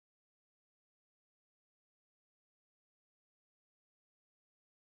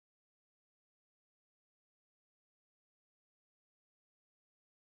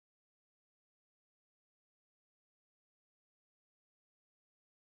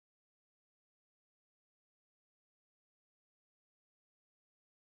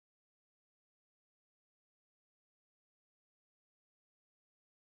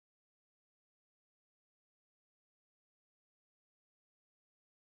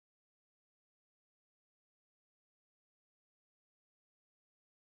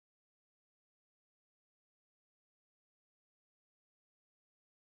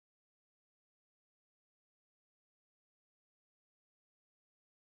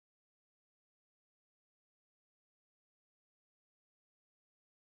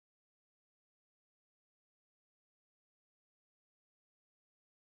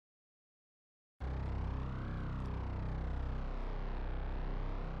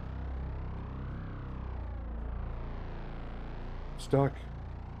Stuck.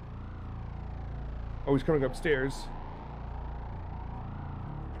 Oh, he's coming upstairs.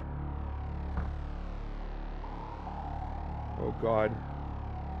 Oh, God.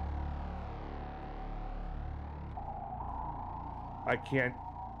 I can't.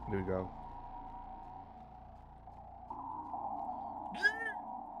 There we go.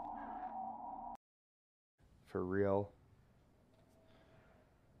 For real.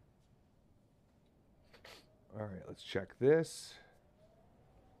 All right, let's check this.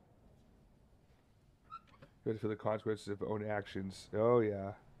 Good for the consequences of own actions. Oh,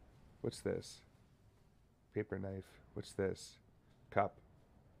 yeah. What's this? Paper knife. What's this? Cup.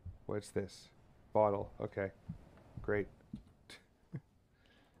 What's this? Bottle. Okay. Great.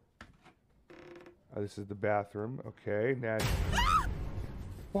 Oh, this is the bathroom. Okay. Now.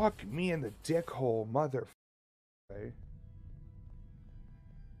 Fuck me in the dick hole, mother. Okay.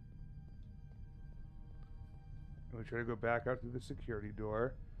 And we try to go back out through the security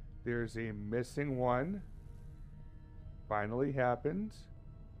door. There's a missing one. Finally happened.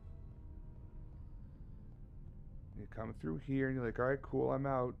 You come through here and you're like, alright, cool, I'm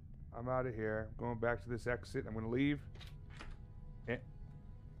out. I'm out of here. I'm going back to this exit. I'm going to leave. And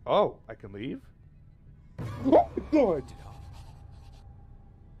oh, I can leave? Oh, God!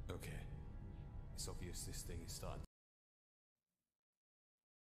 Okay. It's obvious this thing is starting.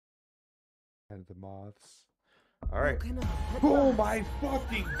 And the moths. Alright. Oh my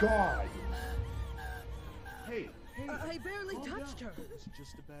fucking God! Hey, hey. I barely touched her. It's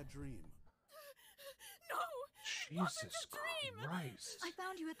just a bad dream. No! Jesus Christ. I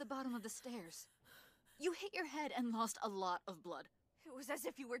found you at the bottom of the stairs. You hit your head and lost a lot of blood. It was as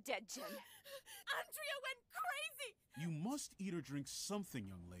if you were dead, Jen. Andrea went crazy! You must eat or drink something,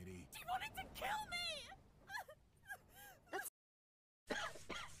 young lady. She wanted to kill me!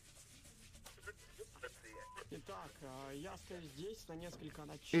 Итак, я стою здесь на несколько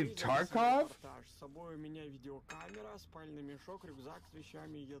ночей. In Tarkov? С собой у меня видеокамера, спальный мешок, рюкзак с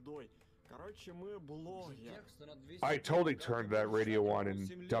вещами и едой. Короче, мы блогер. I totally turned that radio on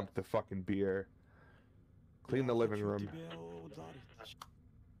and dumped the fucking beer. Clean the living room.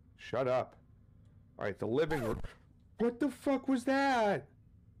 Shut up. Alright, the living room. What the fuck was that?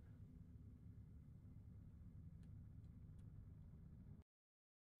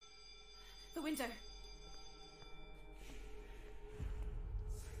 The window.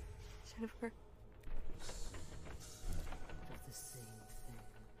 Jennifer. It's the same thing.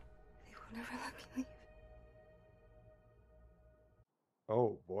 They will never let me leave.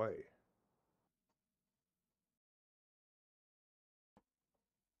 Oh boy.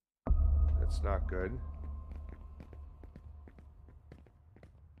 That's not good.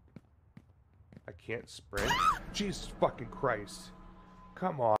 I can't sprint. Jesus fucking Christ.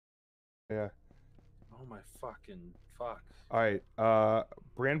 Come on. Yeah. Oh my fucking fuck. Alright,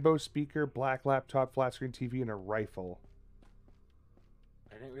 Brandbo speaker, black laptop, flat screen TV, and a rifle.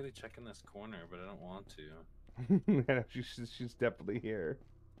 I didn't really check in this corner, but I don't want to. Yeah, she's definitely here.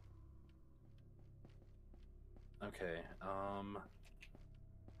 Okay,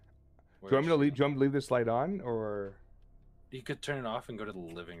 Do you want me to leave? Do you want me to leave this light on, or? You could turn it off and go to the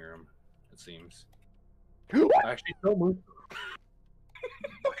living room. It seems. Actually, don't move.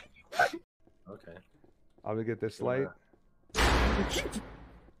 Okay. I'm gonna get this light.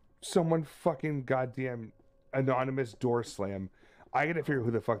 Someone fucking goddamn anonymous door slam. I gotta figure out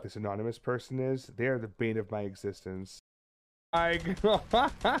who the fuck this anonymous person is. They are the bane of my existence.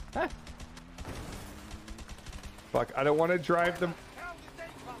 Fuck, I don't want to drive them.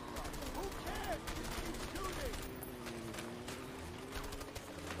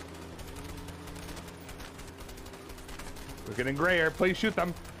 We're getting grayer. Please shoot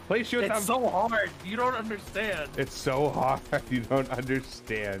them. Please shoot them. It's so hard. You don't understand. It's so hard. You don't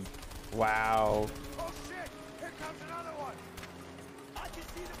understand. Wow. Oh shit! Here comes another one. I can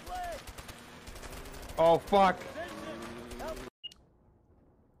see the flag. Oh fuck.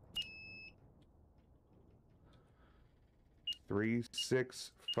 3,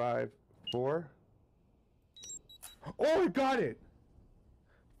 6, 5, 4. Oh, I got it.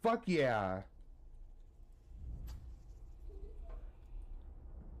 Fuck yeah.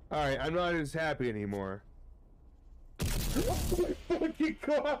 Alright, I'm not as happy anymore. Oh my fucking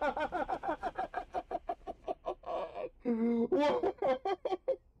God! Whoa!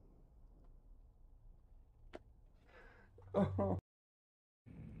 Oh.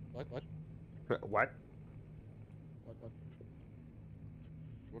 What? What? What?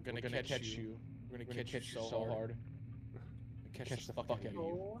 We're gonna catch you. We're gonna catch you so hard. Catch the fuck out of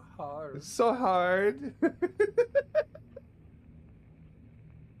you. Hard. It's so hard.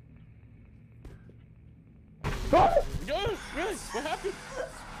 Yes! Really? What happened?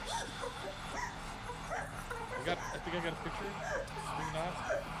 I think I got a picture. Maybe not.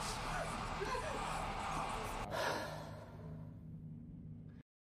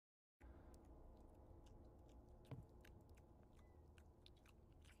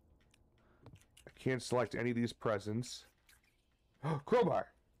 I can't select any of these presents. Crowbar!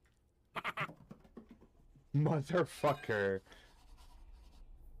 Motherfucker.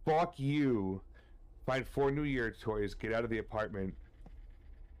 Fuck you. Find 4 New Year toys. Get out of the apartment.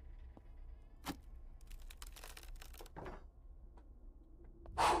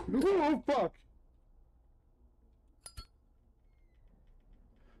 Oh, fuck!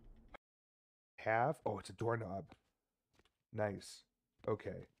 Have? Oh, it's a doorknob. Nice.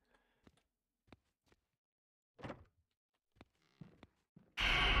 Okay.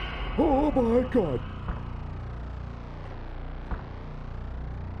 Oh my god!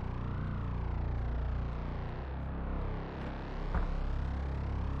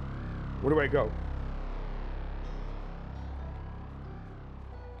 Where do I go?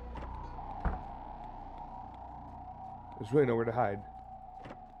 There's really nowhere to hide.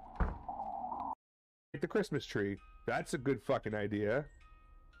 Get the Christmas tree. That's a good fucking idea.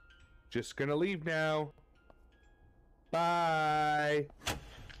 Just gonna leave now. Bye.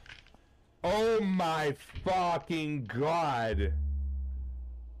 Oh my fucking god.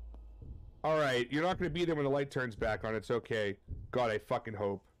 Alright, you're not gonna be there when the light turns back on. It's okay. God, I fucking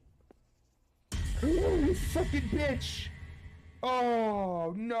hope. You fucking bitch!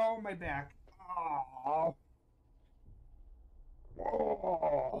 Oh, no, my back. Oh.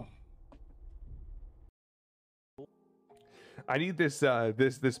 Oh. I need this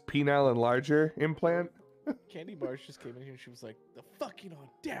this penile enlarger implant. Candy Bars just came in here and she was like, the fucking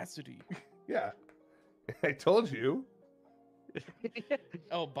audacity. Yeah. I told you.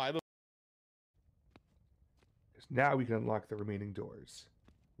 Oh, by the way. Now we can unlock the remaining doors.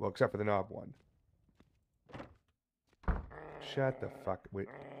 Well, except for the knob one. Shut the fuck... Wait.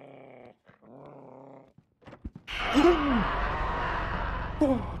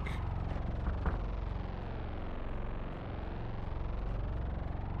 Fuck!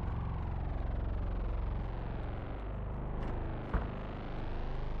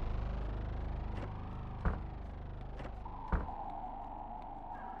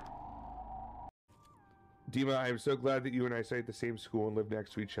 Dima, I am so glad that you and I studied at the same school and lived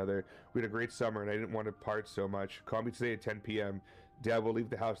next to each other. We had a great summer and I didn't want to part so much. Call me today at 10 p.m. Dad will leave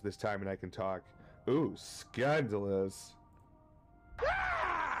the house this time and I can talk. Ooh, scandalous.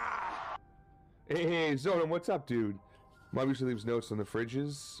 Hey, Zodan, what's up, dude? Mom usually leaves notes on the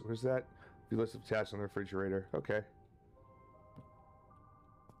fridges. What is that? The list of tasks on the refrigerator. Okay.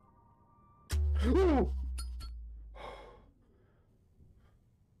 Ooh!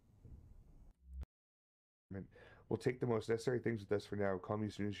 We'll take the most necessary things with us for now. Call me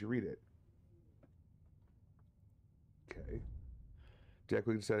as soon as you read it. Okay.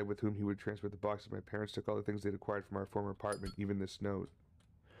 Declan decided with whom he would transfer the boxes. My parents took all the things they'd acquired from our former apartment, even this note.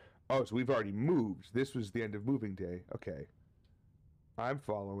 Oh, so we've already moved. This was the end of moving day. Okay. I'm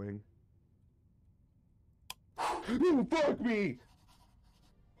following. Oh, fuck me!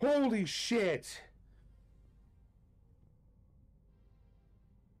 Holy shit!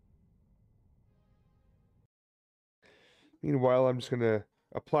 Meanwhile, I'm just gonna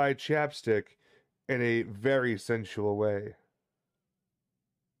apply chapstick in a very sensual way.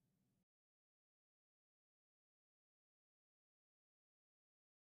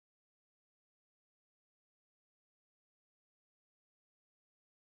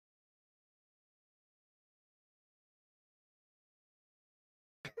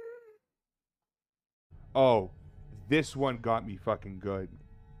 Oh, this one got me fucking good.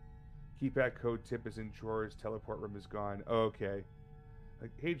 Keypad code tip is in drawers. Teleport room is gone. Okay. Like,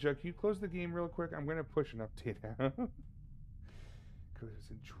 hey, Jugg, can you close the game real quick? I'm gonna push an update out. Code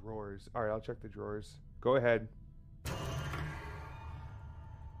is in drawers. All right, I'll check the drawers. Go ahead.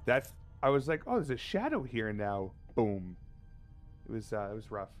 That's. I was like, oh, there's a shadow here now. Boom. It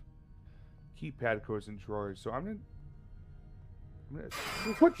was rough. Keypad codes in drawers. So I'm gonna.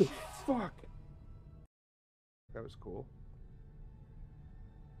 What the fuck? That was cool.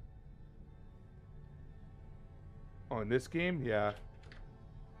 Oh, in this game? Yeah.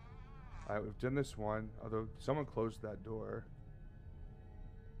 Alright, we've done this one. Although, someone closed that door.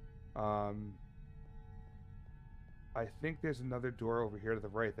 I think there's another door over here to the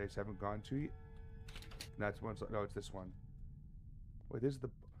right that I just haven't gone to yet. No, it's one. No, it's this one. Wait, this is the...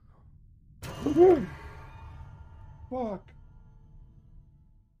 Fuck.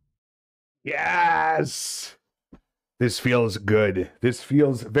 Yes! This feels good. This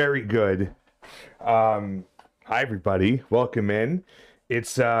feels very good. Hi everybody, welcome in.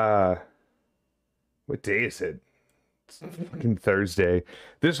 It's what day is it? It's fucking Thursday.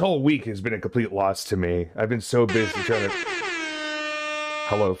 This whole week has been a complete loss to me. I've been so busy trying to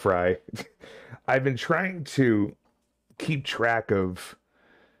Hello, Fry. I've been trying to keep track of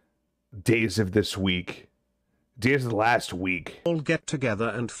days of this week. Days of the last week. All get together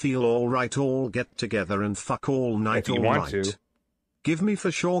and feel alright, all get together and fuck all night, If you alright. want to. Give me for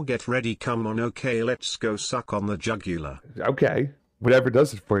sure, get ready, come on, okay, let's go suck on the jugular. Okay, whatever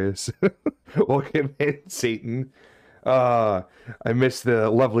does it for you. Welcome in, Satan. I miss the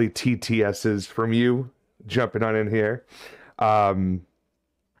lovely TTSs from you jumping on in here. So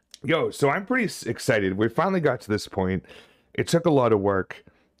I'm pretty excited. We finally got to this point. It took a lot of work.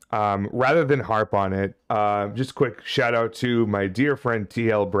 Rather than harp on it, just quick shout out to my dear friend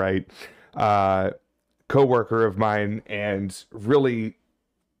TL Bright, co-worker of mine, and really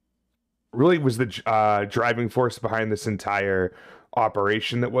was the driving force behind this entire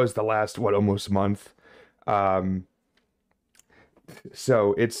operation that was the last, almost month.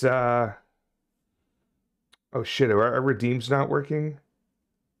 So it's, oh shit, are our redeems not working?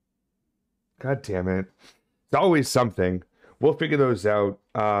 God damn it. It's always something. We'll figure those out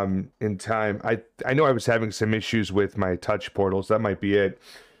in time. I know I was having some issues with my touch portals. That might be it.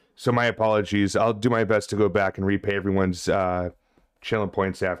 So my apologies. I'll do my best to go back and repay everyone's channel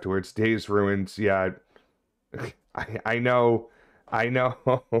points afterwards. Days ruined. Yeah. I know.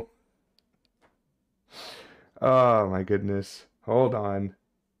 Oh my goodness. Hold on.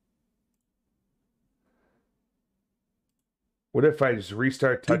 What if I just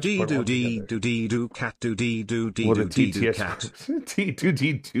restart touch portal altogether? Do cat do dee do dee Well, the do dee do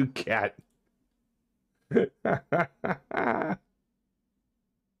TTS cat. cat.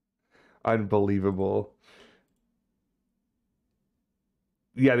 Unbelievable.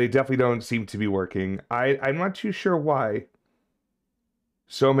 Yeah, they definitely don't seem to be working. I'm not too sure why.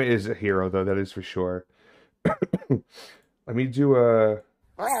 Soma is a hero, though, that is for sure. Let me do a...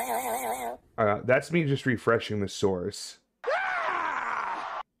 that's me just refreshing the source.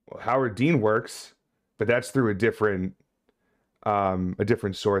 Well, Howard Dean works, but that's through a different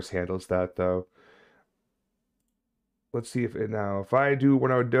source handles that, though. Let's see if if I do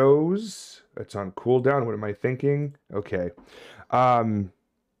one of those, it's on cooldown. What am I thinking? Okay.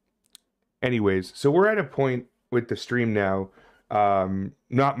 Anyways, so we're at a point with the stream now.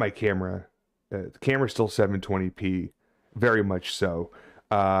 Not my camera. The camera's still 720p, very much so.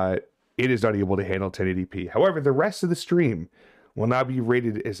 It is not able to handle 1080p. However, the rest of the stream will now be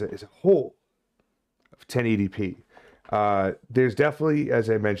rated as a whole of 1080p. There's definitely, as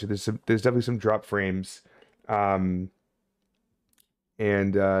I mentioned, there's definitely some drop frames.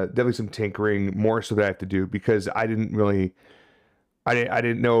 And definitely some tinkering, more so that I have to do, because I didn't know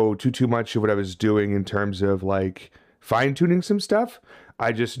too much of what I was doing in terms of like fine-tuning some stuff.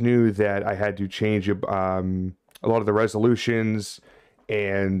 I just knew that I had to change a lot of the resolutions,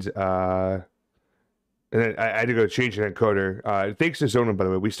 and then I had to go change an encoder. Thanks to Zona, by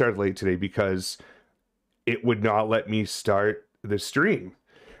the way. We started late today because it would not let me start the stream.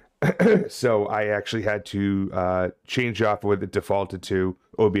 So I actually had to change off what it defaulted to,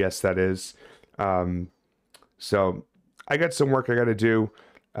 OBS that is. So I got some work I got to do,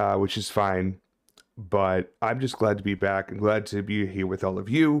 which is fine. But I'm just glad to be back and glad to be here with all of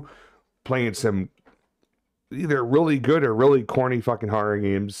you, playing some either really good or really corny fucking horror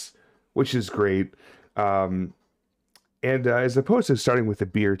games, which is great. And as opposed to starting with a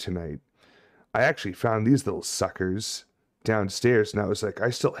beer tonight, I actually found these little suckers downstairs, and I was like, I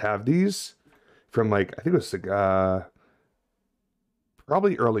still have these from like, I think it was like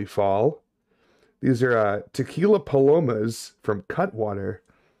probably early fall. These are tequila palomas from Cutwater,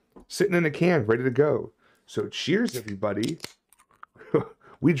 sitting in a can ready to go. So cheers, everybody.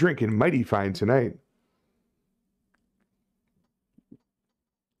 We drinking mighty fine tonight.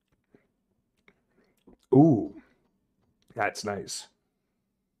 Ooh, that's nice.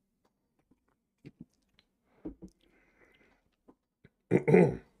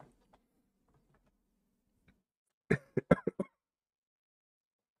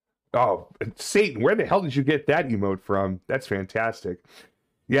 Oh, Satan, where the hell did you get that emote from? That's fantastic.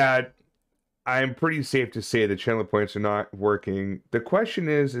 Yeah, I'm pretty safe to say the channel points are not working. The question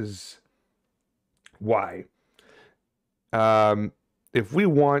is why? If we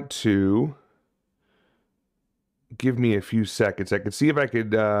want to, give me a few seconds. I could see if I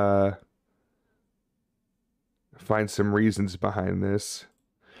could find some reasons behind this.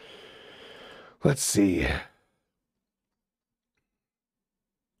 Let's see.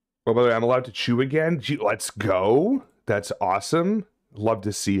 Oh, by the way, I'm allowed to chew again? Gee, let's go. That's awesome. Love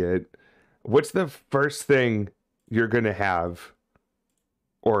to see it. What's the first thing you're going to have,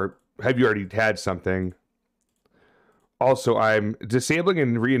 or have you already had something? Also, I'm disabling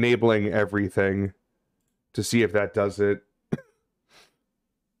and re-enabling everything to see if that does it.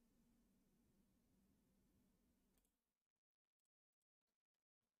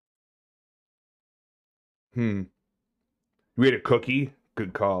 We had a cookie?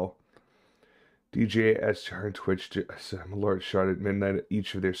 Good call. DJ SR and Twitch, I'm a Lord shot at midnight at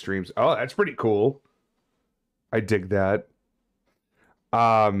each of their streams. Oh, that's pretty cool. I dig that.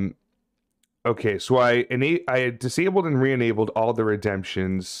 Okay, so I disabled and re-enabled all the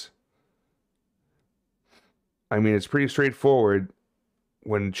redemptions. I mean, it's pretty straightforward.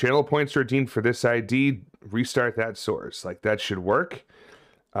 When channel points are redeemed for this ID, restart that source. Like, that should work.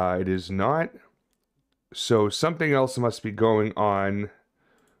 It is not. So something else must be going on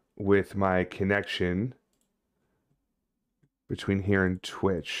with my connection between here and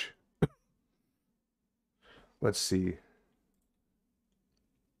Twitch. Let's see.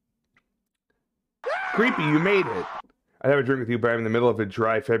 Creepy, you made it. I'd have a drink with you, but I'm in the middle of a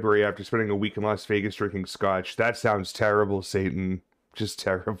dry February after spending a week in Las Vegas drinking scotch. That sounds terrible, Satan. Just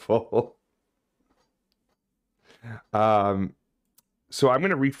terrible. So I'm going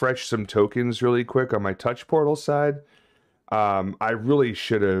to refresh some tokens really quick on my touch portal side. I really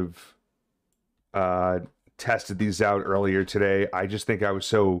should have tested these out earlier today. I just think I was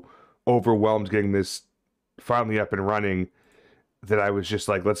so overwhelmed getting this finally up and running that I was just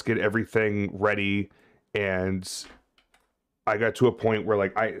like, let's get everything ready. And I got to a point where,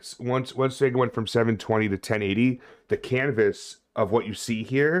 like, once they went from 720 to 1080, the canvas of what you see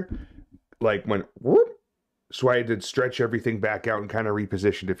here, like, went whoop. So I had to stretch everything back out and kind of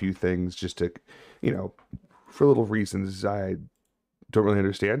repositioned a few things just to, you know, for little reasons I don't really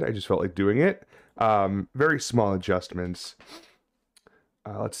understand. I just felt like doing it. Very small adjustments.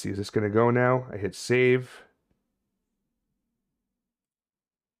 Let's see, is this going to go now? I hit save.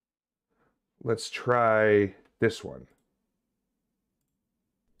 Let's try this one.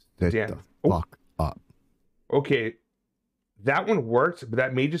 Damn. Fuck up. Okay, that one worked, but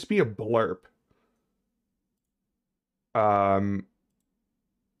that may just be a blurb. Let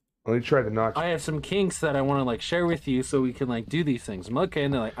me try the notch. I have some kinks that I want to like share with you so we can like do these things. I'm okay,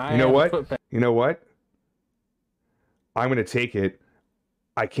 and they're like, you know what? You know what? I'm gonna take it.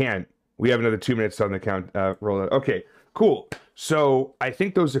 I can't. We have another 2 minutes on the count. Roll it. Okay, cool. So I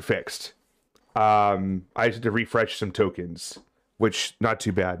think those are fixed. I just had to refresh some tokens, which not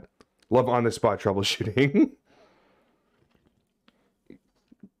too bad. Love on the spot troubleshooting.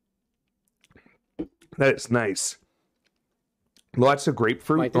 That is nice. Lots of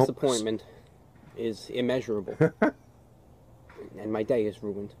grapefruit. My disappointment is immeasurable. And my day is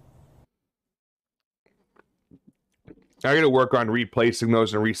ruined. I gotta work on replacing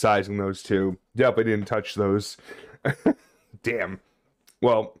those and resizing those too. Definitely didn't touch those. Damn.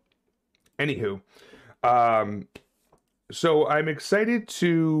 Well, anywho. So I'm excited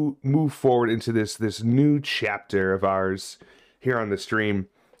to move forward into this new chapter of ours here on the stream.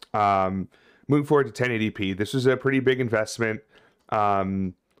 Moving forward to 1080p. This was a pretty big investment.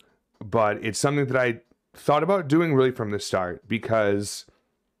 But it's something that I thought about doing really from the start, because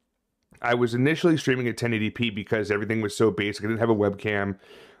I was initially streaming at 1080p because everything was so basic. I didn't have a webcam.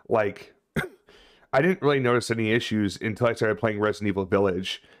 Like, I didn't really notice any issues until I started playing Resident Evil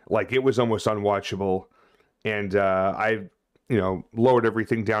Village. Like, it was almost unwatchable. And I, you know, lowered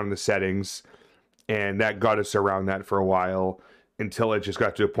everything down in the settings, and that got us around that for a while, until it just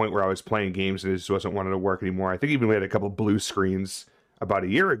got to a point where I was playing games and it just wasn't wanting to work anymore. I think even we had a couple blue screens about a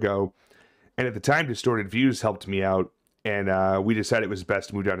year ago. And at the time, distorted views helped me out. And we decided it was best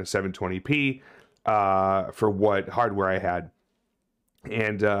to move down to 720p for what hardware I had.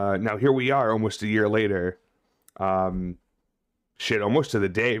 And now here we are almost a year later. Shit, almost to the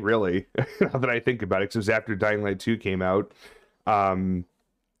day, really, now that I think about it. Because it was after Dying Light 2 came out. I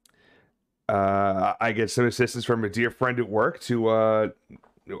get some assistance from a dear friend at work to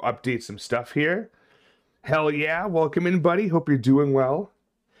update some stuff here. Hell yeah, welcome in, buddy. Hope you're doing well.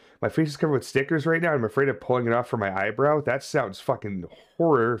 My face is covered with stickers right now. I'm afraid of pulling it off for my eyebrow. That sounds fucking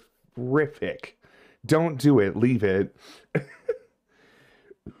horrific. Don't do it. Leave it.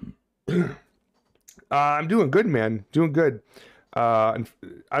 I'm doing good, man. Doing good. I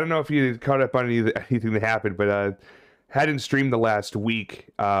don't know if you caught up on anything that happened, but hadn't streamed the last week.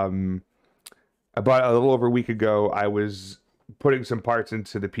 About a little over a week ago, I was putting some parts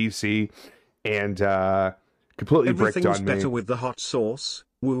into the PC and completely bricked on me. Everything's better with the hot sauce.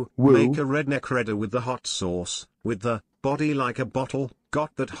 Woo. Make a redneck redder with the hot sauce. With the body like a bottle.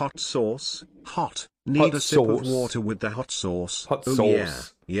 Got that hot sauce? Hot. Need Hot a sip of water with the hot sauce. Hot oh,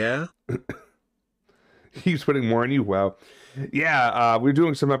 sauce. Yeah. Yeah? He's putting more on you. Wow. Yeah, we're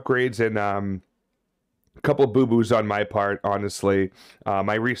doing some upgrades and a couple of boo-boos on my part, honestly.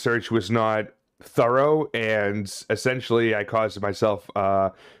 My research was not thorough, and essentially I caused myself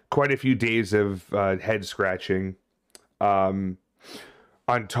quite a few days of head scratching. On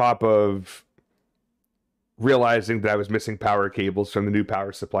top of realizing that I was missing power cables from the new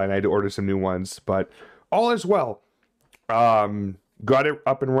power supply and I had to order some new ones, but all is well. Got it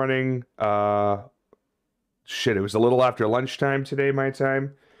up and running. It was a little after lunchtime today, my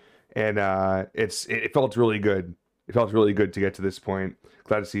time, and it felt really good. It felt really good to get to this point.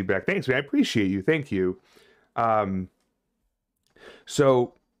 Glad to see you back. Thanks, man. I appreciate you. Thank you.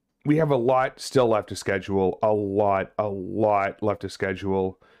 So we have a lot still left to schedule. A lot left to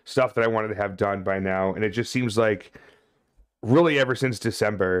schedule. Stuff that I wanted to have done by now, and it just seems like really ever since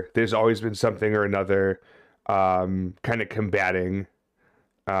December, there's always been something or another kind of combating.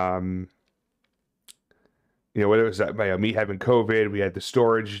 Whether it was me having COVID, we had the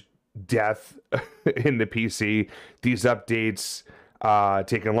storage death in the PC, these updates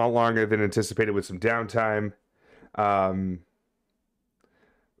taking a lot longer than anticipated with some downtime.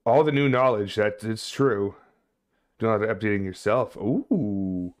 All the new knowledge, that it's true. Do not updating yourself.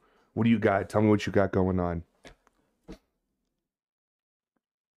 Ooh, what do you got? Tell me what you got going on.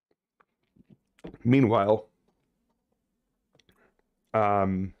 Meanwhile,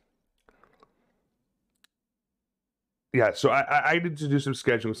 yeah, so I need to do some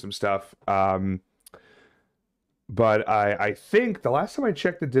scheduling, some stuff. But I think the last time I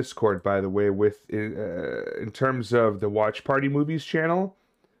checked the Discord, by the way, in terms of the Watch Party Movies channel,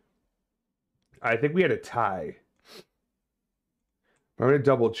 I think we had a tie. I'm going to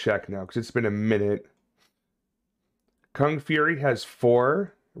double check now because it's been a minute. Kung Fury has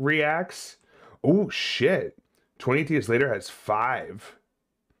 4 reacts. Oh, shit. 28 Days Later has 5.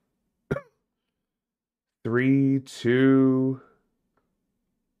 3, 2...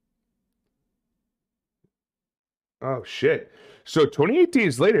 Oh, shit. So 28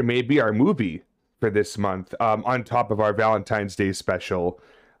 Days Later may be our movie for this month, on top of our Valentine's Day special,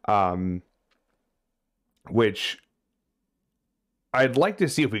 which I'd like to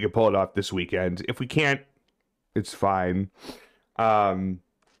see if we can pull it off this weekend. If we can't, it's fine. But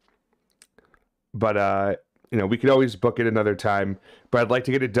we could always book it another time. But I'd like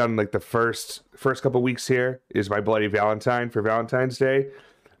to get it done like the first couple weeks here is my Bloody Valentine for Valentine's Day.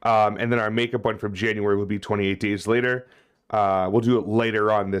 And then our makeup one from January will be 28 Days Later. We'll do it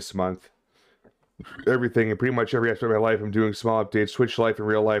later on this month. Everything, and pretty much every aspect of my life, I'm doing small updates, Twitch life and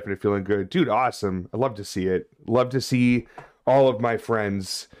real life, and it's feeling good. Dude, awesome. I love to see it. Love to see all of my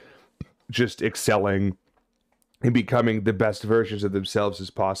friends just excelling and becoming the best versions of themselves as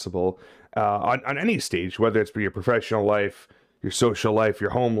possible on any stage, whether it's for your professional life, your social life,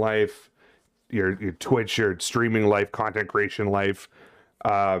 your home life, your Twitch, your streaming life, content creation life,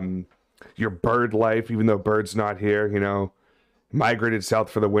 your bird life, even though Bird's not here, migrated south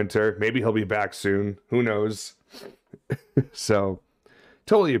for the winter. Maybe he'll be back soon. Who knows? So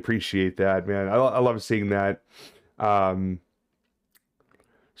totally appreciate that, man. I love seeing that.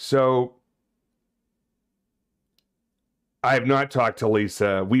 So I have not talked to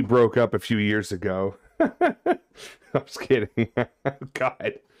Lisa. We broke up a few years ago. I'm just kidding.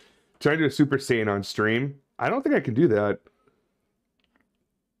 God. Trying to do a Super Saiyan on stream. I don't think I can do that.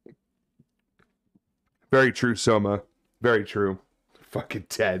 Very true, Soma. Very true. Fucking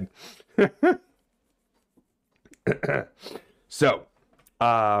Ted. So,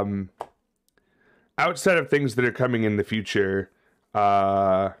 outside of things that are coming in the future,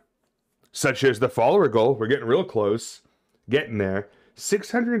 such as the follower goal, we're getting real close. Getting there.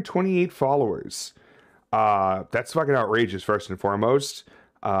 628 followers. That's fucking outrageous, first and foremost.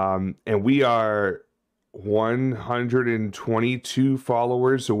 And we are 122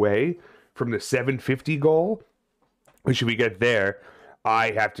 followers away from the 750 goal, which if we get there,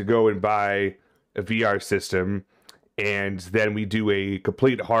 I have to go and buy a VR system, and then we do a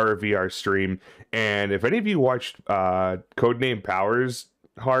complete horror VR stream. And if any of you watched Codename Power's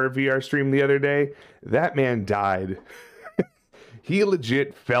horror VR stream the other day, that man died. He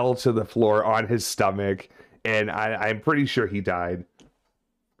legit fell to the floor on his stomach, and I'm pretty sure he died.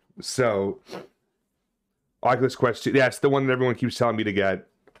 So, Oculus Quest 2, that's the one that everyone keeps telling me to get.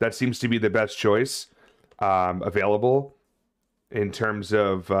 That seems to be the best choice available in terms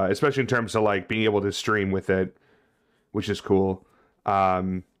of, especially in terms of like being able to stream with it, which is cool.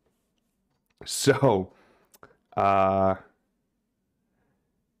 Yes,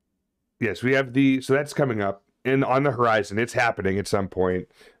 we have so that's coming up and on the horizon. It's happening at some point.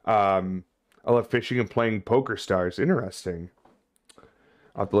 I love fishing and playing Poker Stars. Interesting.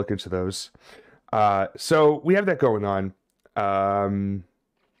 I'll have to look into those. So we have that going on. I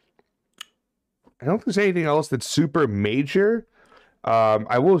don't think there's anything else that's super major.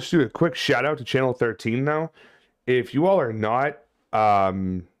 I will just do a quick shout out to Channel 13 though. If you all are not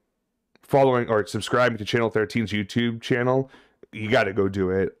following or subscribing to Channel 13's YouTube channel, you got to go do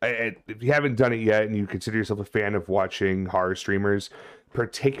it. If you haven't done it yet and you consider yourself a fan of watching horror streamers,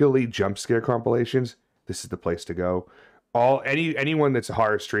 particularly jump scare compilations, this is the place to go. Anyone that's a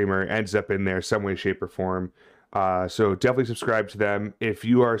horror streamer ends up in there some way, shape, or form. So definitely subscribe to them. If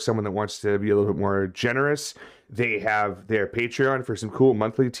you are someone that wants to be a little bit more generous, they have their Patreon for some cool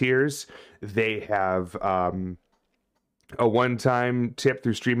monthly tiers. They have a one-time tip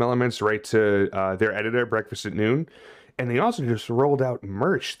through Stream Elements right to their editor, Breakfast at Noon. And they also just rolled out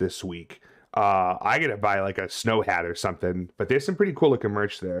merch this week. I gotta buy like a snow hat or something, but there's some pretty cool looking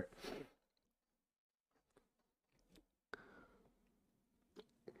merch there.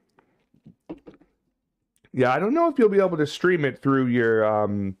 Yeah, I don't know if you'll be able to stream it through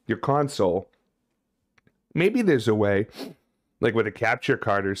your console. Maybe there's a way, like with a capture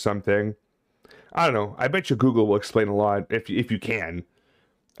card or something. I don't know. I bet you Google will explain a lot if you can.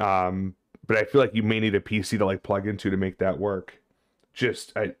 But I feel like you may need a PC to like plug into to make that work.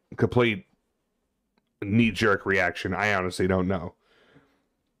 Just a complete knee-jerk reaction. I honestly don't know.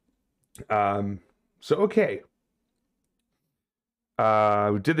 So okay.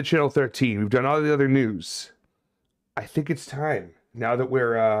 We did the Channel 13. We've done all the other news. I think it's time. Now that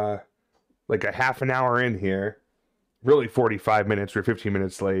we're like a half an hour in here, really 45 minutes, we're 15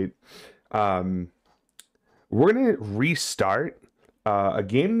 minutes late. We're gonna restart a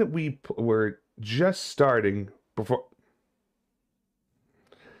game that we were just starting before.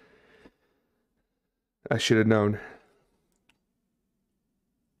 I should have known.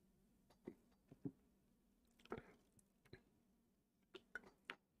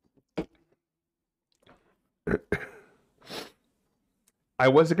 I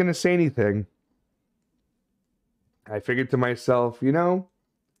wasn't going to say anything. I figured to myself, you know,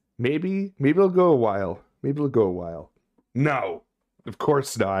 maybe it'll go a while. Maybe it'll go a while. No, of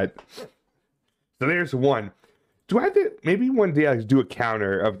course not. So there's one. Do I have to, maybe one day I'll do a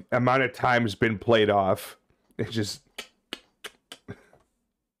counter of amount of times been played off. It's just,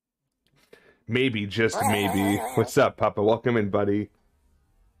 maybe, just maybe. What's up, Papa? Welcome in, buddy.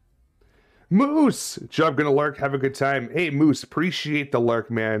 Moose! Jugg gonna lurk, have a good time. Hey, Moose, appreciate the lurk,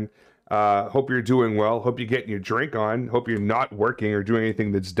 man. Hope you're doing well. Hope you're getting your drink on. Hope you're not working or doing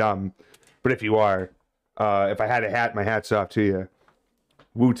anything that's dumb. But if you are, if I had a hat, my hat's off to you.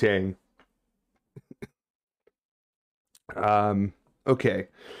 Wu-Tang. Okay.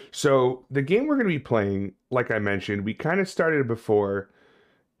 So, the game we're gonna be playing, like I mentioned, we kind of started before.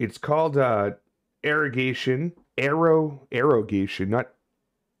 It's called, Arrogation. Arrogation, not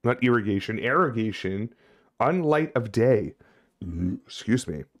irrigation, Arrogation, Unlight of Day. Excuse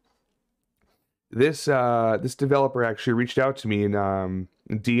me. This developer actually reached out to me in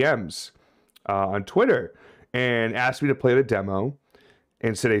DMs on Twitter and asked me to play the demo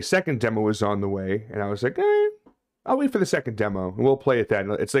and said a second demo was on the way. And I was like, I'll wait for the second demo and we'll play it then.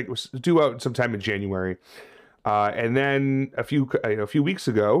 It's like it was due out sometime in January. And then a few weeks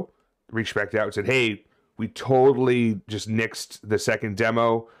ago, reached back out and said, hey, we totally just nixed the second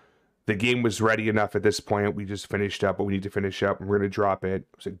demo. The game was ready enough at this point. We just finished up what we need to finish up, and we're going to drop it.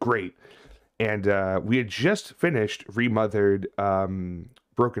 I said, great. And we had just finished Remothered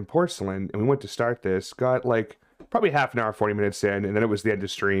Broken Porcelain, and we went to start this. Got like probably half an hour, 40 minutes in, and then it was the end of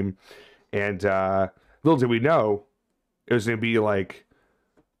stream. And little did we know, it was going to be like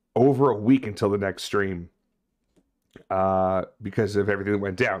over a week until the next stream because of everything that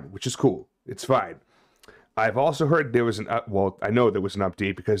went down, which is cool. It's fine. I've also heard there was I know there was an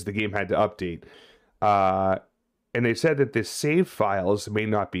update because the game had to update. And they said that the save files may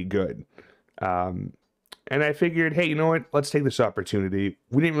not be good. And I figured, hey, you know what? Let's take this opportunity.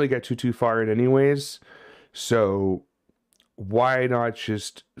 We didn't really get too far in anyways. So why not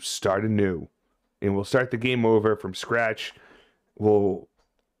just start anew? And we'll start the game over from scratch. We'll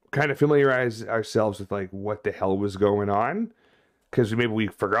kind of familiarize ourselves with like what the hell was going on. Because maybe we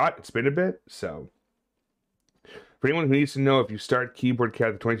forgot. It's been a bit. So for anyone who needs to know, if you start keyboard cat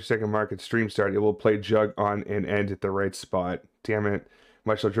at the 22-second mark at stream start, it will play Jugg on and end at the right spot. Damn it.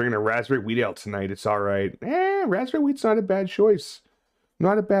 Much like drinking a raspberry wheat ale tonight. It's all right. Raspberry wheat's not a bad choice.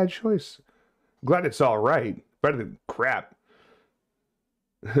 Not a bad choice. Glad it's all right. Better than crap.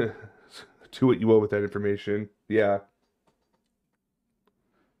 Do what you will with that information. Yeah.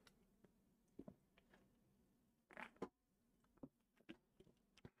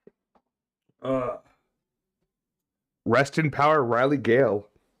 Rest in power, Riley Gale.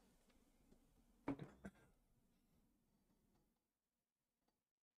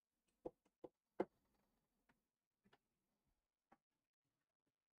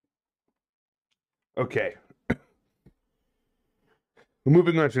 Okay.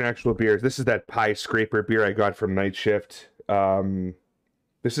 Moving on to an actual beer. This is that pie scraper beer I got from Night Shift.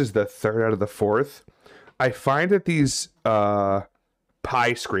 This is the third out of the fourth. I find that these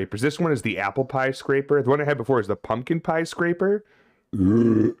pie scrapers, this one is the apple pie scraper. The one I had before is the pumpkin pie scraper.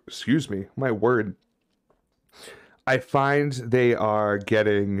 Excuse me, my word. I find they are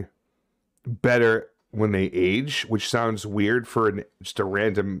getting better when they age, which sounds weird for just a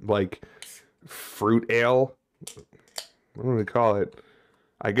random, like, fruit ale. What do we call it?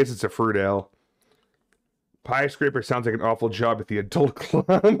 I guess it's a fruit ale. Pie scraper sounds like an awful job at the adult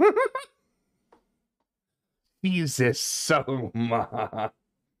club. Jesus, Soma.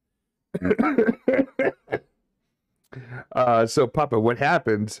 So, Papa, what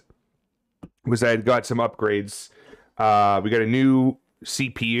happened was I had got some upgrades. We got a new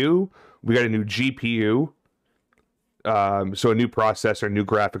CPU. We got a new GPU. So a new processor, new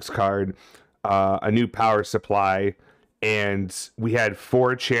graphics card, a new power supply, and we had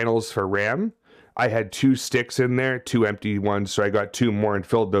 4 channels for RAM. I had 2 sticks in there, 2 empty ones, so I got 2 more and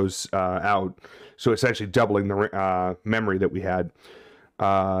filled those out. So essentially doubling the memory that we had.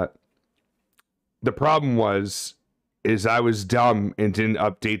 The problem is I was dumb and didn't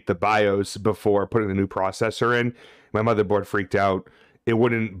update the BIOS before putting the new processor in. My motherboard freaked out. It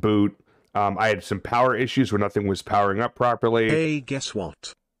wouldn't boot. I had some power issues where nothing was powering up properly. Hey, guess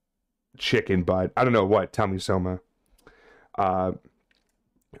what? Chicken butt. I don't know what. Tell me, Soma. Lo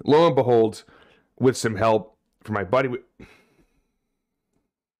and behold, with some help from my buddy...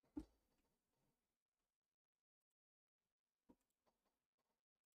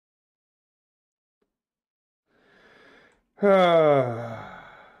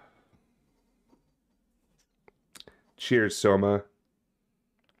 Cheers, Soma.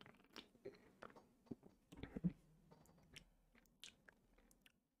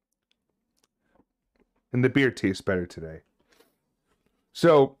 And the beer tastes better today.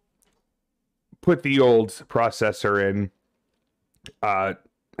 So, put the old processor in.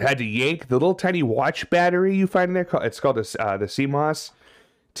 Had to yank the little tiny watch battery you find in there. It's called the CMOS.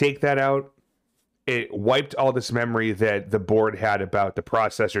 Take that out. It wiped all this memory that the board had about the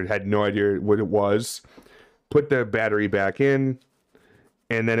processor. It had no idea what it was. Put the battery back in,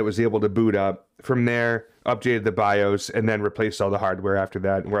 and then it was able to boot up. From there, updated the BIOS, and then replaced all the hardware after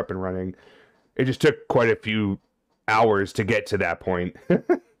that, and we're up and running. It just took quite a few hours to get to that point.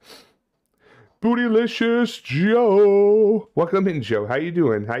 Bootylicious Joe. Welcome in, Joe. How you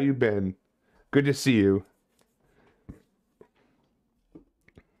doing? How you been? Good to see you.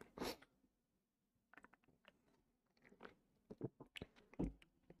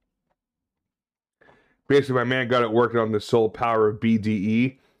 Basically, my man got it working on the soul power of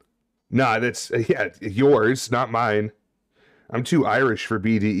BDE. Nah, that's, yeah, yours, not mine. I'm too Irish for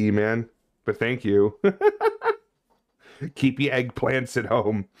BDE, man. But thank you. Keep your eggplants at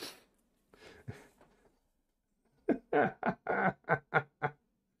home.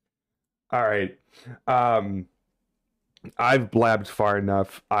 All right. I've blabbed far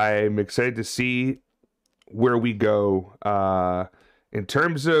enough. I'm excited to see where we go in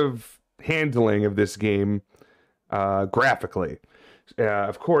terms of handling of this game graphically.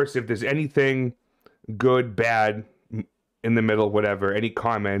 Of course, if there's anything good, bad, in the middle, whatever, any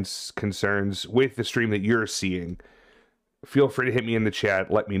comments, concerns with the stream that you're seeing, feel free to hit me in the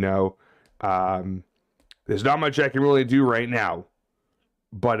chat. Let me know. There's not much I can really do right now,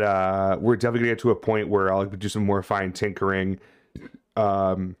 but we're definitely gonna get to a point where I'll do some more fine tinkering.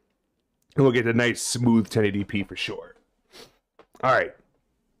 And we'll get a nice smooth 1080p for sure. All right,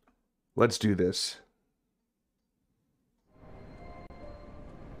 let's do this.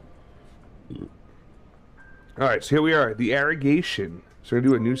 All right, so here we are, the Arrogation. So we're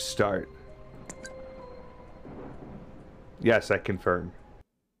gonna do a new start. Yes, I confirm.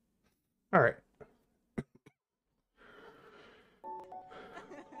 All right.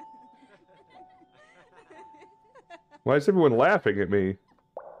 Why is everyone laughing at me?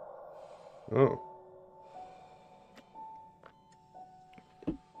 Oh.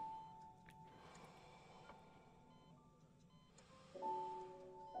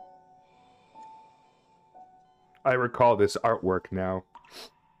 I recall this artwork now.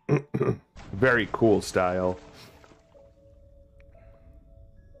 Very cool style.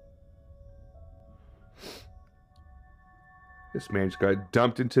 This man just got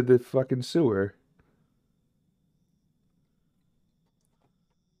dumped into the fucking sewer.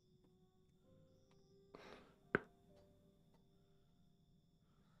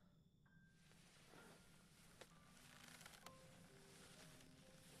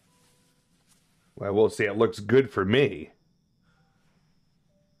 Well, I will say it looks good for me.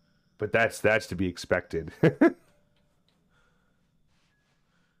 but that's to be expected.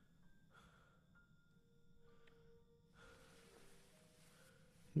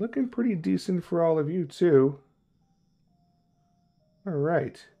 Looking pretty decent for all of you, too. All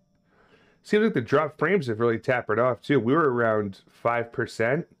right. Seems like the drop frames have really tapered off, too. We were around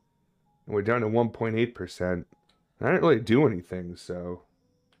 5%, and we're down to 1.8%. I didn't really do anything, so...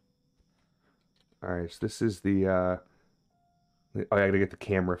 Alright, so this is the, Oh, I gotta get the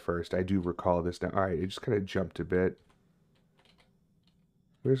camera first. I do recall this now. Alright, it just kind of jumped a bit.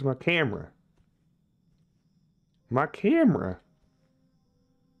 Where's my camera? My camera!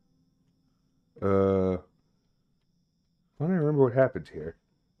 I don't remember what happened here.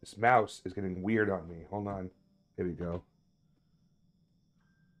 This mouse is getting weird on me. Hold on. There we go.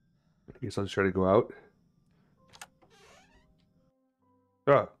 I guess I'll just try to go out.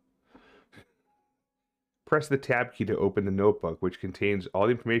 Oh. Press the tab key to open the notebook, which contains all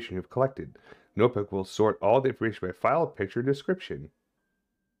the information you've collected. Notebook will sort all the information by file, picture, description.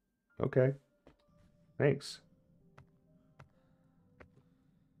 Okay. Thanks.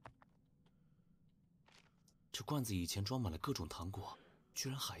这罐子以前装满了各种糖果，居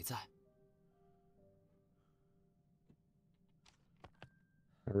然还在。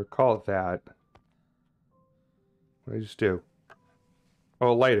I recall that. What did I just do?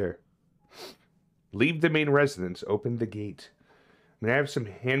 Oh, a lighter. Leave the main residence. Open the gate. I mean, I have some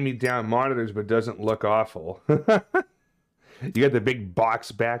hand-me-down monitors, but it doesn't look awful. You got the big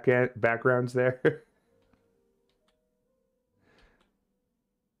box backgrounds there.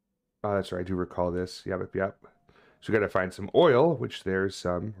 Oh, that's right. I do recall this. Yep, yep. So we got to find some oil, which there's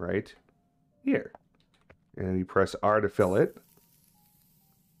some right here. And you press R to fill it.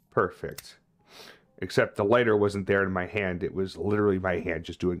 Perfect. Except the lighter wasn't there in my hand. It was literally my hand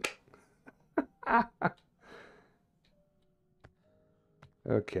just doing...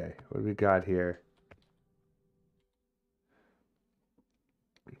 Okay, what do we got here?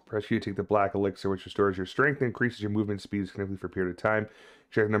 Press Q to take the black elixir, which restores your strength and increases your movement speed significantly for a period of time.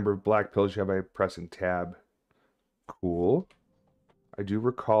 Check the number of black pills you have by pressing tab. Cool. I do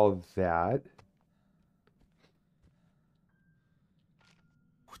recall that.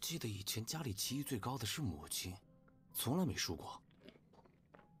 我记得以前家里棋艺最高的是母亲，从来没输过。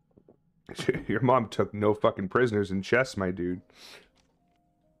 Your mom took no fucking prisoners in chess, my dude.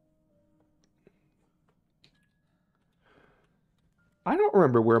 I don't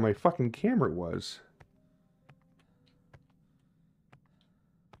remember where my fucking camera was.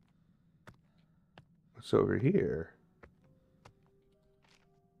 What's over here?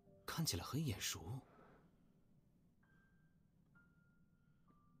 看起来很眼熟。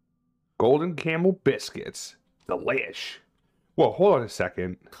 Golden Camel biscuits. Delish. Whoa, hold on a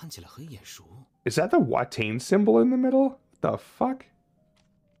second. 看起来很眼熟。 Is that the Watain symbol in the middle? The fuck?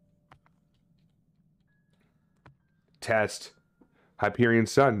 Test. Hyperion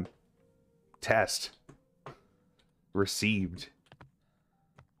Sun. Test. Received.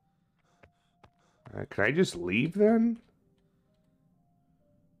 Can I just leave then?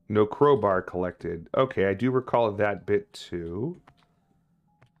 No crowbar collected. Okay, I do recall that bit too.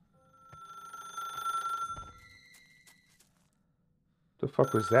 The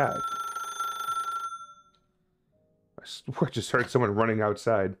fuck was that? I just heard someone running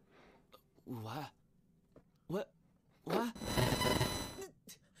outside. What? What? What?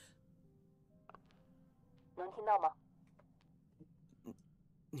 能听到吗？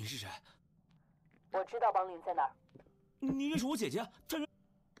你是谁？我知道亡灵在哪儿。你认识我姐姐？这人。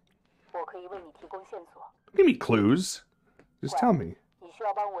我可以为你提供线索。Give me clues. Just tell me. 你需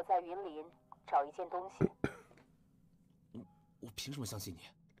要帮我在云林找一件东西。我凭什么相信你？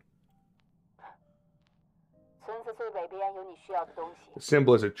村子最北边有你需要的东西。The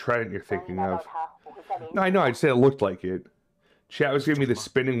symbol is a trident you're thinking of. No, I know. I'd say it looked like it. Chat was giving me the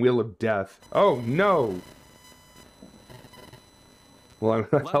spinning wheel of death. Oh no. Well,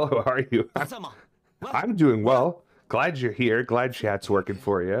 hello. How are you? I'm doing well. Glad you're here. Glad chat's working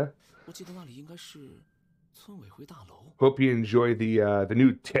for you. 我记得那里应该是村委会大楼。Hope you enjoy the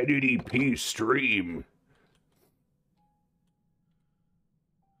new 1080p stream.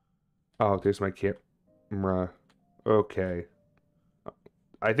 Oh, there's my camera. Okay.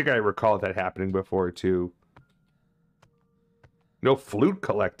 I think I recall that happening before, too. No flute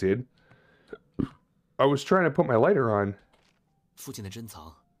collected. I was trying to put my lighter on. 父亲的珍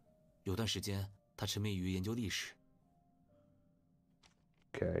藏，有段时间他沉迷于研究历史。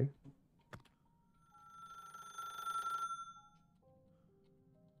Okay.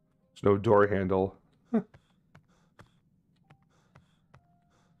 There's no door handle. Huh.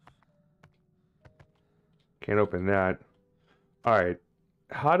 Can't open that. Alright.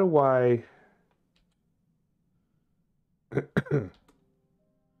 How do I...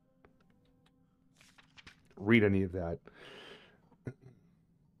 read any of that?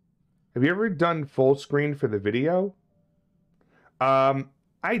 Have you ever done full screen for the video?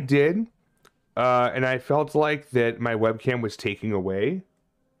 I did. And I felt like that my webcam was taking away.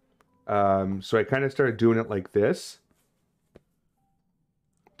 So I kind of started doing it like this.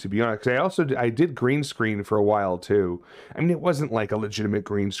 To be honest, because I did green screen for a while too. I mean, it wasn't like a legitimate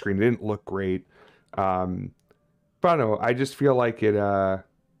green screen. It didn't look great. But I don't know. I just feel like it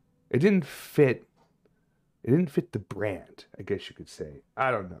didn't fit. It didn't fit the brand, I guess you could say. I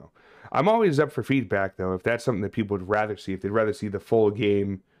don't know. I'm always up for feedback though. If that's something that people would rather see, if they'd rather see the full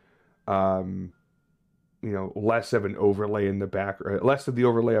game, you know, less of an overlay in the back, less of the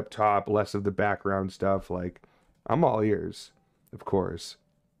overlay up top, less of the background stuff. Like, I'm all ears, of course.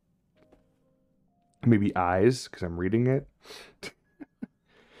 Maybe eyes, because I'm reading it.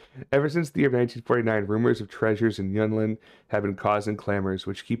 Ever since the year of 1949, rumors of treasures in Yunlin have been causing clamors,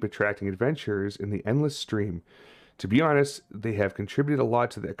 which keep attracting adventurers in the endless stream. To be honest, they have contributed a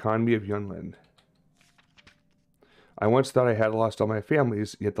lot to the economy of Yunlin. I once thought I had lost all my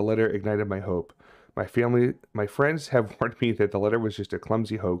families, yet the letter ignited my hope. My friends have warned me that the letter was just a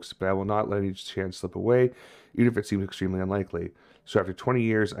clumsy hoax, but I will not let any chance slip away, even if it seems extremely unlikely. So after 20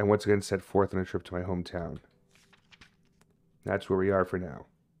 years, I once again set forth on a trip to my hometown. That's where we are for now.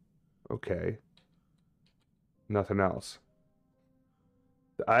 Okay. Nothing else.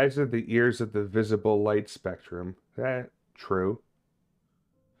 The eyes are the ears of the visible light spectrum. True.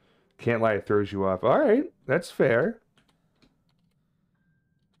 Can't lie, it throws you off. Alright, that's fair.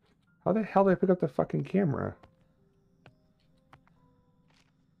 How the hell did I pick up the fucking camera?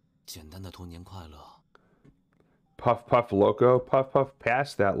 简单的童年快乐。 Puff Puff Loco? Puff Puff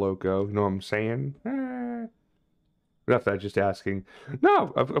past that Loco. You know what I'm saying? Enough that, just asking.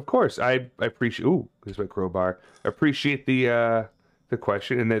 No, of course. I appreciate... Ooh, here's my crowbar. I appreciate the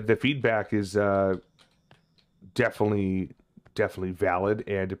question. And the feedback is definitely valid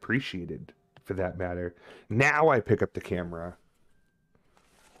and appreciated, for that matter. Now I pick up the camera.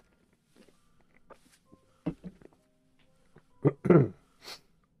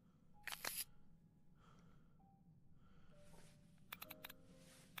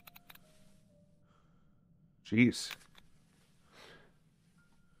 Jeez.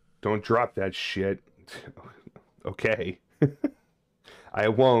 Don't drop that shit. Okay. I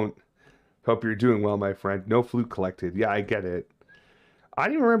won't. Hope you're doing well, my friend. No flute collected. Yeah, I get it. I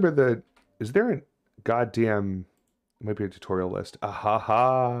don't even remember the... Is there a goddamn... It might be a tutorial list.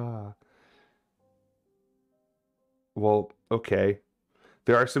 Ahaha. Well, okay.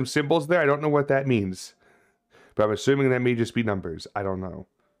 There are some symbols there. I don't know what that means. But I'm assuming that may just be numbers. I don't know.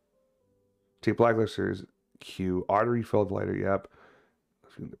 Take black blisters. Q. Artery filled lighter. Yep.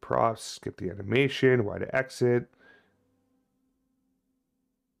 The props. Skip the animation. Y to exit.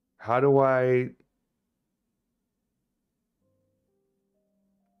 How do I...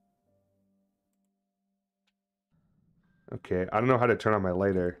 Okay. I don't know how to turn on my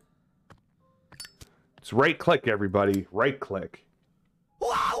lighter. It's right click, everybody. Right click.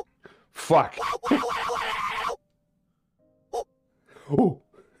 Fuck. Ooh.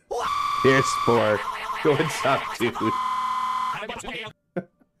 Here's Spore. What's up, dude?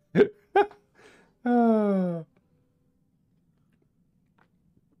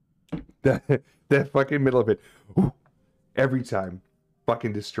 That fucking middle of it. Ooh. Every time.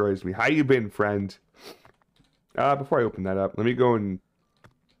 Fucking destroys me. How you been, friend? Before I open that up, let me go and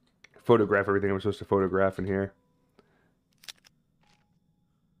photograph everything I'm supposed to photograph in here.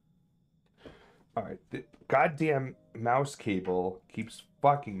 Alright, the goddamn mouse cable keeps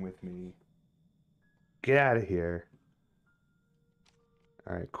fucking with me. Get out of here.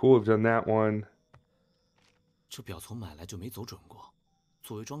 Alright, cool, I've done that one. 这表从买来就没走准过，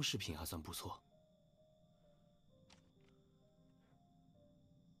作为装饰品还算不错。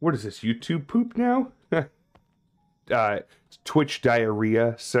 What is this, YouTube poop now? Twitch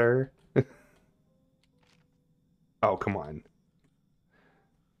diarrhea, sir. Oh, come on.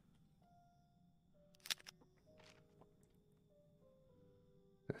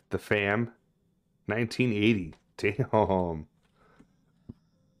 The fam. 1980. Damn.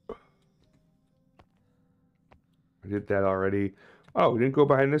 I did that already. Oh, we didn't go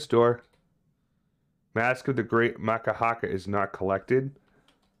behind this door. Mask of the Great Makahaka is not collected.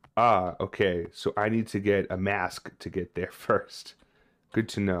 Ah, okay. So I need to get a mask to get there first. Good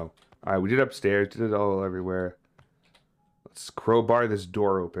to know. Alright, we did upstairs. Did it all everywhere. Let's crowbar this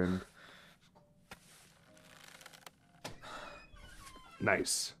door open.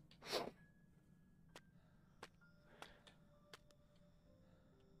 Nice.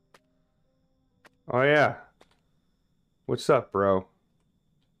 Oh, yeah. What's up, bro?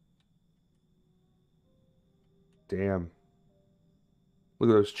 Damn. Look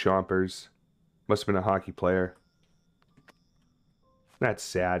at those chompers. Must have been a hockey player. That's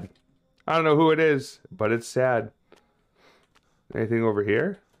sad. I don't know who it is, but it's sad. Anything over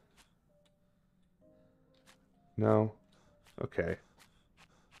here? No? Okay.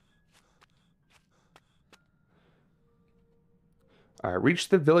 Alright, reach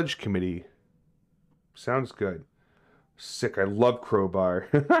the village committee. Sounds good. Sick, I love Crowbar.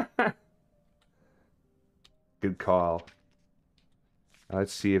 Good call.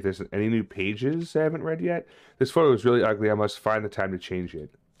 Let's see if there's any new pages I haven't read yet. This photo is really ugly. I must find the time to change it.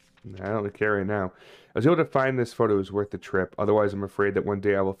 I don't really care right now. I was able to find this photo is worth the trip. Otherwise, I'm afraid that one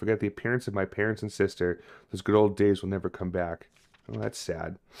day I will forget the appearance of my parents and sister. Those good old days will never come back. Oh, that's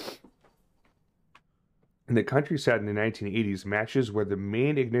sad. In the countryside in the 1980s, matches were the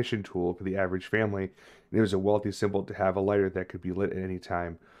main ignition tool for the average family, and it was a wealthy symbol to have a lighter that could be lit at any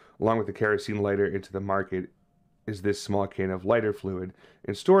time. Along with the kerosene lighter into the market is this small can of lighter fluid,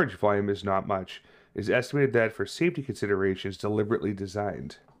 and storage volume is not much. It is estimated that for safety considerations deliberately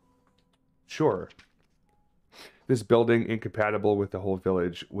designed. Sure. This building, incompatible with the whole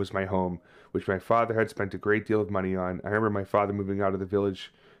village, was my home, which my father had spent a great deal of money on. I remember my father moving out of the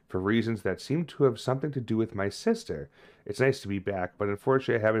village for reasons that seemed to have something to do with my sister. It's nice to be back, but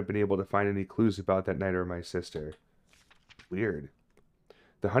unfortunately I haven't been able to find any clues about that night or my sister. Weird.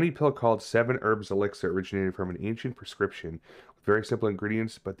 The honey pill called 7 Herbs Elixir originated from an ancient prescription with very simple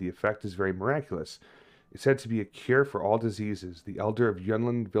ingredients, but the effect is very miraculous. It's said to be a cure for all diseases. The elder of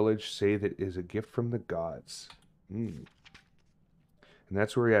Unlight village say that it is a gift from the gods. And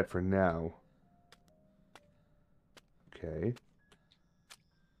that's where we're at for now. Okay.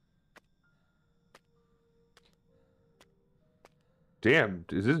 Damn,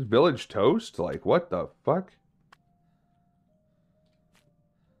 is this village toast? Like, what the fuck?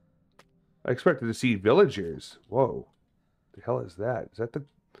 I expected to see villagers. Whoa. The hell is that? Is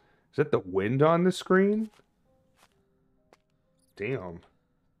that the wind on the screen? Damn.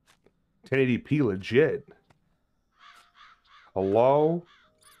 1080p legit. Hello?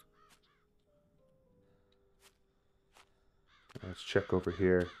 Let's check over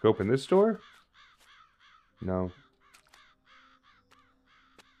here. Go open this door? No.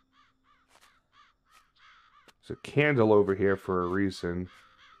 There's a candle over here for a reason.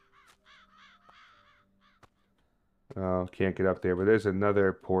 Oh, can't get up there, but there's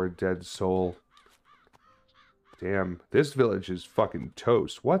another poor dead soul. Damn, this village is fucking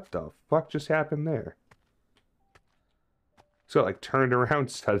toast. What the fuck just happened there? So it, like, turned around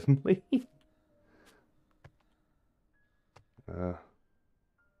suddenly?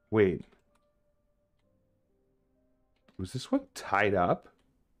 Wait. Was this one tied up?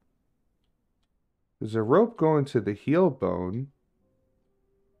 There's a rope going to the heel bone.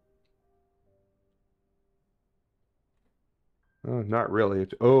 Oh, not really.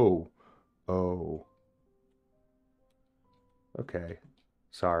 Oh. Oh. Okay.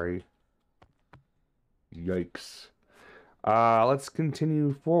 Sorry. Yikes. Let's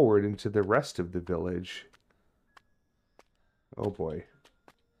continue forward into the rest of the village. Oh boy.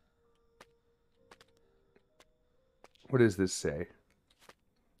 What does this say?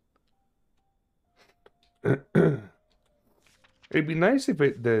 It'd be nice if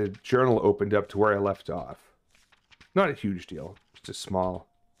the journal opened up to where I left off. Not a huge deal. Just a small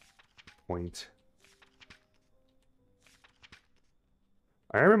point.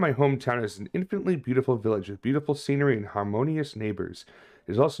 I remember my hometown as an infinitely beautiful village with beautiful scenery and harmonious neighbors.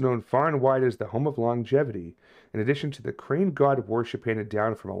 It is also known far and wide as the home of longevity. In addition to the crane god worship handed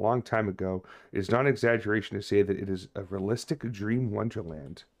down from a long time ago, it is not an exaggeration to say that it is a realistic dream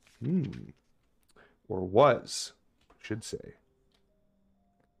wonderland. Or was, I should say.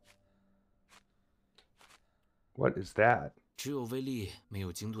 What is that? 只有威力，没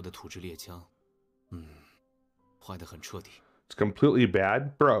有精度的土制猎枪。坏得很彻底。It's completely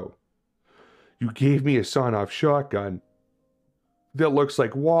bad? Bro, you gave me a sawn-off shotgun that looks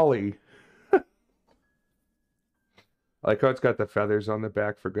like Wally. I like how it's got the feathers on the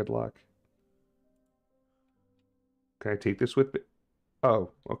back for good luck. Can I take this with me?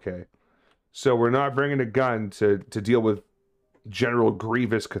 Oh, okay. So we're not bringing a gun to deal with General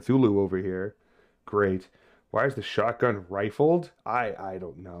Grievous Cthulhu over here. Great. Why is the shotgun rifled? I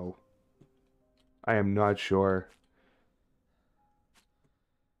don't know. I am not sure.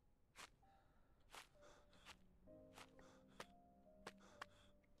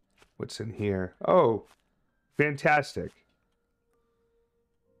 What's in here? Oh, fantastic.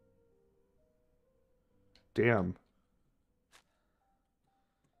 Damn.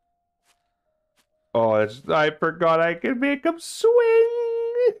 Oh, I forgot I can make him swing.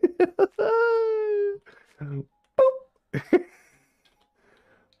 Boop.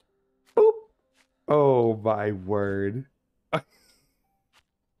 Boop. Oh my word.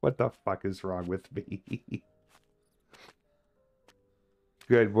 What the fuck is wrong with me?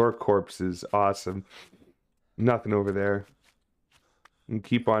 Good, more corpses. Awesome. Nothing over there. And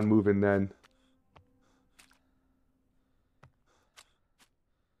keep on moving then.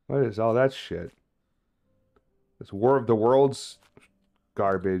 What is all that shit? This War of the Worlds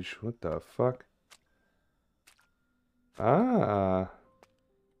garbage. What the fuck? Ah.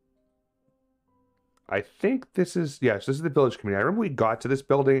 I think this is... Yes, this is the village community. I remember we got to this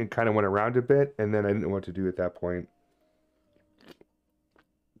building and kind of went around a bit, and then I didn't know what to do at that point.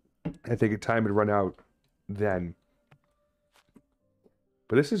 I think time had run out then.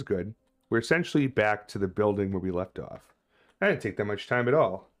 But this is good. We're essentially back to the building where we left off. That didn't take that much time at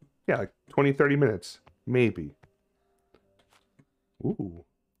all. Yeah, like 20, 30 minutes. Maybe. Ooh.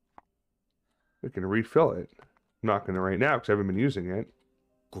 We can refill it. I'm not going to right now because I haven't been using it.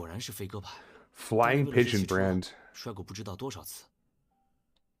 果然是飞鸽牌。 Flying Pigeon brand. 摔过不知道多少次。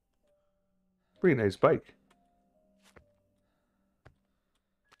 Pretty nice bike.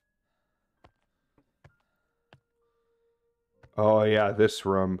 Oh yeah, this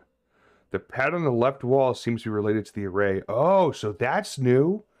room. The pad on the left wall seems to be related to the array. Oh, so that's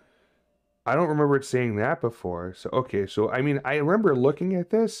new? I don't remember it saying that before. So, okay, so, I mean, I remember looking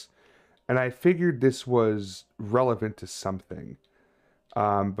at this, and I figured this was relevant to something.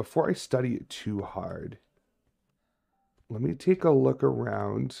 Before I study it too hard, let me take a look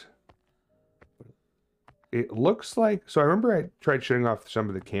around. It looks like... So, I remember I tried shutting off some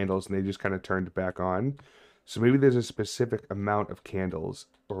of the candles, and they just kind of turned back on. So maybe there's a specific amount of candles,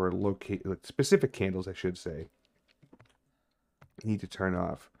 or specific candles, I should say, need to turn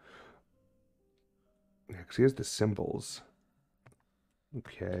off. Yeah, because here's the symbols.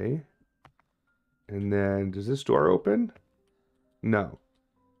 Okay. And then, does this door open? No.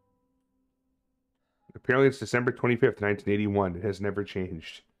 Apparently it's December 25th, 1981. It has never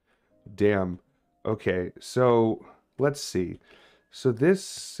changed. Damn. Okay, so, let's see. So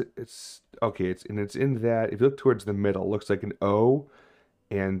this, it's, okay, it's in that, if you look towards the middle, it looks like an O,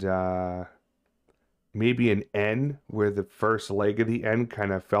 and maybe an N, where the first leg of the N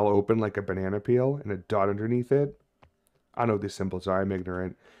kind of fell open like a banana peel, and a dot underneath it. I don't know what these symbols are, I'm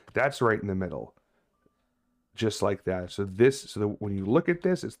ignorant. That's right in the middle. Just like that. So this, when you look at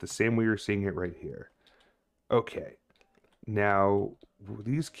this, it's the same way you're seeing it right here. Okay. Now,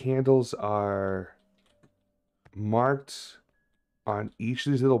 these candles are marked on each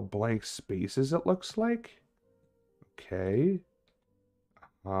of these little blank spaces, it looks like. Okay.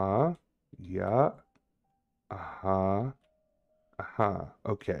 Yeah.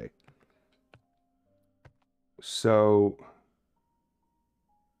 Okay. So...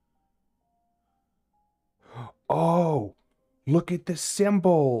 Oh! Look at the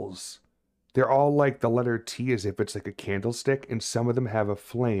symbols! They're all like the letter T as if it's like a candlestick, and some of them have a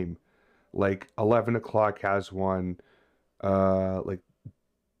flame. Like 11 o'clock has one. Like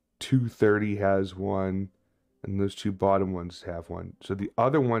 2:30 has one, and those two bottom ones have one. So the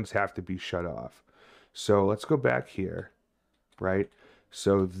other ones have to be shut off. So let's go back here, right?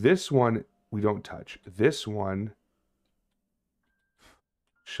 So this one we don't touch. This one,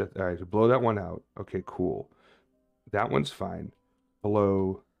 shut. All right, so blow that one out. Okay, cool. That one's fine.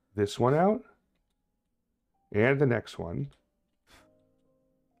 Blow this one out, and the next one,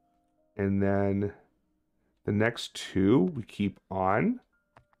 and then the next two we keep on,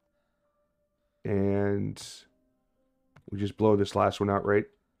 and we just blow this last one out right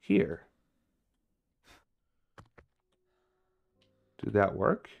here. Did that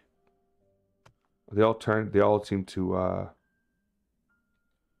work? They all seem to, do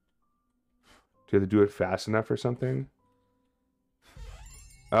you have to do it fast enough or something?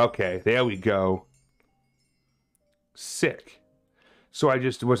 Okay, there we go. Sick. So I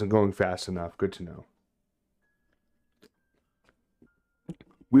just wasn't going fast enough. Good to know.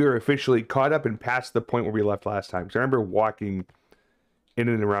 We are officially caught up and past the point where we left last time. Because I remember walking in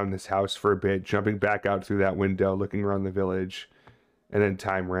and around this house for a bit, jumping back out through that window, looking around the village, and then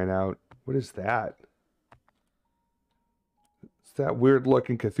time ran out. What is that? It's that weird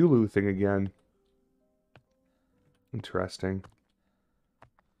looking Cthulhu thing again. Interesting.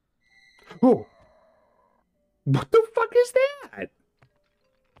 Oh! What the fuck is that?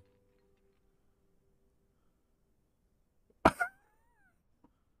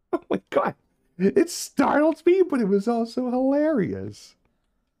 Oh my god. It startled me, but it was also hilarious.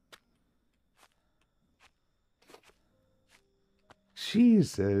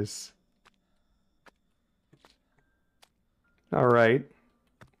 Jesus. All right.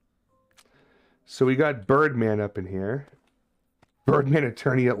 So we got Birdman up in here. Birdman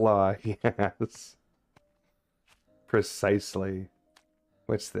attorney at law. Yes. Precisely.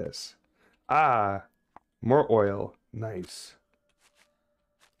 What's this? Ah, more oil. Nice.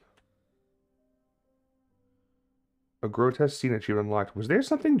 A grotesque scene achievement unlocked. Was there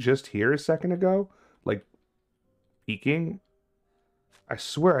something just here a second ago? Like, peeking? I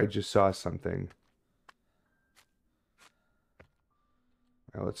swear I just saw something.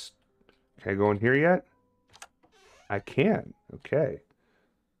 Now let's... Can I go in here yet? I can. Okay.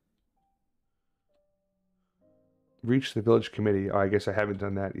 Reach the village committee. Oh, I guess I haven't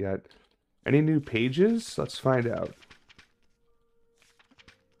done that yet. Any new pages? Let's find out.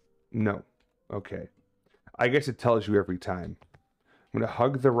 No. Okay. I guess it tells you every time. I'm going to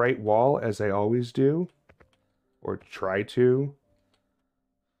hug the right wall as I always do. Or try to.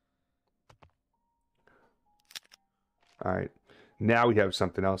 Alright. Now we have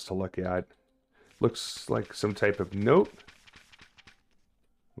something else to look at. Looks like some type of note.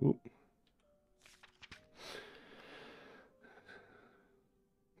 Oop.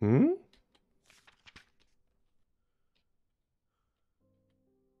 Hmm?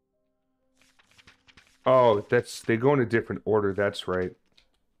 Oh, they go in a different order, that's right.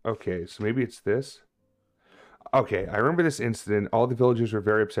 Okay, so maybe it's this? Okay, I remember this incident. All the villagers were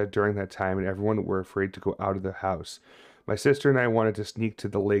very upset during that time, and everyone were afraid to go out of the house. My sister and I wanted to sneak to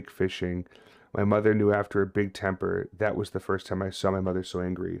the lake fishing. My mother knew after a big temper. That was the first time I saw my mother so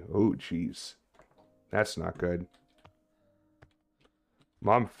angry. Oh, jeez. That's not good.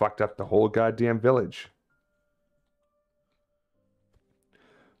 Mom fucked up the whole goddamn village.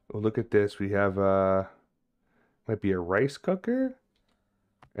 Oh, look at this. We have, might be a rice cooker.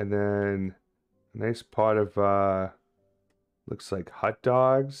 And then a nice pot of, looks like hot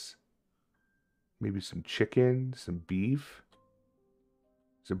dogs. Maybe some chicken, some beef.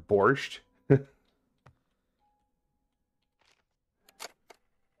 Some borscht.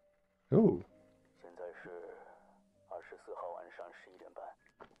 Oh.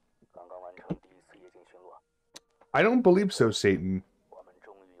 I don't believe so, Satan.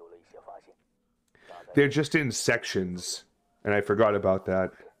 They're just in sections, and I forgot about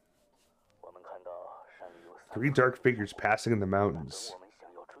that. 3 dark figures passing in the mountains.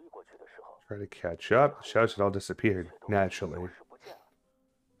 Try to catch up. The shadows had all disappeared, naturally.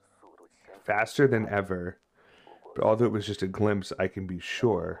 Faster than ever. But although it was just a glimpse, I can be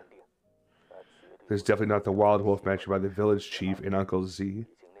sure. There's definitely not the wild wolf mentioned by the village chief and Uncle Z.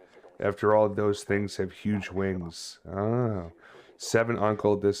 After all, those things have huge wings. Oh. 7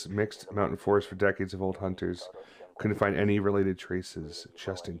 uncled this mixed mountain forest for decades of old hunters. Couldn't find any related traces,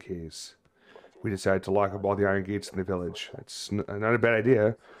 just in case. We decided to lock up all the iron gates in the village. It's not a bad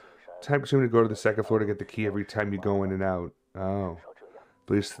idea. Time consuming to go to the 2nd floor to get the key every time you go in and out. Oh.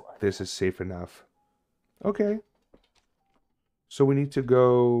 At least this is safe enough. Okay. So we need to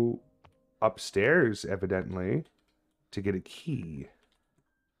go upstairs, evidently, to get a key.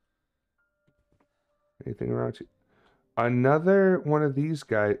 Anything around here? Another one of these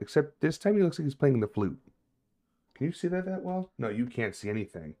guys, except this time he looks like he's playing the flute. Can you see that well? No, you can't see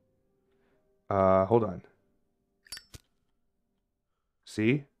anything. Hold on.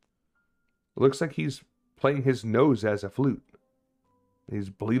 See? It looks like he's playing his nose as a flute. He's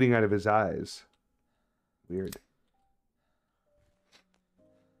bleeding out of his eyes. Weird.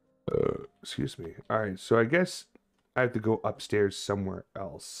 Excuse me. Alright, so I guess I have to go upstairs somewhere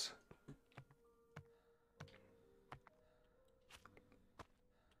else.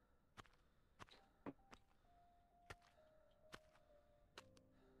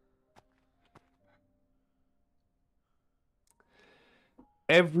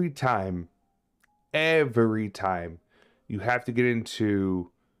 Every time you have to get into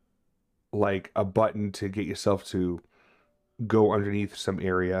like a button to get yourself to go underneath some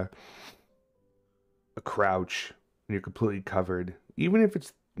area, a crouch, and you're completely covered, even if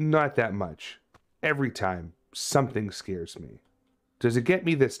it's not that much. Every time something scares me. Does it get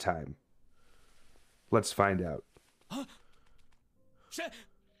me this time? Let's find out.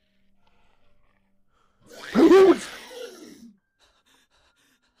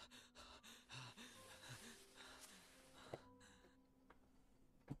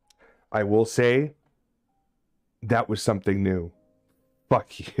 I will say, that was something new.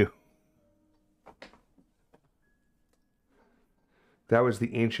 Fuck you. That was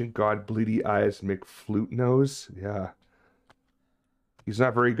the ancient god Bleedy Eyes McFlute Nose. Yeah. He's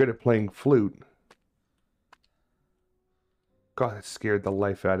not very good at playing flute. God, that scared the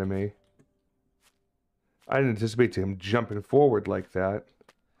life out of me. I didn't anticipate him jumping forward like that.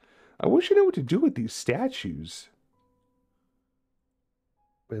 I wish I knew what to do with these statues.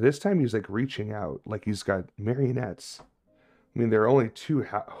 But this time he's like reaching out, like he's got marionettes. I mean, there are only two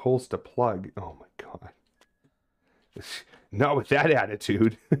holes to plug. Oh my god. Not with that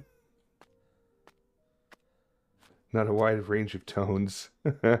attitude. Not a wide range of tones.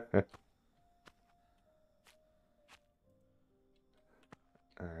 Alright.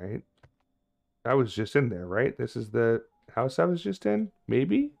 I was just in there, right? This is the house I was just in?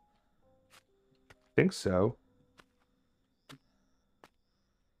 Maybe? Think so.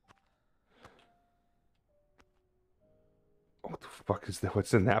 What the fuck is that?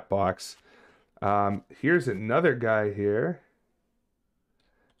 What's in that box? Here's another guy here.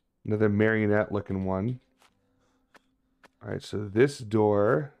 Another marionette looking one. Alright, so this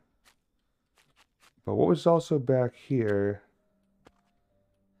door. But what was also back here?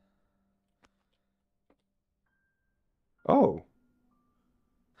 Oh.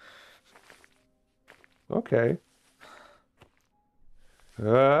 Okay.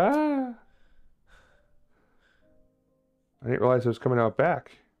 I didn't realize it was coming out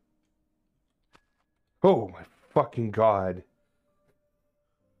back. Oh my fucking god.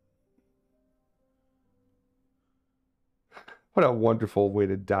 What a wonderful way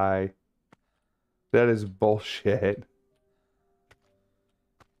to die. That is bullshit.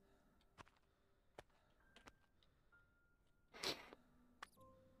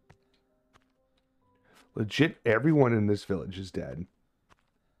 Legit, everyone in this village is dead.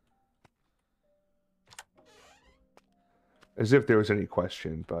 As if there was any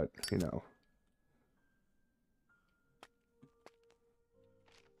question, but, you know.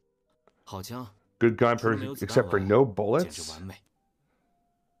 Good gun, except for no bullets?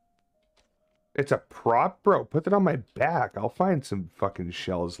 It's a prop? Bro, put that on my back. I'll find some fucking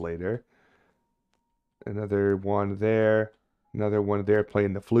shells later. Another one there. Another one there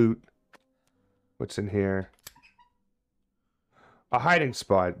playing the flute. What's in here? A hiding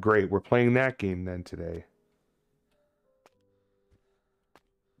spot. Great, we're playing that game then today.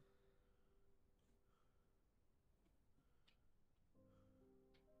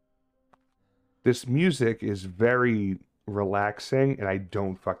 This music is very relaxing, and I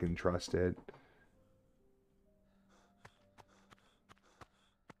don't fucking trust it.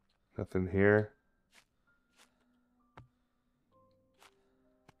 Nothing here.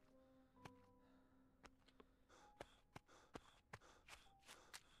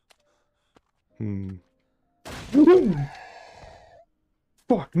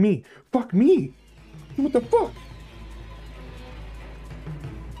 Fuck me! Fuck me! What the fuck?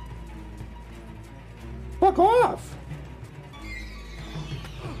 Fuck off!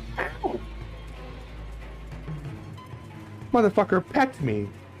 Ow! Motherfucker pecked me.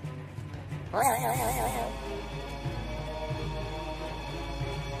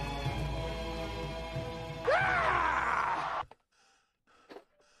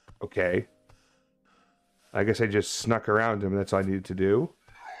 Okay. I guess I just snuck around him. That's all I needed to do.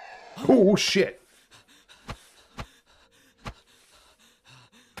 Oh, shit.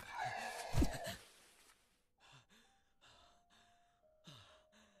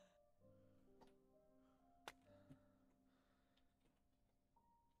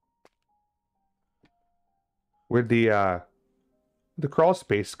 Where'd the crawl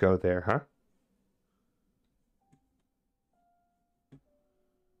space go there, huh?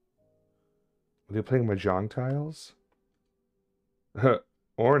 Are they playing Mahjong tiles?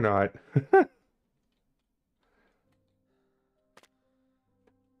 Or not.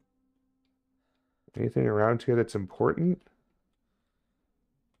 Anything around here that's important?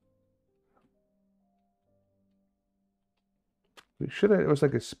 It was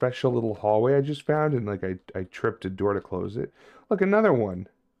like a special little hallway I just found, and like I tripped a door to close it. Look, another one.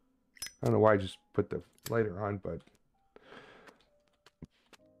 I don't know why I just put the lighter on, but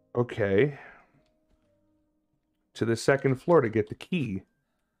okay. To the second floor to get the key.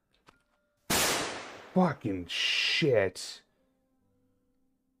 Fucking shit.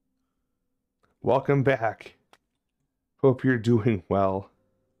 Welcome back. Hope you're doing well.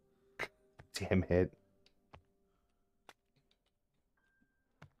 Damn it.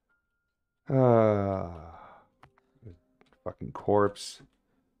 Fucking corpse.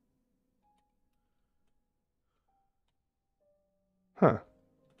 Huh.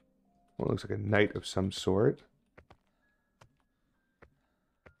 Well, it looks like a knight of some sort.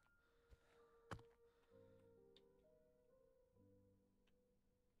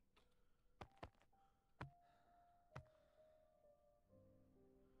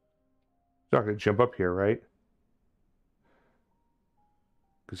 Not gonna jump up here, right?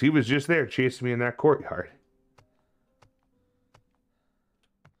 Because he was just there chasing me in that courtyard.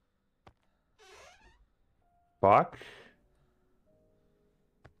 Fuck.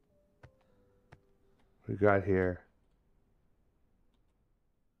 we got here?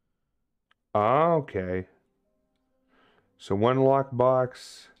 Oh, okay. So one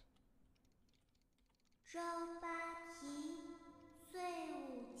lockbox.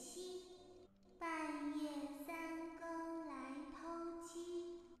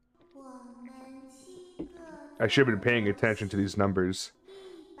 I should have been paying attention to these numbers.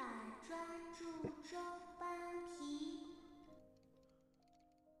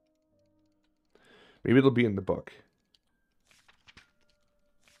 Maybe it'll be in the book.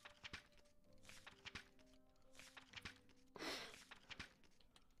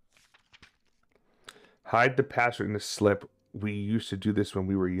 Hide the password in the slip. We used to do this when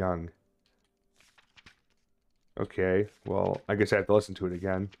we were young. Okay, well, I guess I have to listen to it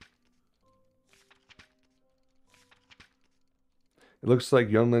again. It looks like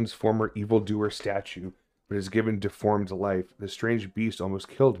Yunlin's former evildoer statue, but is given deformed life. The strange beast almost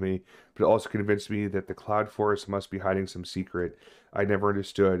killed me, but it also convinced me that the Cloud Forest must be hiding some secret I never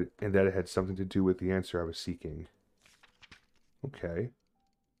understood, and that it had something to do with the answer I was seeking. Okay.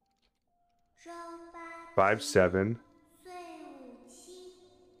 5, 7,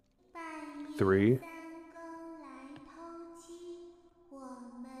 3,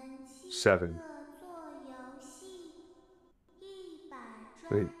 7.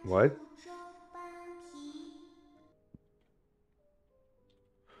 Wait, what?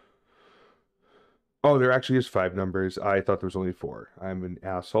 Oh, there actually is 5 numbers. I thought there was only 4. I'm an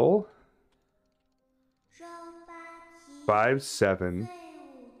asshole. 5, 7,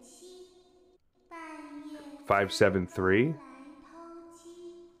 5, 7, 3,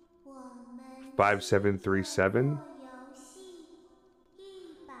 5, 7, 3, 7,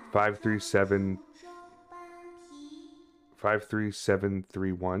 5, 3, 7, 5, 3, 7,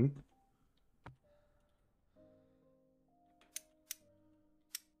 3, 1.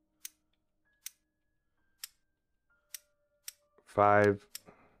 5.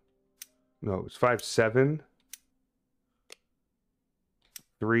 No, it's 5, 7,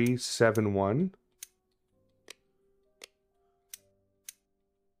 3, 7, 1.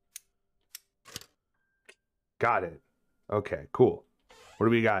 Got it. Okay, cool. What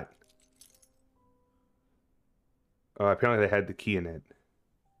do we got? Apparently they had the key in it.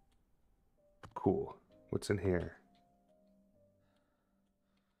 Cool. What's in here?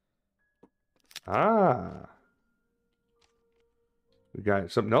 Ah. We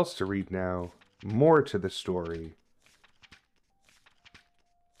got something else to read now. More to the story.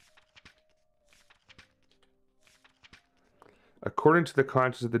 According to the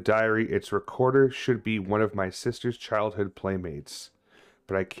contents of the diary, its recorder should be one of my sister's childhood playmates,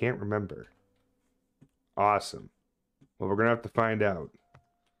 but I can't remember. Awesome. Well, we're going to have to find out.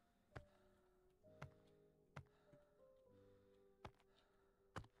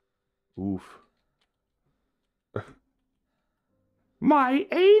 Oof. My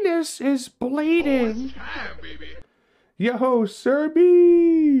anus is bleeding. Time, baby. Yo,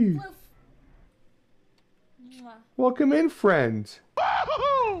 Serby! Welcome in, friend.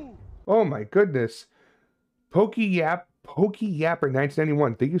 Oh my goodness. Pokey Yapper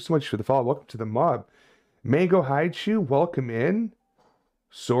 1991. Thank you so much for the follow. Welcome to the mob. Mango Hideshoe, welcome in.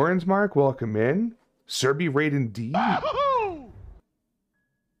 Soren's Mark, welcome in. Serby Raiden D.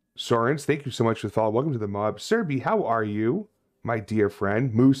 Sorens, thank you so much for the follow. Welcome to the mob. Serby, how are you? My dear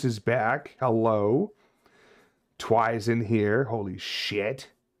friend. Moose is back. Hello. Twi's in here. Holy shit.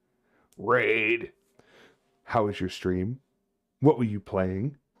 Raid. How was your stream? What were you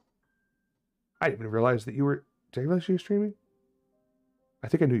playing? I didn't even realize that you were... Did I realize you were streaming? I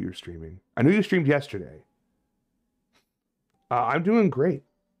think I knew you were streaming. I knew you streamed yesterday. I'm doing great.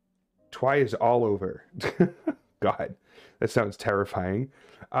 Twi is all over. God, that sounds terrifying.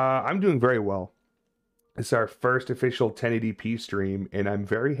 I'm doing very well. It's our first official 1080p stream, and I'm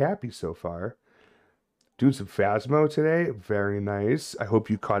very happy so far. Doing some Phasmo today. Very nice. I hope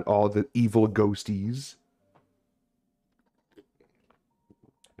you caught all the evil ghosties.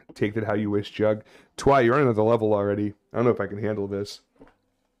 Take that how you wish, Jugg. Twi, you're on another level already. I don't know if I can handle this.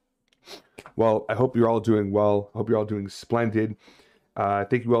 Well, I hope you're all doing well. I hope you're all doing splendid.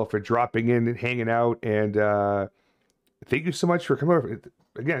 Thank you all for dropping in and hanging out. And thank you so much for coming over.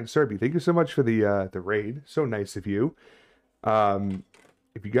 Again, Serby, thank you so much for the raid. So nice of you.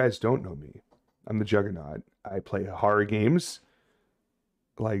 If you guys don't know me, I'm the Juggernaut. I play horror games.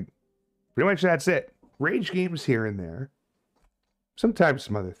 Like, pretty much that's it. Rage games here and there. Sometimes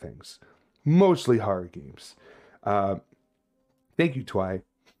some other things. Mostly horror games. Thank you, Twi.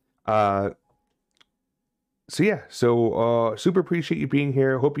 So yeah, super appreciate you being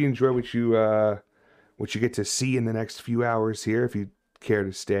here. Hope you enjoy what you get to see in the next few hours here, if you care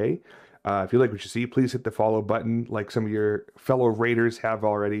to stay. If you like what you see, please hit the follow button like some of your fellow raiders have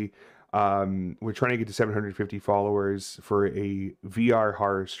already. We're trying to get to 750 followers for a VR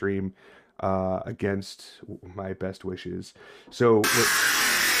horror stream against my best wishes. So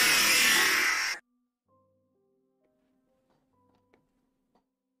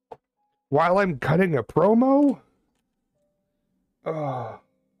while I'm cutting a promo,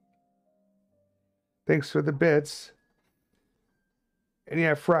 thanks for the bits. And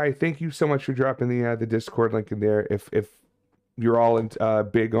yeah, Fry, thank you so much for dropping the Discord link in there. If you're all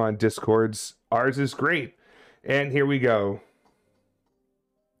big on Discords, ours is great. And here we go.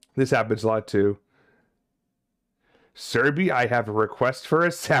 This happens a lot too. Serby, I have a request for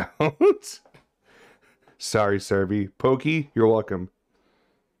a sound. Sorry, Serby. Pokey, you're welcome.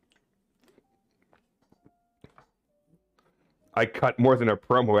 I cut more than a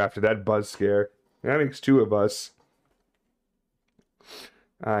promo after that buzz scare. That makes two of us.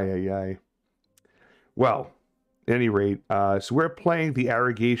 Ay. Well, at any rate, so we're playing the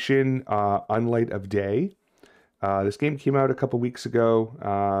Arrogation Unlight of Day. This game came out a couple weeks ago.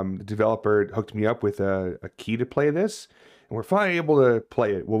 The developer hooked me up with a key to play this, and we're finally able to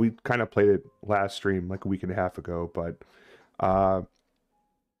play it. Well, we kind of played it last stream, like a week and a half ago, but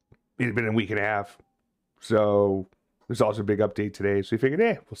it had been a week and a half. So there's also a big update today, so we figured,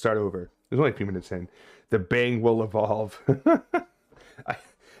 we'll start over. There's only a few minutes in. The bang will evolve.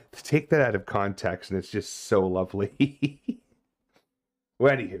 Take that out of context, and it's just so lovely.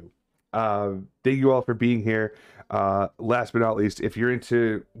 Well, anywho, thank you all for being here. Last but not least, if you're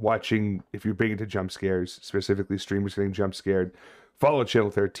into watching, if you're big into jump scares, specifically streamers getting jump scared, follow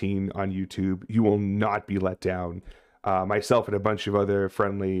Channel 13 on YouTube. You will not be let down. Myself and a bunch of other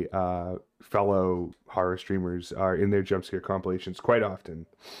friendly fellow horror streamers are in their jump scare compilations quite often.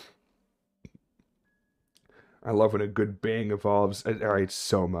 I love when a good bang evolves. All right,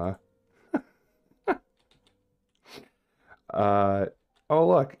 Soma. Oh,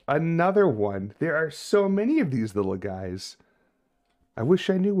 look, another one. There are so many of these little guys. I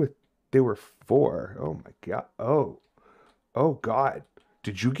wish I knew what they were for. Oh, my God. Oh, God.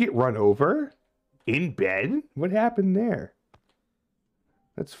 Did you get run over? In bed? What happened there?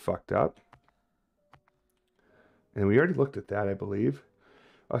 That's fucked up. And we already looked at that, I believe.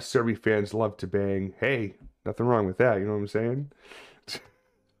 Us Serby fans love to bang. Hey, nothing wrong with that, you know what I'm saying?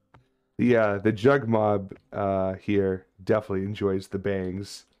 The Jugg mob here definitely enjoys the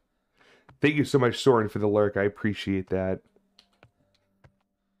bangs. Thank you so much, Soren, for the lurk. I appreciate that.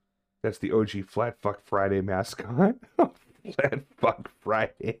 That's the OG Flat Fuck Friday mascot. Flat Fuck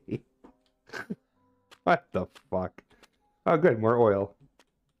Friday. What the fuck? Oh, good, more oil.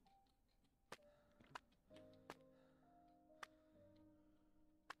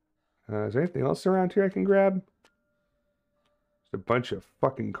 Is there anything else around here I can grab? Just a bunch of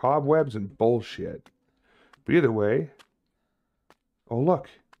fucking cobwebs and bullshit. But either way... Oh, look.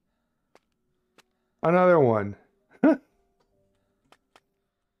 Another one.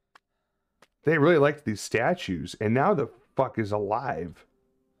 They really liked these statues, and now the fuck is alive.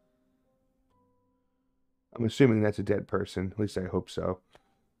 I'm assuming that's a dead person. At least I hope so.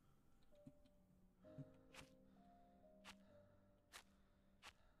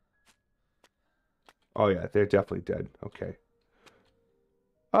 Oh, yeah, they're definitely dead. Okay.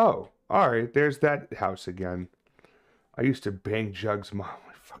 Oh, alright, there's that house again. I used to bang Jugg's mom. Oh,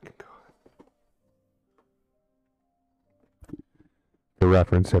 my fucking God. The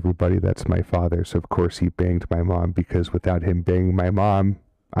reference, everybody, that's my father. So, of course, he banged my mom, because without him banging my mom,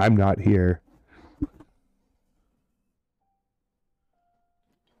 I'm not here.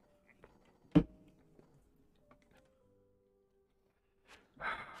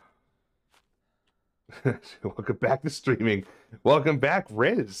 Welcome back to streaming. Welcome back,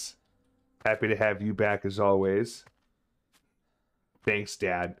 Riz. Happy to have you back as always. Thanks,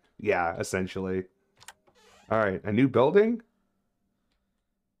 Dad. Yeah, essentially. Alright, a new building?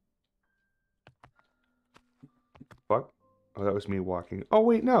 Fuck. Oh, that was me walking. Oh,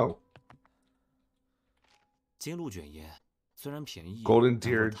 wait, no. Golden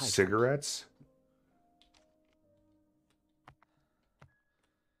Deer cigarettes?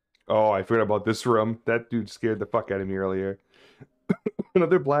 Oh, I forgot about this room. That dude scared the fuck out of me earlier.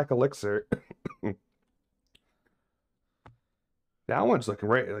 Another black elixir. That one's looking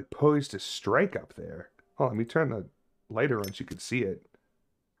right, like poised to strike up there. Oh, let me turn the lighter on so you can see it.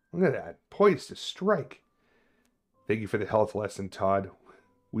 Look at that. Poised to strike. Thank you for the health lesson, Todd.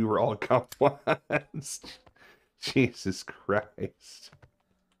 We were all once. Jesus Christ.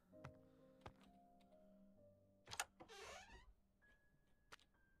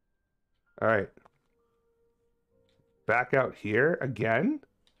 All right. Back out here again?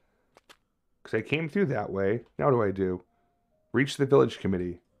 Because I came through that way. Now what do I do? Reach the village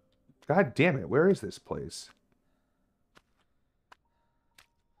committee. God damn it, where is this place?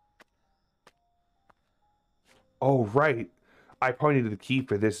 Oh, right. I probably needed the key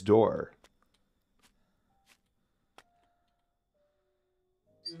for this door.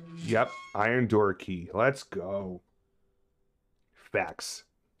 Yep, iron door key. Let's go. Facts.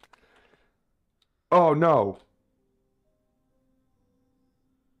 Oh, no.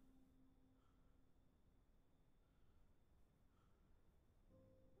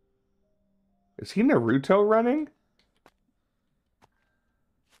 Is he Naruto running?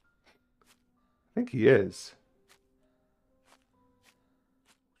 I think he is.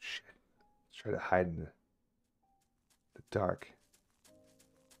 Shit. Let's try to hide in the dark.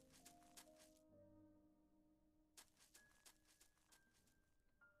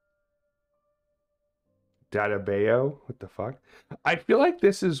 Databeo? What the fuck? I feel like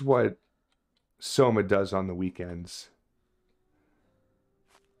this is what Soma does on the weekends.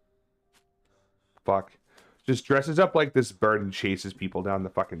 Fuck. Just dresses up like this bird and chases people down the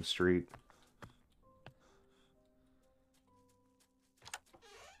fucking street.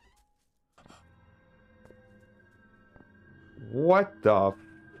 What the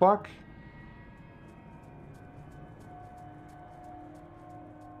fuck?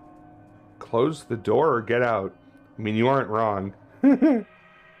 Close the door or get out. I mean, you aren't wrong.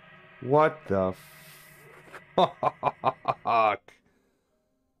 What the fuck?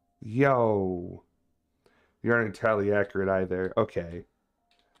 Yo. You aren't entirely accurate either. Okay.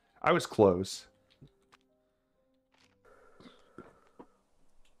 I was close.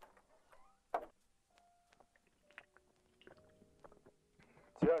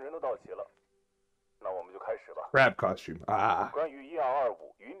 Crab costume. Ah. 关于1225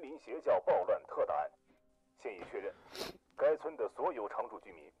云林邪教暴乱特大案，现已确认，该村的所有常住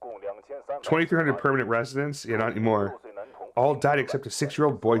居民共2300。 2,300 permanent residents? Yeah, not anymore. All died except a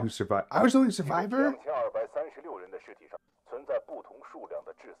 6-year-old boy who survived. I was the only survivor? 2236人的尸体上存在不同数量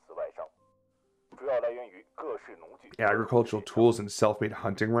的致死外伤，主要来源于各式农具、 Agricultural tools and self-made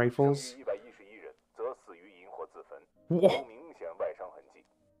hunting rifles. 111人则死于引火自焚， Whoa. 无明显外伤痕迹。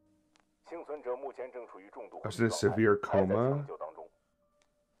幸存者目前正处于重度 I was in a severe 还在 coma. 抢救当中。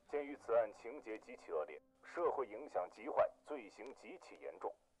鉴于此案情节极其恶劣，社会影响极坏，罪行极其严重，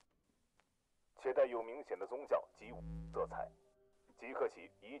且带有明显的宗教及色彩，即刻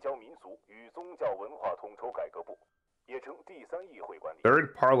起移交民俗与宗教文化统筹改革部，也称第3议会管理。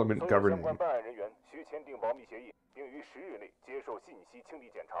 Third Parliament 所有相 governing. 关办案人员需签订保密协议，并于10日内接受信息清理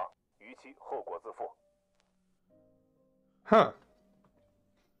检查，逾期后果自负。 Huh.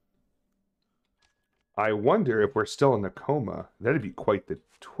 I wonder if we're still in a coma. That'd be quite the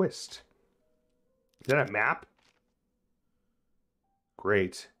twist. Is that a map?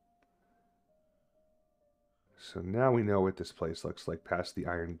 Great. So now we know what this place looks like past the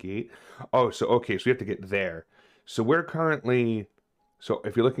Iron Gate. Oh, so okay, so we have to get there. So we're currently... So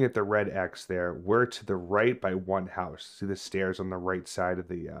if you're looking at the red X there, we're to the right by one house. See the stairs on the right side of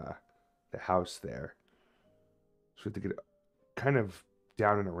the house there. So we have to get kind of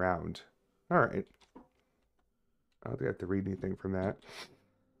down and around. All right. I don't think I have to read anything from that.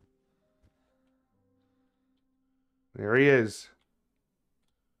 There he is.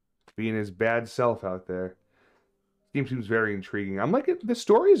 Being his bad self out there. This game seems very intriguing. I'm like, the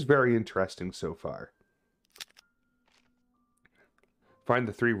story is very interesting so far. Find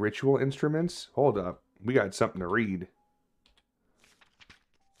the 3 ritual instruments? Hold up. We got something to read.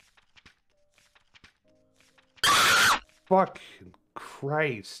 Fucking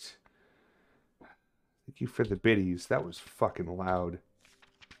Christ. Thank you for the biddies. That was fucking loud.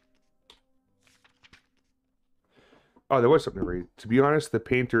 Oh, there was something to read. To be honest, the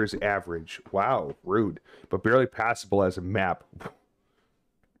painter is average. Wow, rude. But barely passable as a map.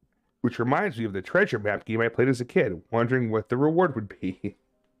 Which reminds me of the treasure map game I played as a kid, wondering what the reward would be.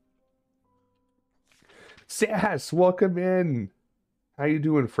 Sass, welcome in. How you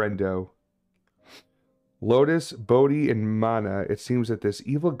doing, friendo? Lotus, Bodhi, and Mana. It seems that this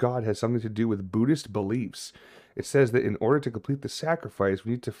evil god has something to do with Buddhist beliefs. It says that in order to complete the sacrifice,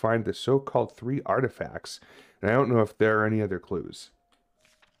 we need to find the so-called 3 artifacts. And I don't know if there are any other clues.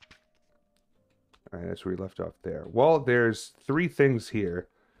 Alright, that's where we left off there. Well, there's 3 things here.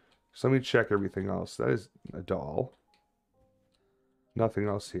 So let me check everything else. That is a doll. Nothing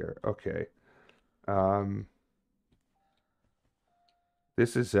else here. Okay.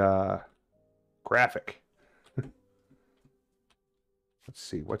 This is graphic. Let's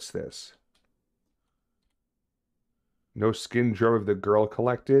see, what's this? No skin drum of the girl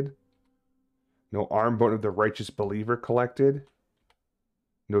collected. No arm bone of the righteous believer collected.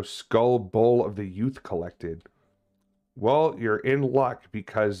 No skull bowl of the youth collected. Well, you're in luck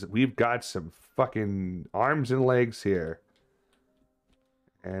because we've got some fucking arms and legs here.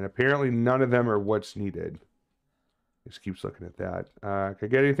 And apparently none of them are what's needed. Just keeps looking at that. Can I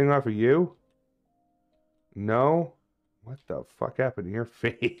get anything off of you? No? What the fuck happened to your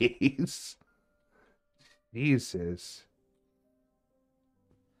face? Jesus.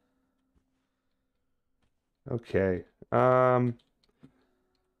 Okay.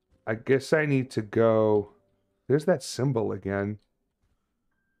 I guess I need to go... There's that symbol again.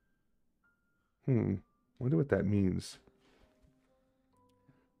 Wonder what that means.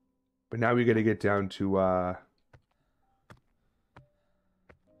 But now we gotta get down to,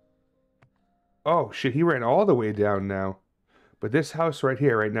 Oh, shit, he ran all the way down now. But this house right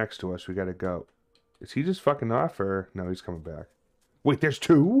here, right next to us, we gotta go. Is he just fucking off, or... No, he's coming back. Wait, there's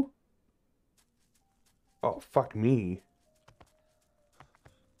two? Oh, fuck me.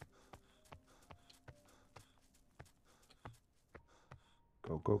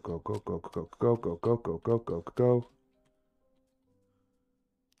 Go, go, go, go, go, go, go, go, go, go, go, go, go.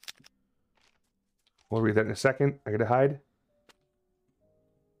 We'll read that in a second. I gotta hide.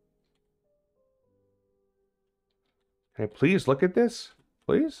 Can I please look at this?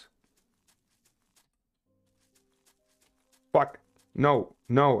 Please? Fuck. No,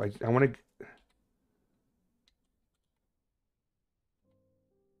 no, I want to...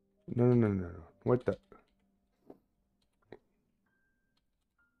 No, no, no, no, no. What the...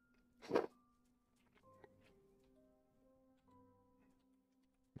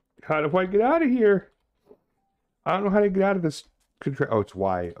 How do I get out of here? I don't know how to get out of this control. Oh, it's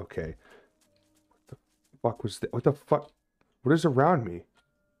Y. Okay. What the fuck was that? What the fuck? What is around me?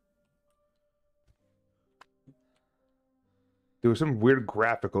 There was some weird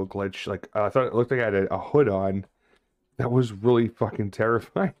graphical glitch. Like, I thought it looked like I had a hood on. That was really fucking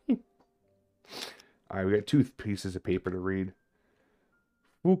terrifying. Alright, we got 2 pieces of paper to read.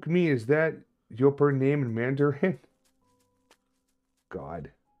 Fook me, is that your name in Mandarin?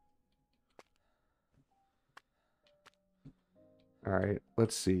 God. Alright,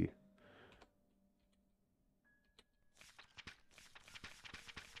 let's see.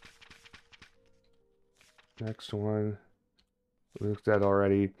 Next one. We looked at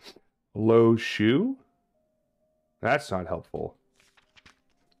already. Low shoe? That's not helpful.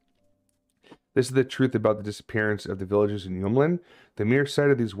 This is the truth about the disappearance of the villagers in Yumlin. The mere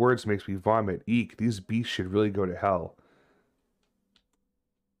sight of these words makes me vomit. Eek, these beasts should really go to hell.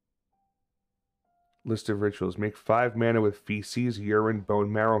 List of rituals. Make 5 mana with feces, urine,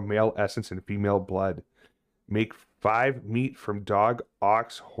 bone marrow, male essence, and female blood. Make 5 meat from dog,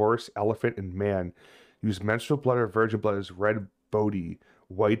 ox, horse, elephant, and man. Use menstrual blood or virgin blood as red bodhi,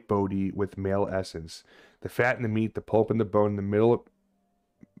 white bodhi with male essence. The fat and the meat, the pulp and the bone, the middle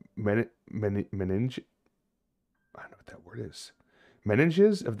meninge. I don't know what that word is.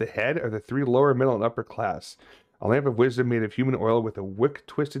 Meninges of the head are the 3 lower, middle, and upper class. A lamp of wisdom made of human oil with a wick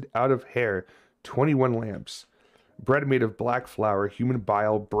twisted out of hair. 21 lamps. Bread made of black flour, human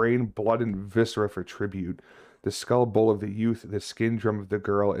bile, brain, blood, and viscera for tribute. The skull bowl of the youth, the skin drum of the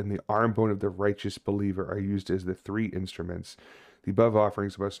girl, and the arm bone of the righteous believer are used as the 3 instruments. The above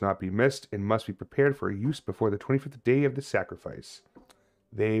offerings must not be missed and must be prepared for use before the 25th day of the sacrifice.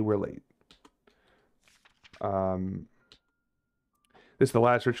 They were late. This is the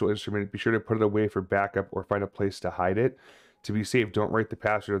last ritual instrument. Be sure to put it away for backup or find a place to hide it. To be safe, don't write the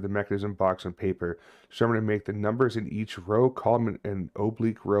password of the mechanism box on paper. Determine to make the numbers in each row, column, and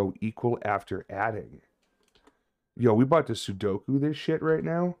oblique row equal after adding. Yo, we about to Sudoku this shit right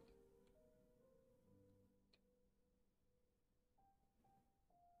now.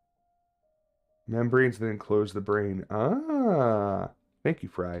 Membranes that enclose the brain. Ah, thank you,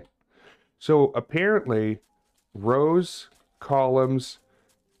 Fry. So apparently, rows, columns,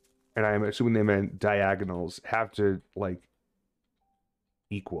 and I'm assuming they meant diagonals, have to, like,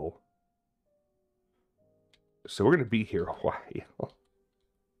 equal. So we're going to be here a while.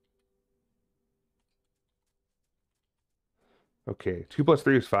 Okay, 2 plus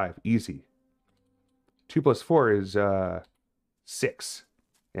 3 is 5. Easy. 2 plus 4 is 6.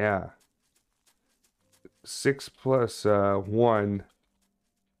 Yeah. 6 plus 1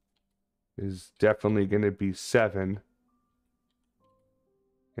 is definitely going to be 7.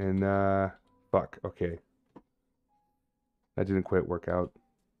 And, fuck, okay. That didn't quite work out.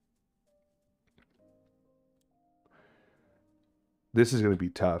 This is going to be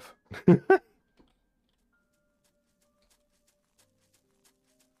tough.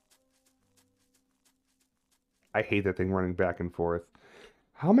 I hate that thing running back and forth.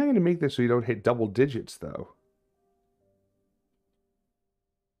 How am I going to make this so you don't hit double digits, though?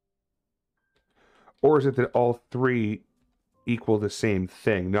 Or is it that all three equal the same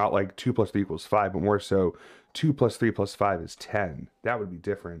thing? Not like 2 plus 3 equals 5, but more so 2 plus 3 plus 5 is 10. That would be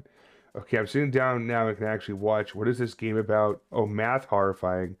different. Okay, I'm sitting down now and can actually watch. What is this game about? Oh, math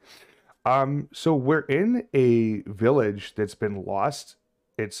horrifying. So we're in a village that's been lost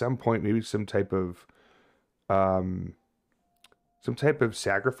at some point. Maybe some type of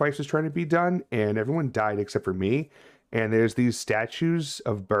sacrifice is trying to be done, and everyone died except for me. And there's these statues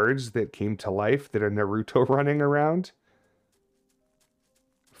of birds that came to life that are Naruto running around.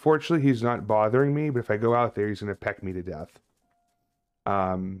 Fortunately, he's not bothering me, but if I go out there, he's going to peck me to death.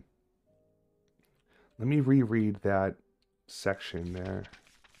 Let me reread that section there.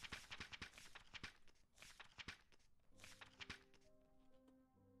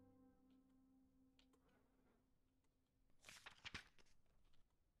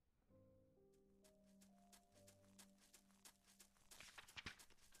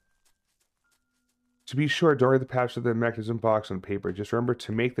 To be sure, don't write the password of the mechanism box on paper. Just remember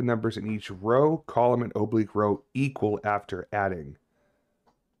to make the numbers in each row, column, and oblique row equal after adding.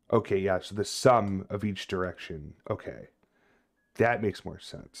 Okay, yeah, so the sum of each direction. Okay. That makes more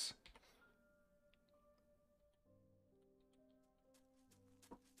sense.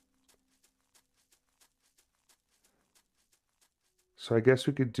 So I guess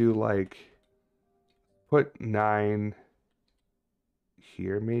we could do like, put 9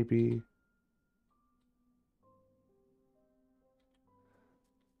 here maybe.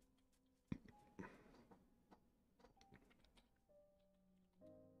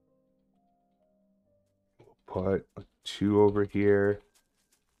 Put a 2 over here.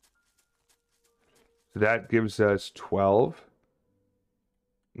 So that gives us 12.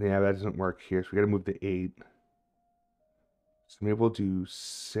 Yeah, that doesn't work here, so we got to move the 8. So maybe we'll do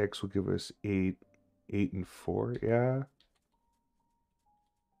 6 will give us 8. 8 and 4, yeah.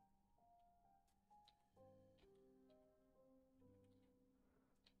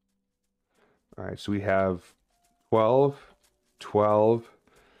 All right, so we have 12, 12,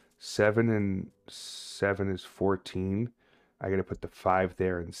 7 and 7 is 14. I got to put the 5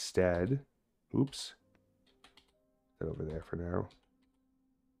 there instead. Oops. Put that over there for now.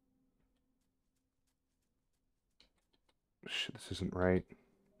 Shit, this isn't right.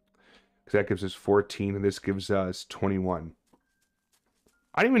 Because that gives us 14, and this gives us 21.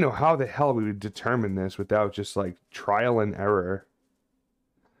 I don't even know how the hell we would determine this without just, like, trial and error.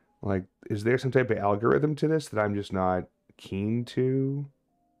 Like, is there some type of algorithm to this that I'm just not keen to?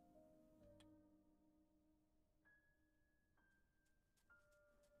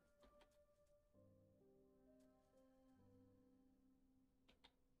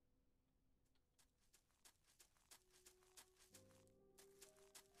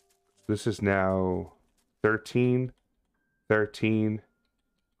 This is now 13, 13,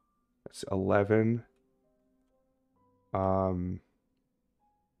 that's 11,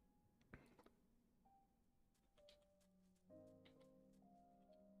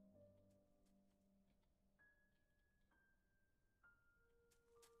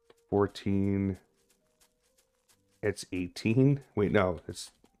 14, it's 18, wait, no,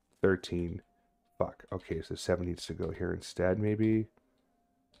 it's 13, fuck, okay, so 7 needs to go here instead, maybe.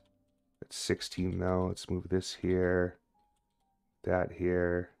 It's 16 though. Let's move this here. That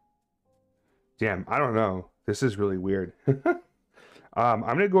here. Damn, I don't know. This is really weird. I'm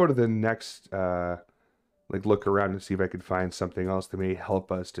gonna go to the next like look around and see if I could find something else that may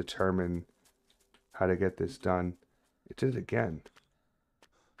help us determine how to get this done. It did it again.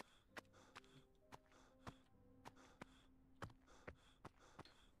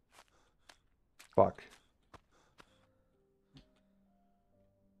 Fuck.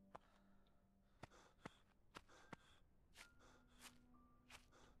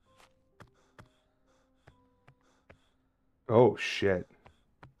 Oh, shit.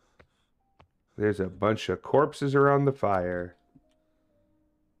 There's a bunch of corpses around the fire.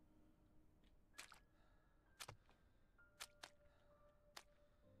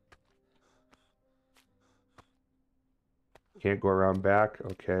 Can't go around back.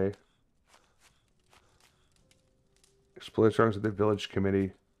 Okay. Explode songs of the village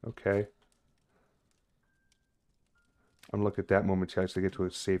committee. Okay. I'm gonna look at that momentarily to get to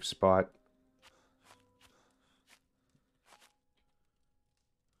a safe spot.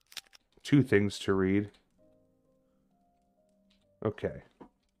 Two things to read. Okay.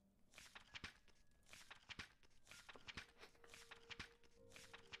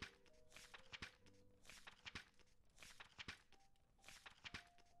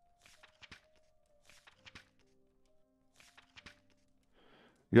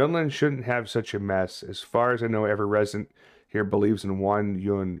 Yunlin shouldn't have such a mess. As far as I know, every resident Here believes in one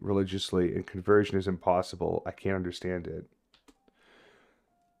Yun religiously, and conversion is impossible. I can't understand it.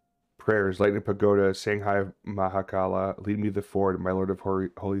 Prayers, Lightning Pagoda, Shanghai Mahakala, lead me the forward, my Lord of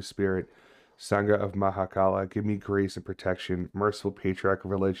Holy Spirit. Sangha of Mahakala, give me grace and protection. Merciful Patriarch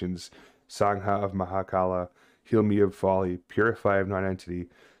of Religions, Sangha of Mahakala, heal me of folly. Purify of non-entity,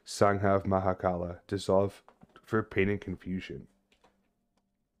 Sangha of Mahakala, dissolve for pain and confusion.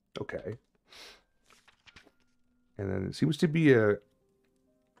 Okay. And then it seems to be a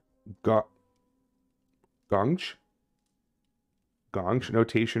gongsh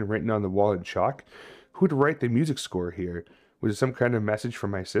notation written on the wall in chalk. Who would write the music score here? Was it some kind of message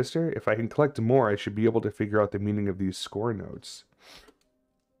from my sister? If I can collect more, I should be able to figure out the meaning of these score notes.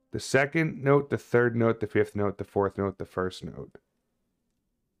 The second note, the third note, the fifth note, the fourth note, the first note.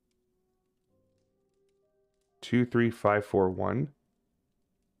 2, 3, 5, 4, 1.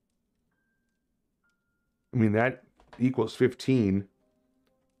 I mean, that equals 15.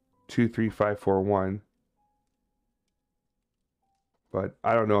 2, 3, 5, 4, 1. But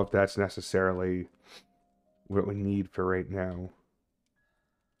I don't know if that's necessarily what we need for right now.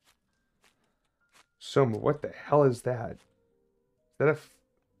 So, what the hell is that? Is that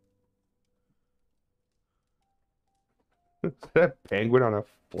is that a penguin on a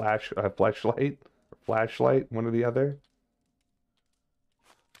flashlight? Flashlight, one or the other?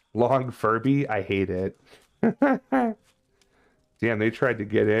 Long Furby? I hate it. Damn, they tried to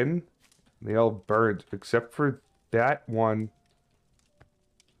get in. They all burned, except for that one.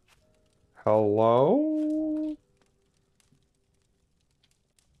 Hello?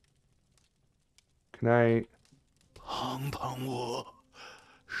 Can I... 帮帮我，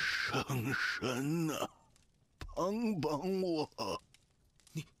圣神啊，帮帮我！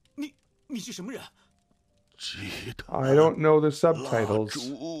你是什么人？ I don't know the subtitles.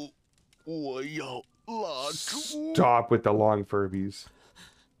 我要蜡烛。 Stop with the long Furbies.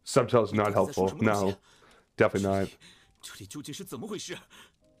 Subtitles not helpful. No, definitely not. 这里究竟是怎么回事？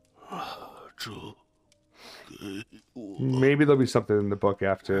 Maybe there'll be something in the book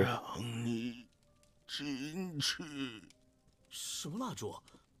after. 什么蜡烛？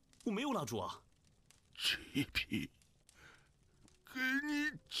我没有蜡烛啊。祭品，给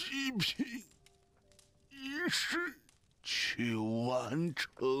你祭品，仪式去完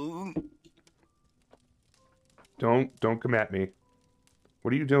成。Don't come at me.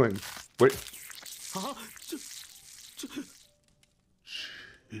 What are you doing? What? 啊，这。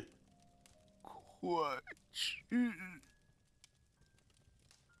 快去！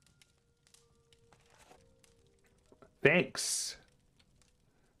 Thanks.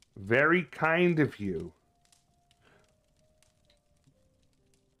 Very kind of you.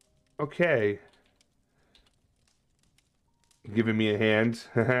 Okay. Giving me a hand.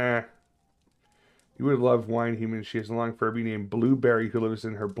 You would love Wine Human. She has a long Furby named Blueberry who lives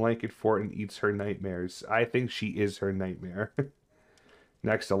in her blanket fort and eats her nightmares. I think she is her nightmare.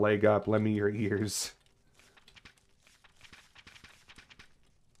 Next, a leg up. Lend me your ears.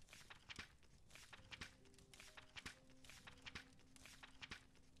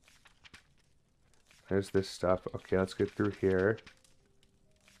 There's this stuff. Okay, let's get through here.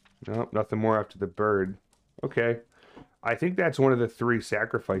 Nope, nothing more after the bird. Okay. I think that's one of the 3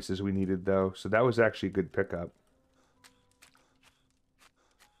 sacrifices we needed, though. So that was actually a good pickup.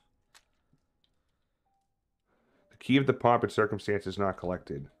 The key of the pomp and circumstance is not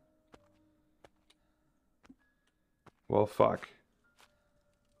collected. Well, fuck.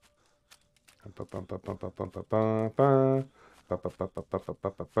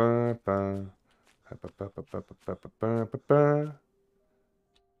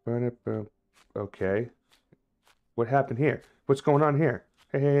 Okay. What happened here? What's going on here?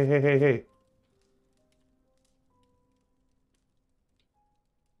 Hey.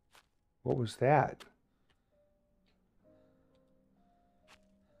 What was that?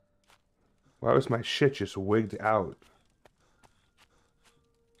 Why was my shit just wigged out?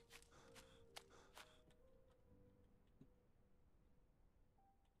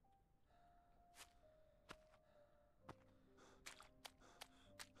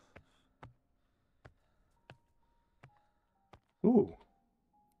 Ooh.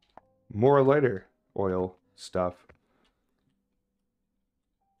 More lighter oil stuff.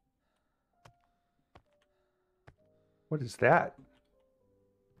 What is that?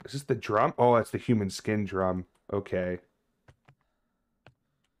 Is this the drum? Oh, that's the human skin drum. Okay.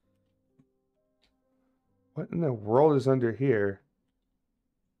 What in the world is under here?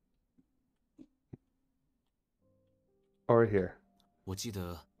 Oh, right here.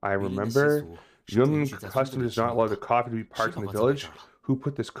 I remember. Yunlin custom does not allow the coffin to be parked in the village. Who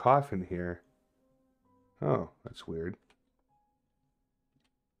put this coffin here? Oh, that's weird.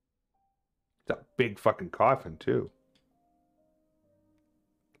 It's a big fucking coffin, too.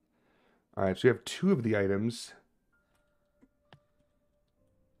 Alright, so we have 2 of the items.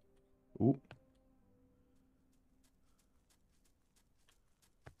 Ooh.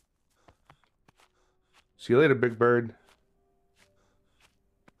 See you later, Big Bird.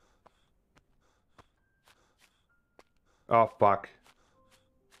 Oh, fuck.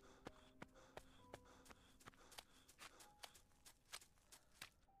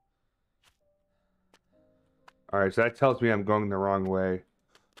 Alright, so that tells me I'm going the wrong way.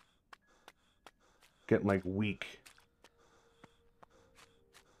 Getting, like, weak.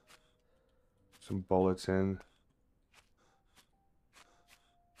 Some bullets in.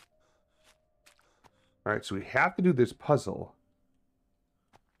 Alright, so we have to do this puzzle.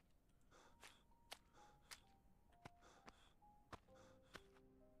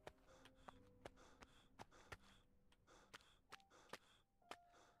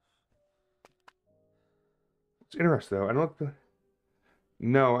 It's interesting, though. I don't...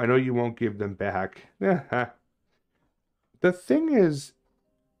 No, I know you won't give them back. The thing is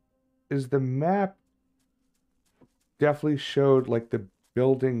the map definitely showed, like, the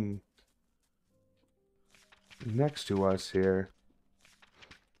building next to us here.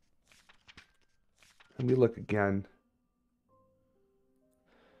 Let me look again.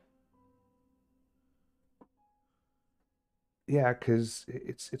 Yeah, because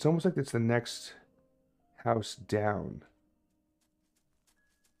it's almost like it's the next house down.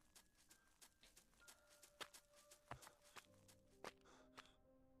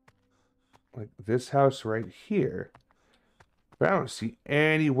 Like this house right here. But I don't see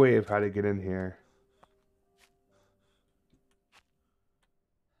any way of how to get in here.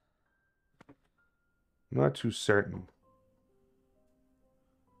 I'm not too certain.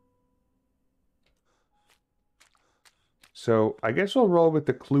 So I guess we'll roll with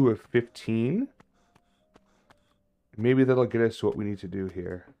the clue of 15. Maybe that'll get us to what we need to do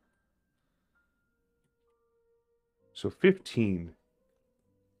here. So 15.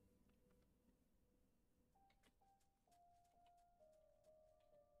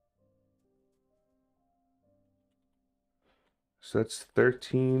 So that's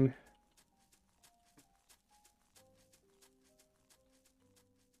 13.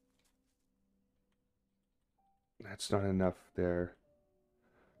 That's not enough there.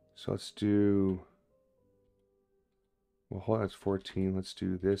 So let's do... Well, hold on, that's 14. Let's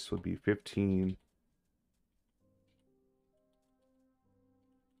do this. Would be 15.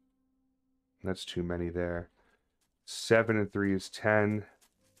 That's too many there. 7 and 3 is 10.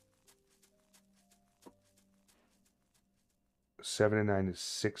 7 and 9 is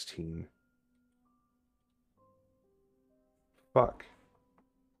 16. Fuck.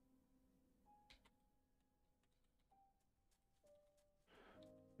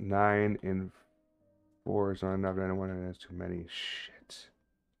 Nine and 4 is not enough. 9 and 1 and that's too many. Shit.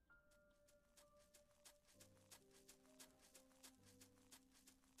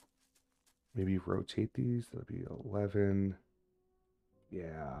 Maybe rotate these. That'll be 11.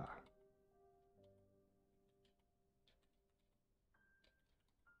 Yeah.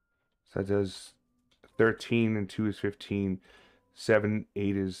 So that does 13 and 2 is 15. 7,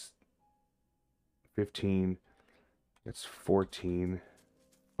 8 is 15. That's 14.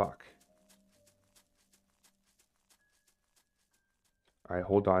 Fuck. Alright,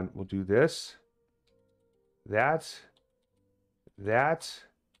 hold on. We'll do this. That.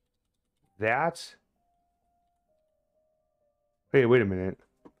 Hey, wait a minute.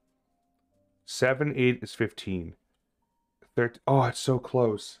 7, 8 is 15. 13. Oh, it's so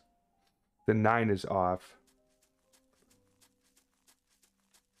close. The 9 is off.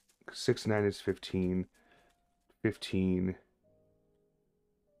 6, 9 is 15. 15.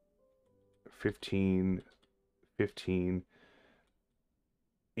 15. 15.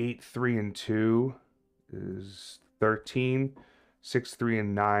 8, 3, and 2 is 13. 6, 3,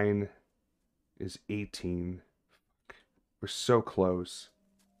 and 9 is 18. We're so close.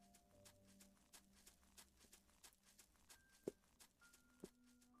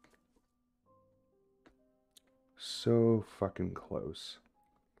 So fucking close.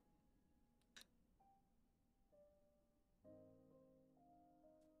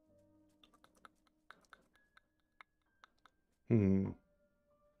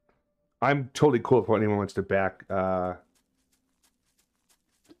 I'm totally cool if anyone wants to back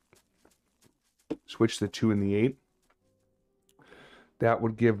switch the 2 and the 8. That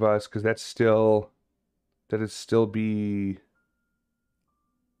would give us, because that'd still be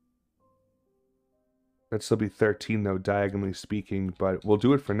 13 though, diagonally speaking, but we'll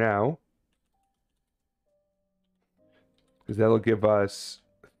do it for now. Because that'll give us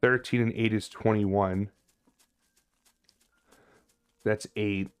 13 and 8 is 21. That's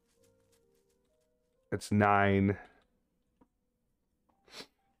 8. That's 9.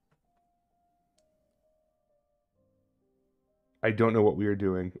 I don't know what we are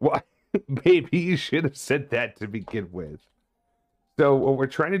doing. Why? Maybe you should have said that to begin with. So what we're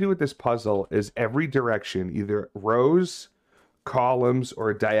trying to do with this puzzle is every direction, either rows, columns,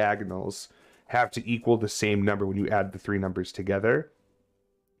 or diagonals, have to equal the same number when you add the three numbers together.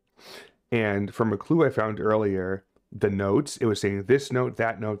 And from a clue I found earlier, the notes, it was saying this note,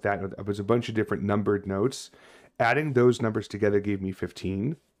 that note, that note. It was a bunch of different numbered notes. Adding those numbers together gave me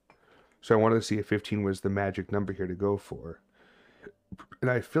 15. So I wanted to see if 15 was the magic number here to go for.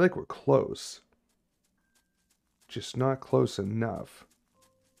 And I feel like we're close. Just not close enough.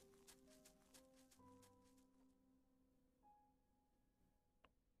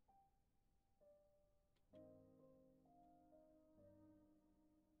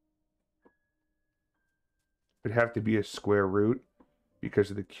 It'd have to be a square root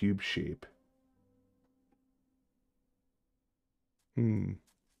because of the cube shape.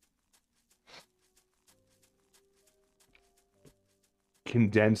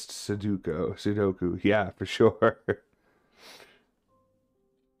 Condensed Sudoku. Yeah, for sure.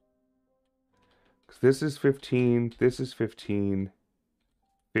 This is 15, this is 15,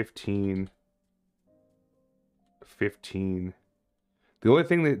 15, 15. The only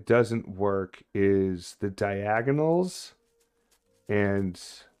thing that doesn't work is the diagonals and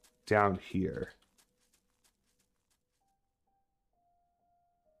down here.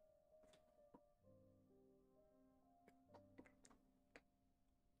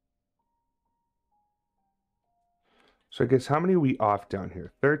 So I guess how many are we off down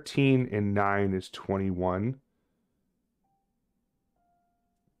here? 13 and 9 is 21.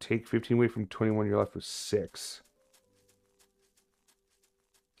 Take 15 away from 21, you're left with 6.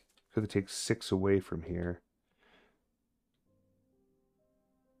 So they take 6 away from here.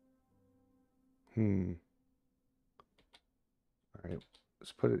 Alright,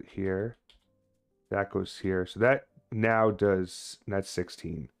 let's put it here. That goes here. So that now does, that's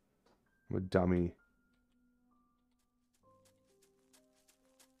 16. I'm a dummy.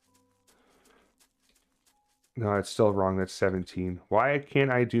 No, it's still wrong. That's 17. Why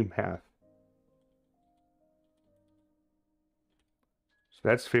can't I do math? So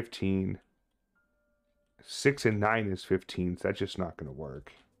that's 15. 6 and 9 is 15. So that's just not going to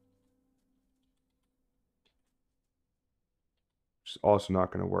work. It's also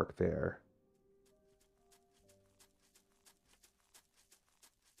not going to work there.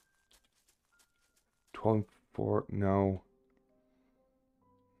 $12 4, no.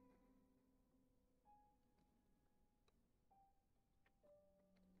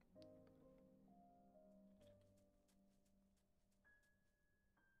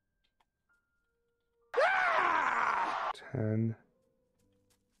 $10.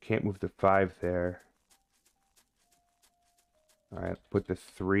 Can't move the 5 there. Alright, put the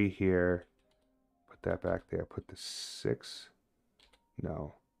 3 here. Put that back there. Put the 6.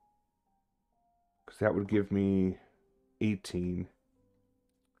 No. Because that would give me 18.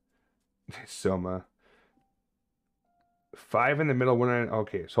 Soma. 5 in the middle. 1 9.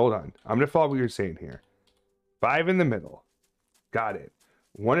 Okay, so hold on. I'm going to follow what you're saying here. 5 in the middle. Got it.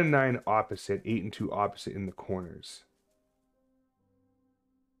 1 and 9 opposite. 8 and 2 opposite in the corners.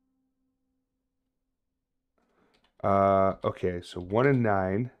 Okay, so 1 and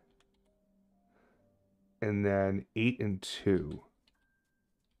 9. And then 8 and 2.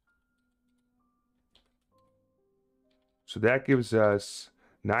 So that gives us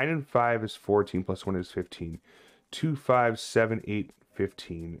 9 and 5 is 14 plus 1 is 15. 2, 5, 7, 8,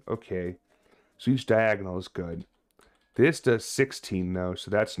 15. Okay. So each diagonal is good. This does 16 though,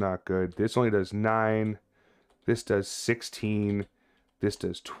 so that's not good. This only does 9. This does 16. This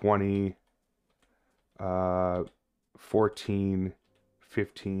does 20. 14,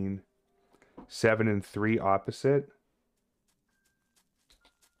 15. 7 and 3 opposite.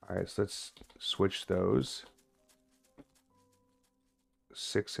 Alright, so let's switch those.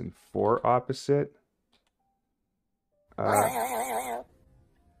 6 and 4 opposite. Lord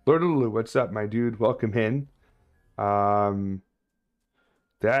Lulu, what's up, my dude? Welcome in. That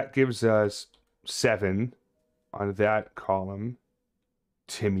gives us 7 on that column.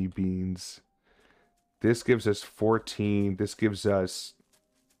 Timmy Beans. This gives us 14. This gives us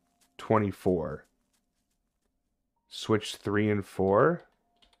 24. Switch 3 and 4.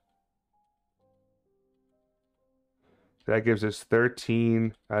 That gives us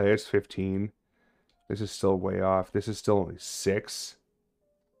 13. There's 15. This is still way off. This is still only 6.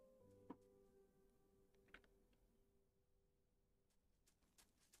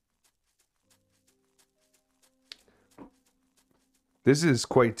 This is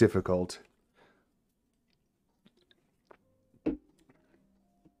quite difficult.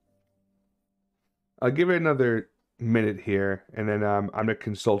 I'll give it another minute here, and then I'm gonna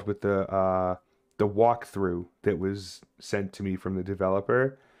consult with the walkthrough that was sent to me from the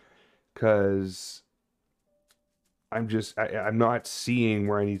developer, because I'm not seeing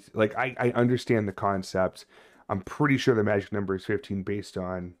where I need like I understand the concept. I'm pretty sure the magic number is 15 based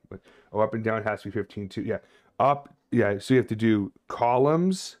on up and down has to be 15 too. Yeah. Up, yeah, so you have to do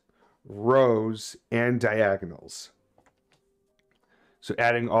columns, rows, and diagonals. So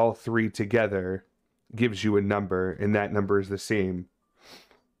adding all three together gives you a number, and that number is the same.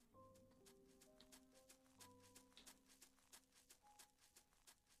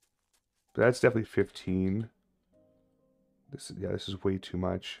 But that's definitely 15. This is way too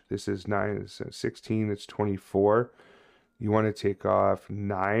much. This is 9, it's 16, it's 24. You want to take off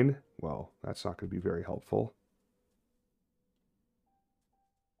 9? Well, that's not going to be very helpful.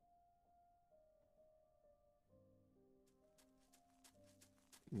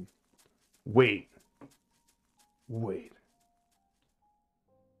 Wait.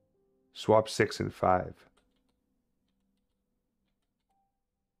 Swap 6 and 5.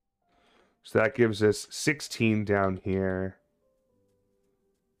 So that gives us 16 down here.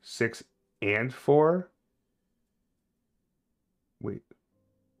 6 and 4? Wait.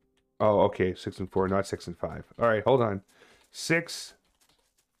 Oh, okay. 6 and 4, not 6 and 5. All right, hold on. 6,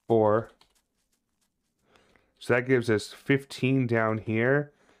 4. So that gives us 15 down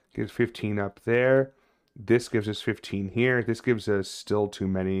here. Gives 15 up there. This gives us 15 here. This gives us still too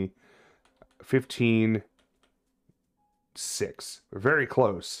many. 15, 6. We're very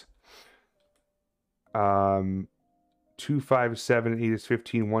close. 2, 5, 7, 8 is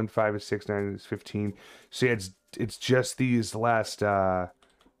 15. 1, 5 is 6, 9 is 15. So yeah, it's just these last the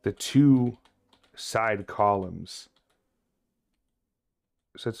 2 side columns.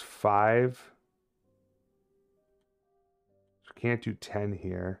 So it's 5. So can't do 10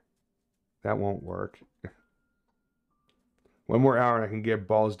 here. That won't work. One more hour and I can get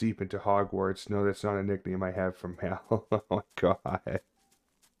balls deep into Hogwarts. No, that's not a nickname I have from Hal. Oh my god.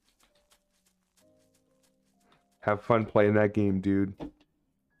 Have fun playing that game, dude.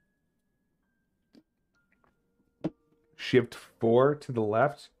 Shift 4 to the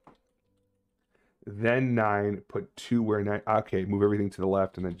left. Then 9. Put 2 where 9. Okay, move everything to the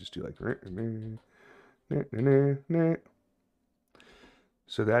left and then just do like...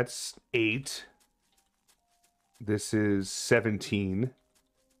 So that's 8. This is 17.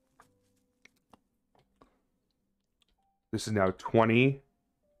 This is now 20.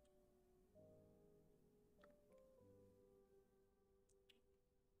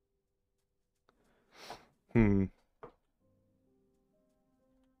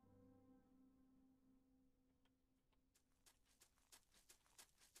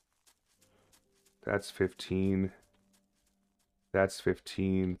 That's 15. That's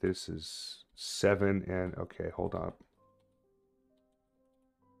 15. This is 7 and okay, hold on.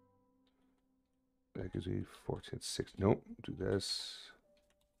 That gives me 14, 6. Nope, do this.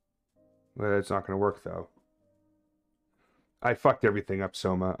 Well, it's not going to work though. I fucked everything up,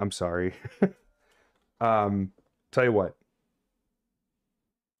 Soma. I'm sorry. Tell you what.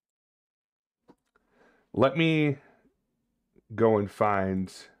 Let me go and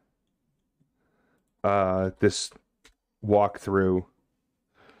find this walkthrough.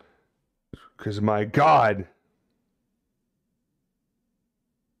 Because my god.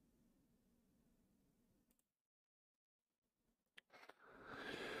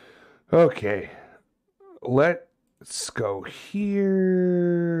 Okay. Let's go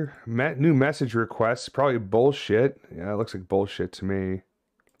here. New message requests. Probably bullshit. Yeah, it looks like bullshit to me.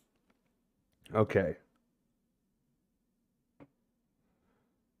 Okay.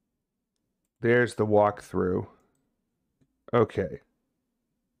 There's the walkthrough. Okay.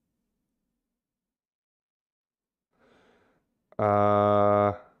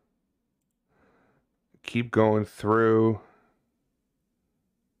 Keep going through.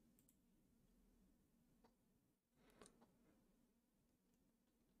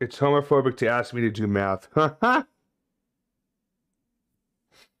 It's homophobic to ask me to do math.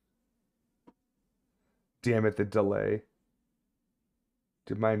 Damn it, the delay.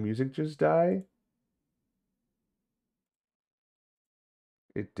 Did my music just die?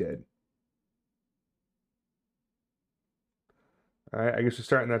 It did. Alright, I guess we're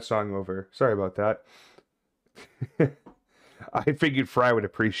starting that song over. Sorry about that. I figured Fry would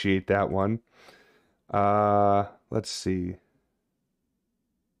appreciate that one. Let's see.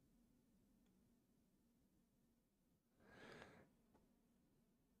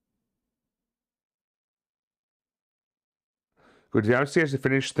 Go downstairs to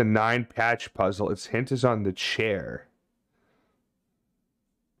finish the 9-patch puzzle. Its hint is on the chair.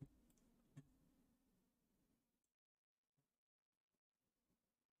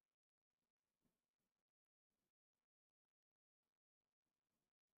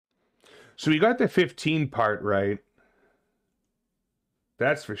 So we got the 15 part right.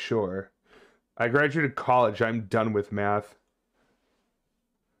 That's for sure. I graduated college. I'm done with math.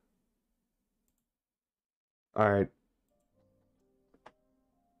 All right.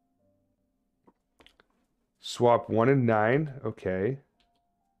 Swap 1 and 9. Okay.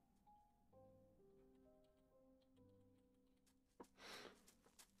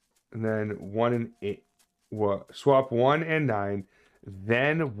 And then 1 and 8. Well, swap 1 and 9.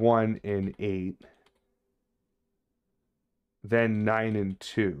 Then 1 and 8. Then 9 and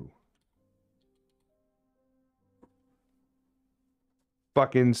 2.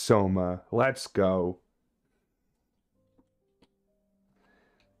 Fucking Soma. Let's go.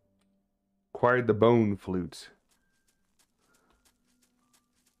 Acquired the bone flute.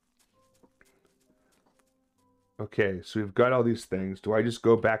 Okay, so we've got all these things. Do I just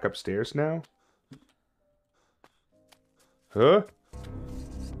go back upstairs now? Huh?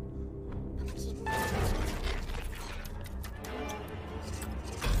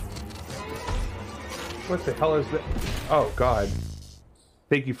 What the hell is that? Oh, God.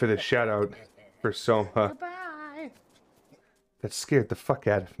 Thank you for the shout out for Soma. Goodbye. That scared the fuck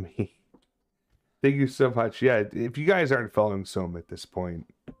out of me. Thank you so much. Yeah, if you guys aren't following Soma at this point,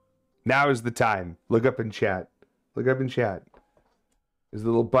 now is the time. Look up in chat. Look up in chat. There's a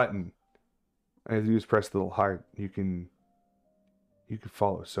little button. All you have to do is press the little heart. You can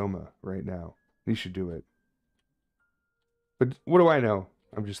follow Soma right now. You should do it. But what do I know?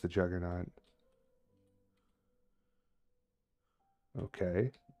 I'm just the Juggernaut.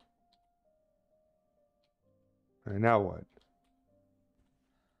 Okay. All right, now what?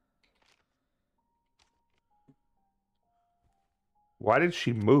 Why did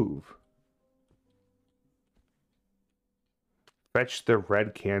she move? Fetch the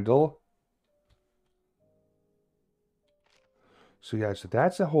red candle? So yeah, so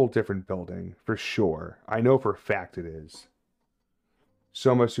that's a whole different building, for sure. I know for a fact it is.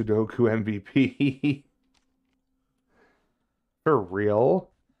 Soma Sudoku MVP. For real?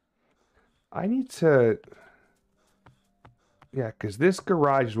 I need to... Yeah, because this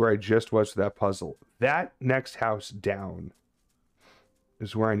garage is where I just was for that puzzle. That next house down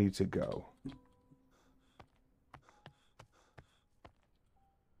is where I need to go.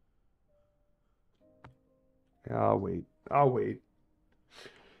 Yeah, I'll wait. I'll wait.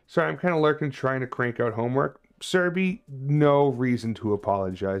 Sorry, I'm kind of lurking trying to crank out homework. Serby, no reason to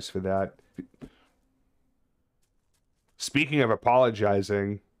apologize for that. Speaking of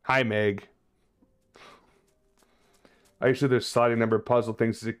apologizing, hi Meg. I used to do those sliding number puzzle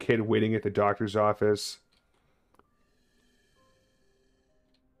things as a kid waiting at the doctor's office.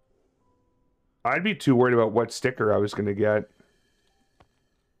 I'd be too worried about what sticker I was going to get.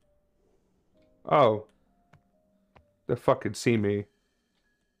 Oh. The fuck could see me.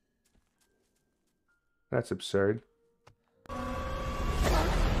 That's absurd.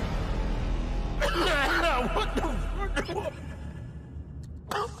 What the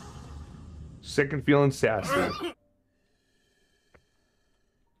fuck? Sick and feeling sassy.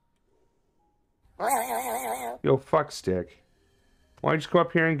 Yo, fuck stick. Why don't you just come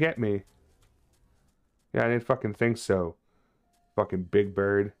up here and get me? Yeah, I didn't fucking think so. Fucking big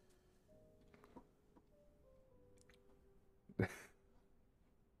bird.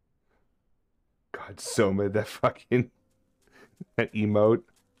 God, Soma, that fucking... that emote.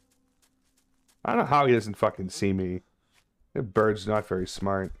 I don't know how he doesn't fucking see me. That bird's not very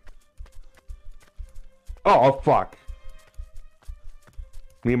smart. Oh, fuck.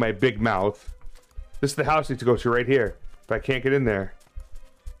 Me and my big mouth. This is the house I need to go to right here. But I can't get in there.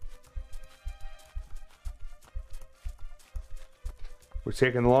 We're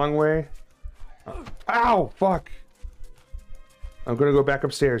taking the long way. Ow, fuck. I'm gonna go back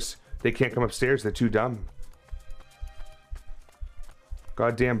upstairs. They can't come upstairs. They're too dumb.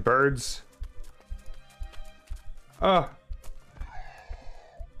 Goddamn birds.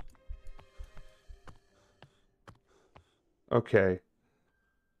 Okay.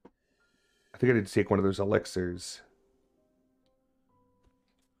 I think I need to take one of those elixirs.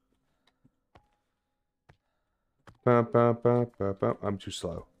 I'm too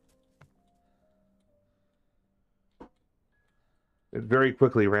slow. It very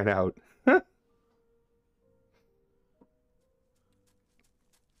quickly ran out.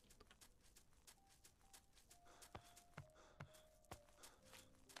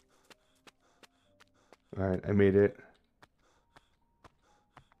 Alright, I made it.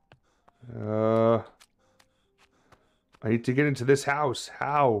 need to get into this house.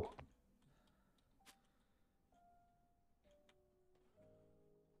 How?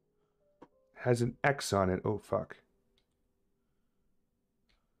 Has an X on it. Oh, fuck.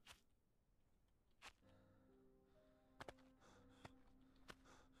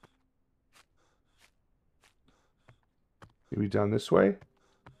 Maybe down this way?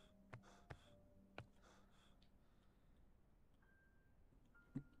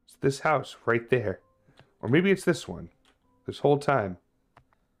 It's this house right there. Or maybe it's this one. This whole time.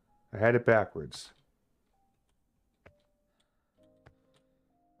 I had it backwards.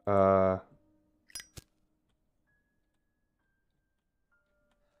 Not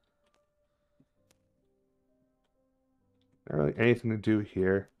really anything to do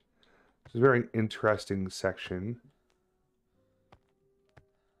here. It's a very interesting section.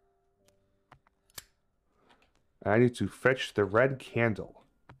 I need to fetch the red candle.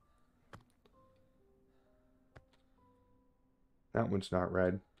 That one's not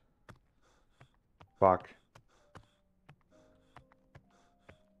red. Fuck.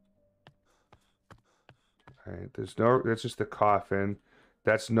 Alright, there's no... That's just the coffin.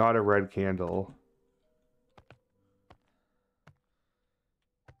 That's not a red candle.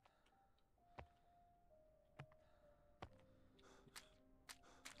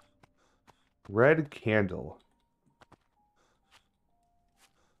 Red candle.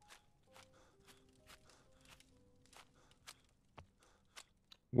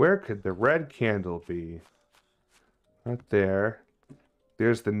 Where could the red candle be? Not there.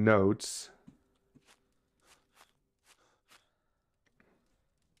 There's the notes.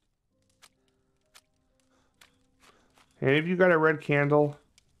 Hey, have you got a red candle?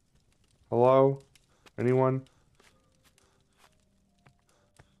 Hello? Anyone?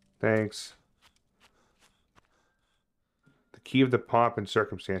 Thanks. The key of the pomp and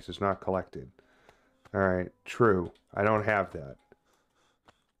circumstance is not collected. Alright, true. I don't have that.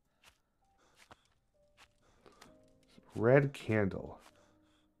 Red candle.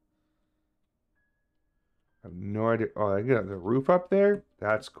 I have no idea. Oh, I got the roof up there?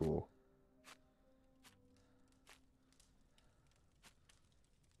 That's cool.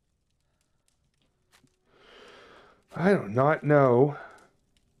 I do not know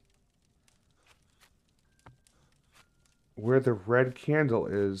where the red candle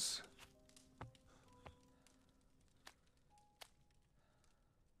is.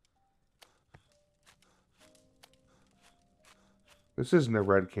 This isn't a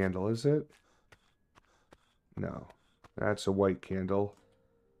red candle, is it? No. That's a white candle.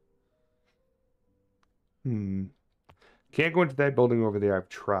 Can't go into that building over there. I've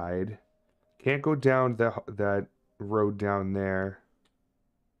tried. Can't go down that road down there.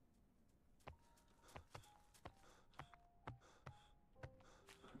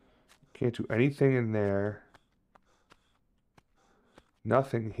 Can't do anything in there.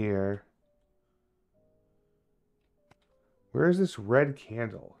 Nothing here. Where is this red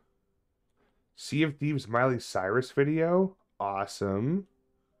candle? Sea of Thieves Miley Cyrus video? Awesome.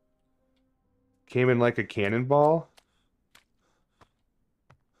 Came in like a cannonball.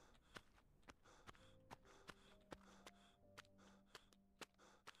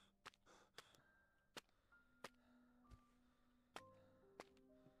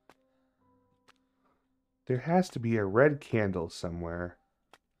 There has to be a red candle somewhere.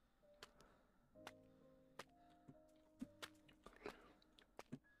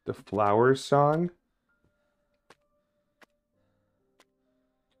 The Flowers song?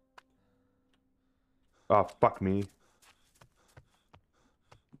 Oh, fuck me.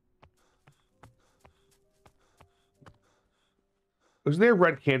 Was there a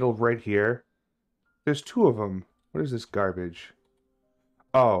red candle right here? There's two of them. What is this garbage?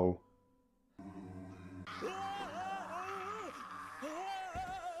 Oh.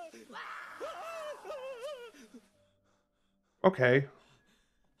 Okay.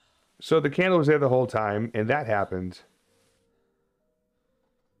 So the candle was there the whole time, and that happened.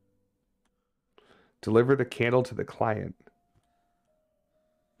 Deliver the candle to the client.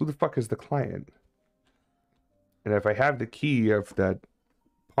 Who the fuck is the client? And if I have the key of that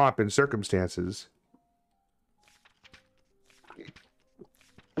pomp and circumstances,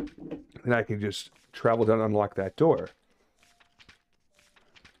 then I can just travel down and unlock that door.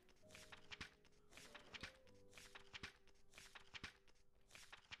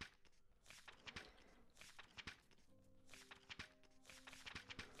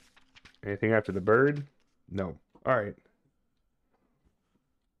 Anything after the bird? No. All right.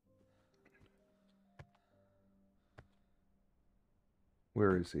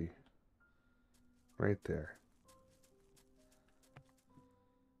 Where is he? Right there.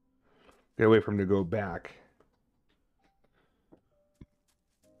 Gotta wait for him to go back.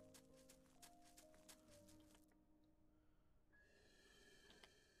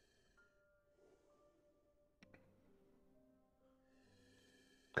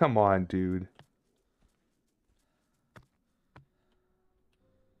 Come on, dude.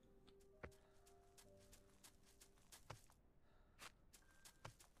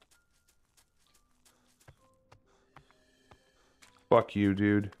 Fuck you,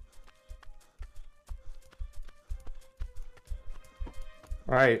 dude.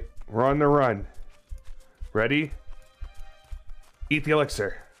 Alright, we're on the run. Ready? Eat the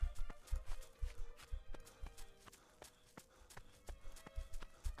elixir.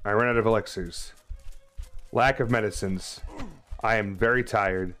 I ran out of elixirs. Lack of medicines. I am very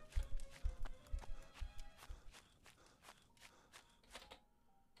tired.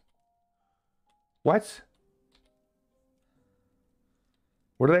 What?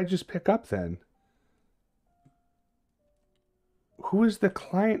 What did I just pick up then? Who is the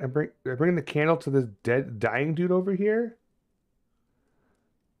client? I bring the candle to this dying dude over here?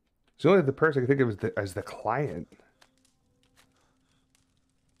 It's only the person I can think of as the client.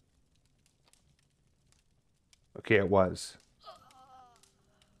 Okay, it was.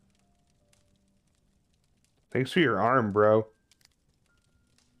 Thanks for your arm, bro.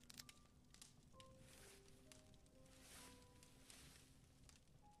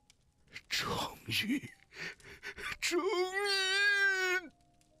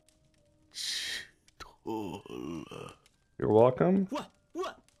 You're welcome. What?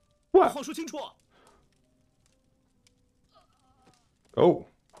 Oh.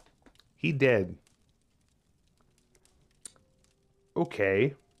 He dead.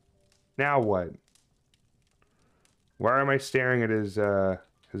 Okay. Now what? Why am I staring at his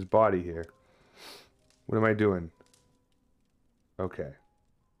body here? What am I doing? Okay.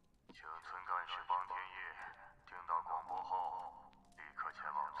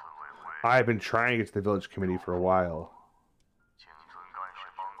 I've been trying to get to the village committee for a while.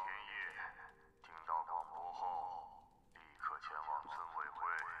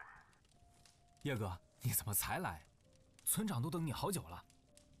 叶哥，你怎么才来？村长都等你好久了。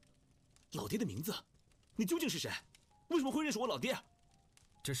老爹的名字，你究竟是谁？为什么会认识我老爹？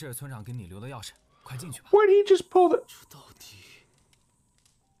这是村长给你留的钥匙，快进去吧。Why did he just pull the? 这到底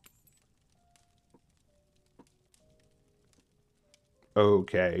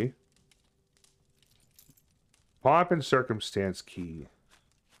？Okay. Pomp and circumstance key.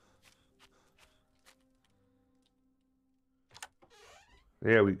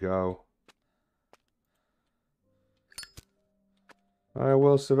 There we go. I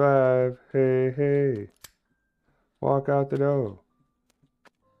will survive. Hey, hey. Walk out the door.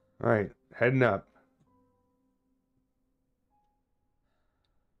 Alright, heading up.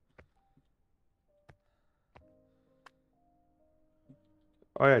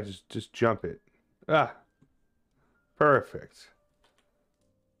 Oh yeah, just jump it. Ah. Perfect.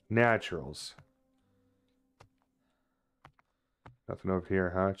 Naturals. Nothing over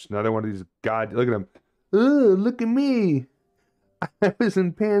here, huh? Just another one of these god. Look at him. Ooh, look at me. I was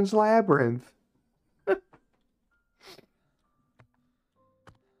in Pan's Labyrinth.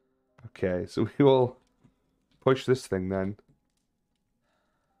 Okay, so we will push this thing then.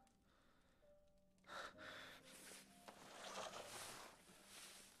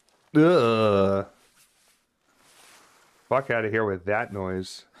 Ugh. Fuck out of here with that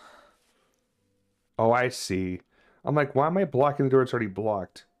noise. Oh, I see. I'm like, why am I blocking the door? It's already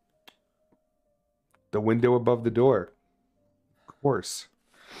blocked. The window above the door. Of course.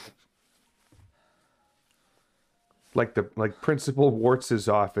 Like Principal Warts'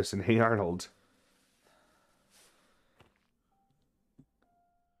 office in Hey Arnold.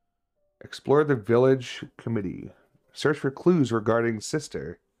 Explore the village committee. Search for clues regarding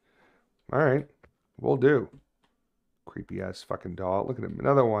sister. Alright. Will do. Creepy ass fucking doll. Look at him.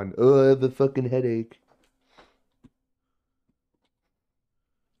 Another one. Ugh, I have a fucking headache.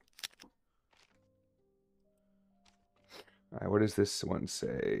 Alright, what does this one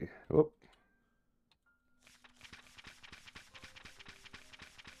say? Oh.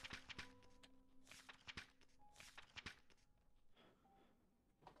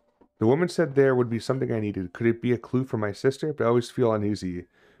 The woman said there would be something I needed. Could it be a clue for my sister? But I always feel uneasy.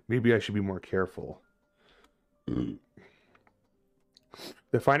 Maybe I should be more careful.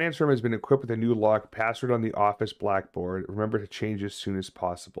 The finance room has been equipped with a new lock, password on the office blackboard. Remember to change as soon as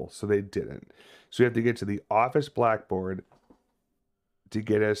possible. So they didn't. So we have to get to the office blackboard to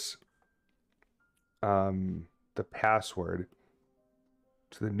get us the password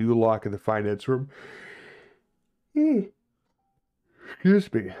to the new lock in the finance room.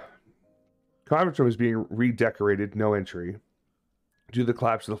 Excuse me. Conference room is being redecorated. No entry. Due to the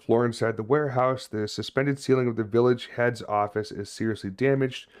collapse of the floor inside the warehouse, the suspended ceiling of the village head's office is seriously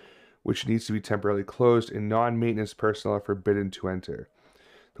damaged, which needs to be temporarily closed, and non-maintenance personnel are forbidden to enter.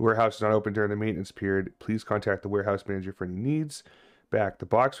 The warehouse is not open during the maintenance period. Please contact the warehouse manager for any needs. Back. The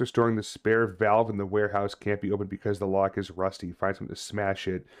box for storing the spare valve in the warehouse can't be opened because the lock is rusty. Find something to smash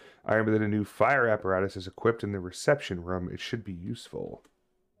it. I remember that a new fire apparatus is equipped in the reception room. It should be useful.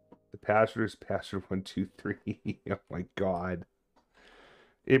 The password is password 123. Oh my god.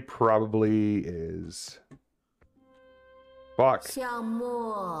 It probably is. Fuck.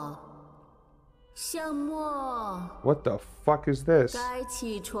 What the fuck is this? 该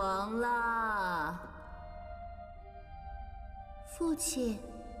起床啦，父亲，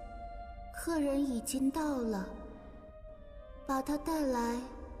客人已经到了，把他带来，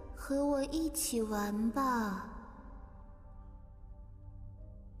和我一起玩吧。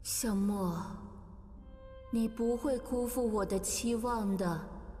小莫，你不会辜负我的期望的，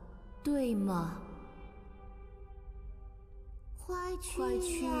对吗？快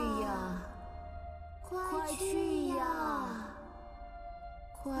去呀！ 快去呀！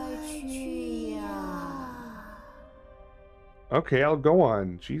快去呀！ Okay, I'll go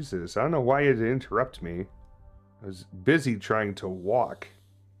on. Jesus, I don't know why you had to interrupt me. I was busy trying to walk.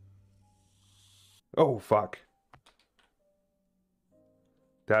 Oh, fuck.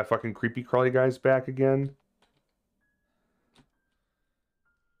 That fucking creepy crawly guy's back again?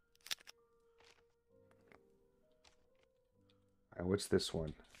 Alright, what's this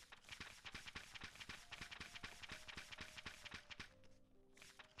one?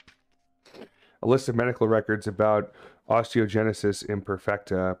 A list of medical records about osteogenesis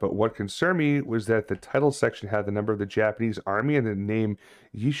imperfecta, but what concerned me was that the title section had the number of the Japanese army and the name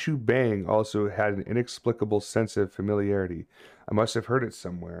Yishu Bang also had an inexplicable sense of familiarity. I must have heard it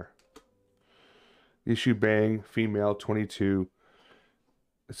somewhere. Yishu Bang, female, 22.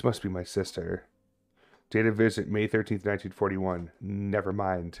 This must be my sister. Date of visit, May 13th, 1941. Never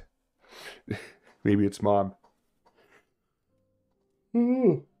mind. Maybe it's mom.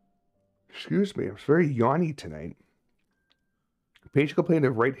 Excuse me, I'm very yawny tonight. Patient complained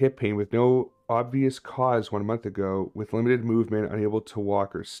of right hip pain with no obvious cause 1 month ago, with limited movement, unable to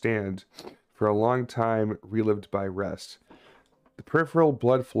walk or stand. For a long time, relived by rest. The peripheral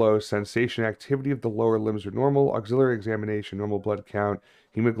blood flow, sensation, activity of the lower limbs are normal. Auxiliary examination, normal blood count,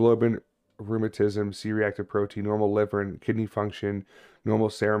 hemoglobin, rheumatism, C-reactive protein, normal liver and kidney function, normal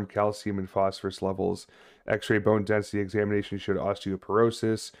serum calcium and phosphorus levels. X-ray bone density examination showed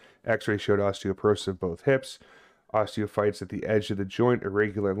osteoporosis. X-ray showed osteoporosis of both hips. Osteophytes at the edge of the joint,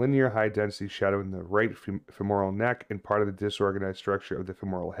 irregular linear, high density shadow in the right femoral neck and part of the disorganized structure of the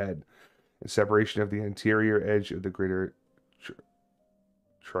femoral head. And separation of the anterior edge of the greater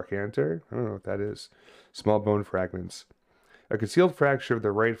trochanter? I don't know what that is. Small bone fragments. A concealed fracture of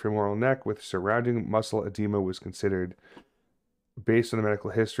the right femoral neck with surrounding muscle edema was considered. Based on the medical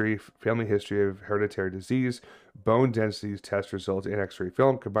history, family history of hereditary disease, bone density test results, and X-ray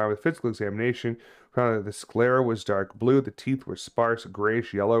film, combined with physical examination, found that the sclera was dark blue, the teeth were sparse,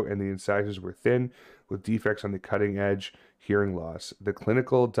 grayish yellow, and the incisors were thin, with defects on the cutting edge, hearing loss. The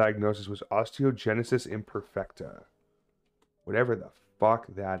clinical diagnosis was osteogenesis imperfecta. Whatever the fuck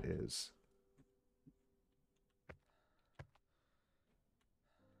that is.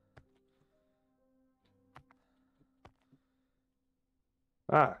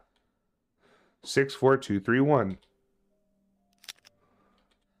 Ah. 64231.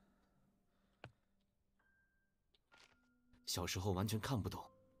 小时候完全看不懂，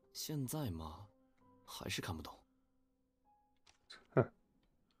现在嘛，还是看不懂。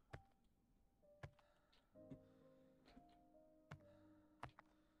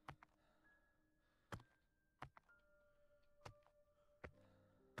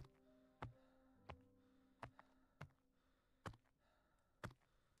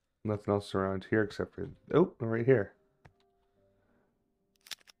Nothing else around here except for... Oh, right here.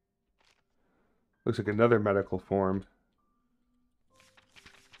 Looks like another medical form.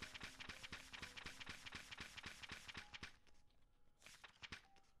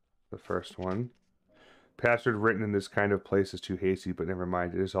 The first one. Password written in this kind of place is too hasty, but never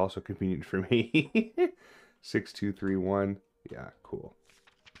mind. It is also convenient for me. 6231. Yeah, cool.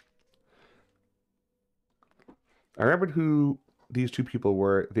 I remembered who these two people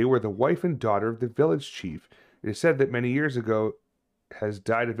were. They were the wife and daughter of the village chief. It is said that many years ago has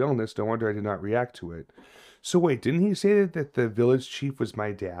died of illness. No wonder I did not react to it. So wait, didn't he say that the village chief was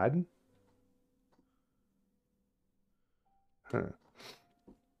my dad? Huh.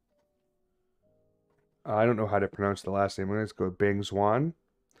 I don't know how to pronounce the last name. Let's go Bang Zwan.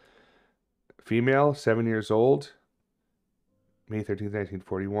 Female, 7 years old. May 13th,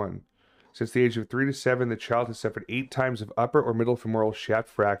 1941. Since the age of 3 to 7, the child has suffered 8 times of upper or middle femoral shaft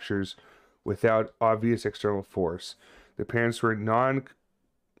fractures without obvious external force. The parents were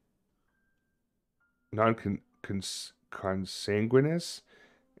non-consanguineous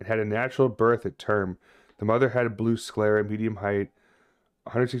and had a natural birth at term. The mother had a blue sclera, medium height,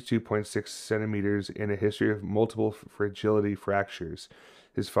 162.6 centimeters, and a history of multiple fragility fractures.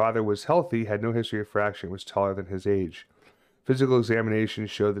 His father was healthy, had no history of fracture, and was taller than his age. Physical examination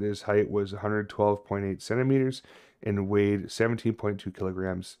showed that his height was 112.8 centimeters and weighed 17.2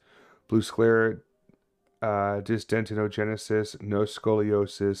 kilograms. Blue sclera, dysdentinogenesis, no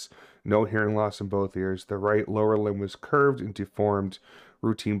scoliosis, no hearing loss in both ears. The right lower limb was curved and deformed.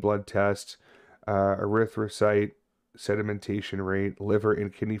 Routine blood test, erythrocyte sedimentation rate, liver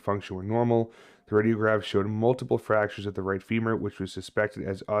and kidney function were normal. The radiograph showed multiple fractures of the right femur, which was suspected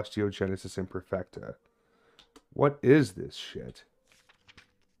as osteogenesis imperfecta. What is this shit?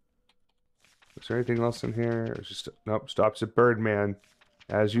 Is there anything else in here? It's just nope. Stops at Birdman,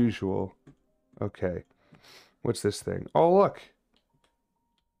 as usual. Okay, what's this thing? Oh look,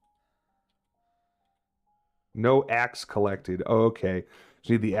 no axe collected. Oh, okay, just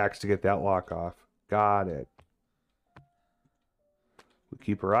need the axe to get that lock off. Got it. We'll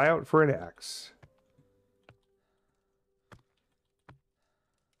keep our eye out for an axe.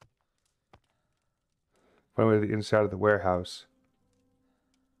 Find a way to the inside of the warehouse.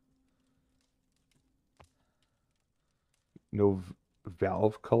 No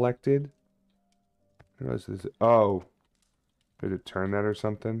valve collected. What is this? Oh, did it turn that or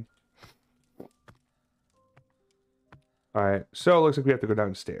something? All right, so it looks like we have to go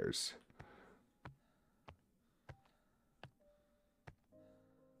downstairs.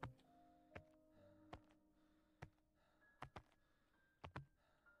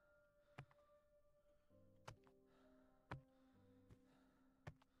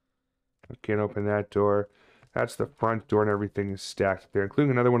 I can't open that door. That's the front door and everything is stacked there,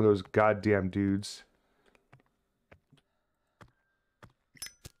 including another one of those goddamn dudes.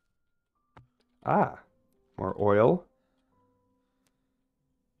 Ah, more oil.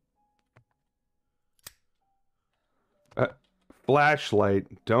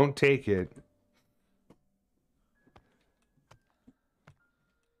 Flashlight, don't take it.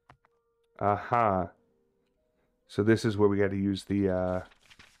 Aha. So this is where we got to use the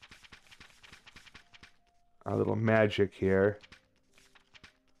our little magic here.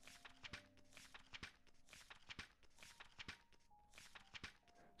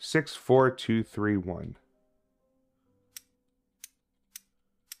 Six, 4, 2, 3, 1.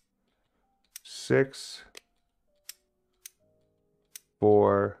 6,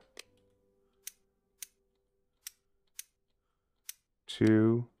 4,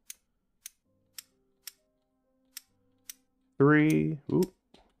 2, 3. Oop.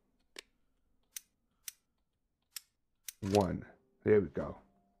 1. There we go.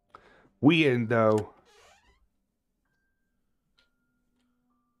 We in though.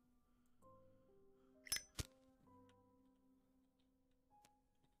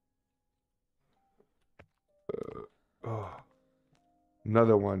 Oh,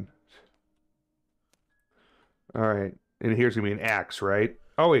 another one. All right, and here's gonna be an axe, right?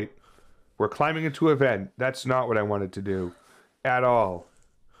 Oh wait, we're climbing into a vent. That's not what I wanted to do, at all.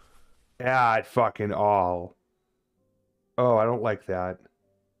 At fucking all. Oh, I don't like that.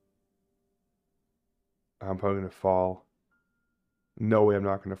 I'm probably gonna fall. No way, I'm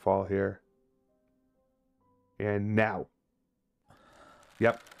not gonna fall here. And now.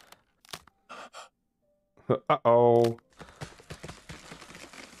 Yep. Uh-oh.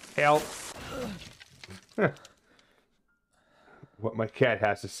 Help. What my cat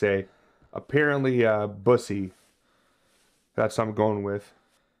has to say. Apparently, Bussy. That's what I'm going with.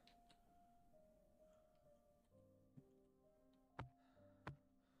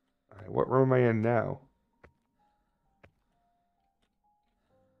 Alright, what room am I in now?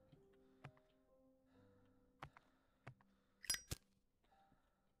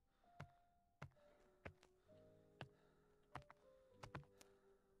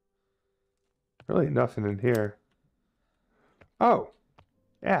 Really nothing in here. Oh.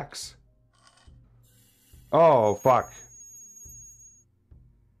 Axe. Oh, fuck.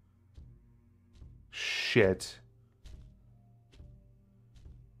 Shit.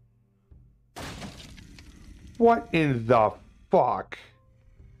 What in the fuck?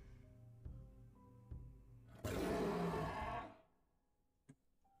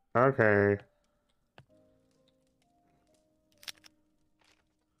 Okay.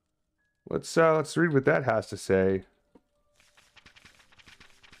 Let's read what that has to say.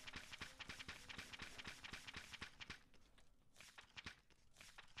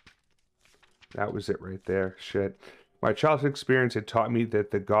 That was it right there. Shit. My childhood experience had taught me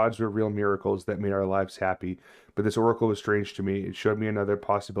that the gods were real miracles that made our lives happy, but this oracle was strange to me. It showed me another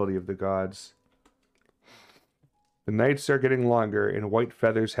possibility of the gods. The nights are getting longer, and white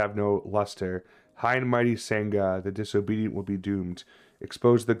feathers have no luster. High and mighty Sangha, the disobedient will be doomed.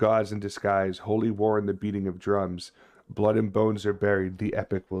 Expose the gods in disguise, holy war and the beating of drums. Blood and bones are buried, the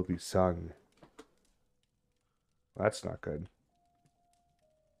epic will be sung. That's not good.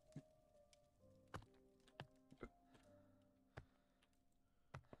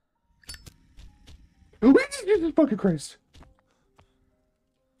 Oh, Jesus fucking Christ.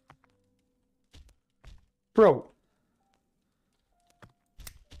 Bro.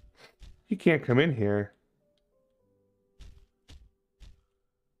 You can't come in here.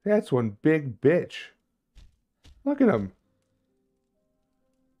 That's one big bitch. Look at him.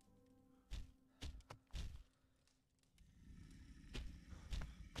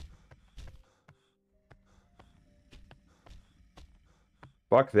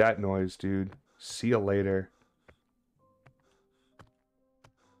 Fuck that noise, dude. See you later.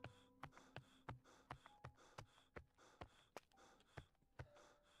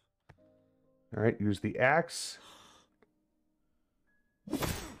 Alright, use the axe.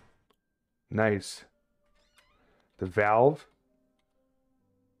 Nice. The valve.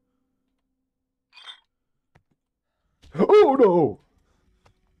 Oh no!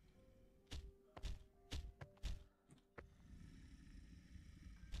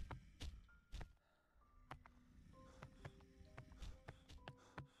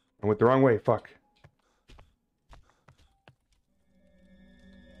 I went the wrong way, fuck.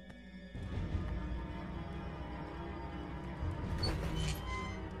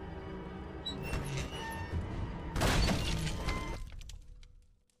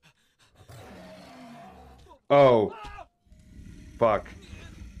 Oh. Fuck.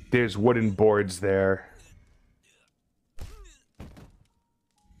 There's wooden boards there.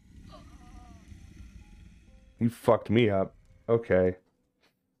 You fucked me up. Okay.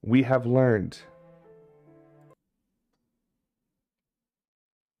 We have learned.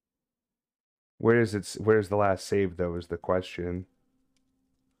 Where's the last save though is the question.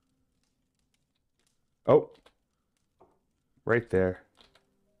 Oh. Right there.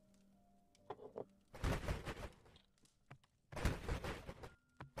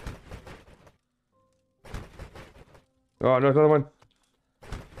 Oh, no, another one.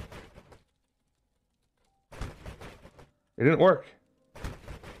 It didn't work.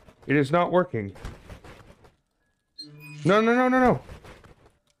 It is not working. No, no, no, no, no.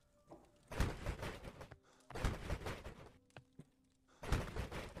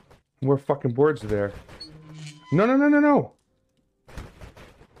 More fucking boards there. No, no, no, no, no.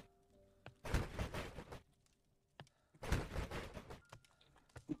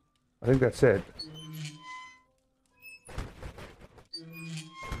 I think that's it.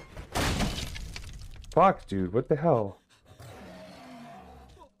 Fuck, dude, what the hell?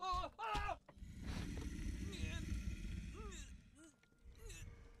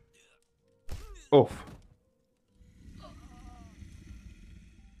 Oof.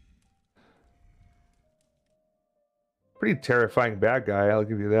 Pretty terrifying bad guy, I'll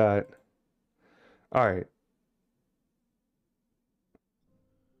give you that. Alright.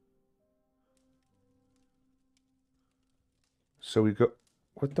 So we go...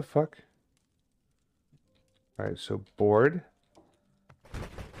 What the fuck? Alright, so board.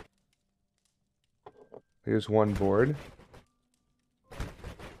 Here's one board.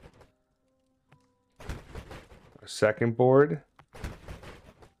 A second board.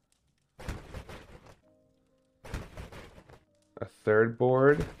 A third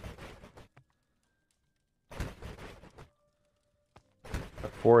board. A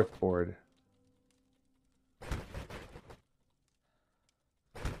fourth board.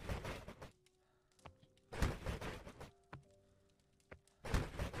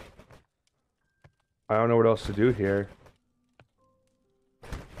 I don't know what else to do here.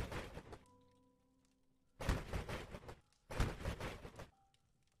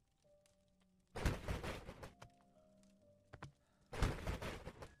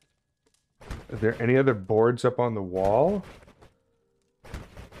 Are there any other boards up on the wall?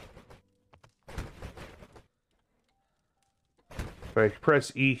 If I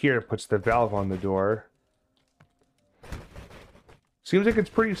press E here, it puts the valve on the door. Seems like it's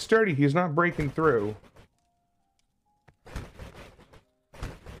pretty sturdy. He's not breaking through.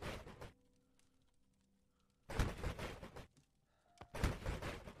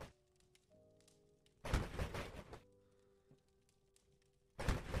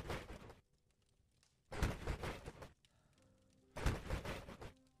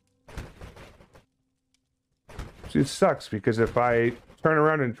 It sucks because if I turn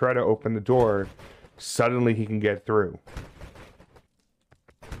around and try to open the door, suddenly he can get through.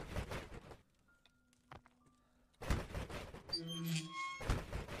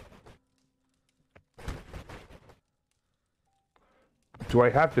 Do I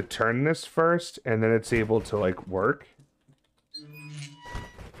have to turn this first and then it's able to like work?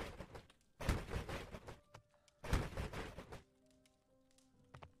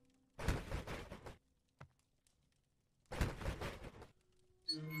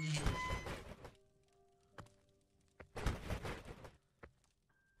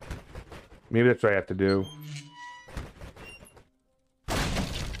 Maybe that's what I have to do.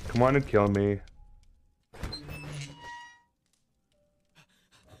 Come on and kill me.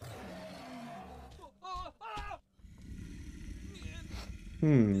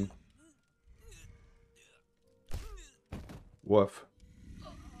 Woof.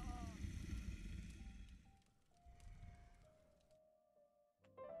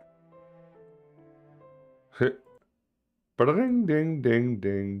 Ba-ding, ding, ding,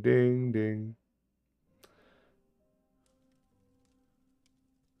 ding, ding, ding.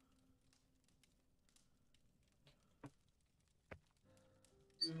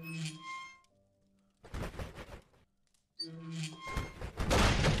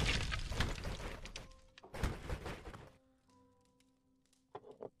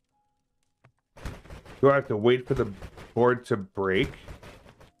 Do I have to wait for the board to break?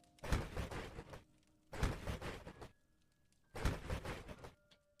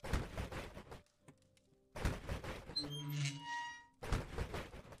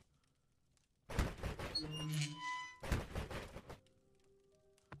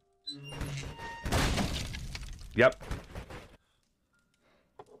 Yep.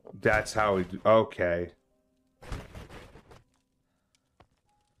 That's how we do. Okay.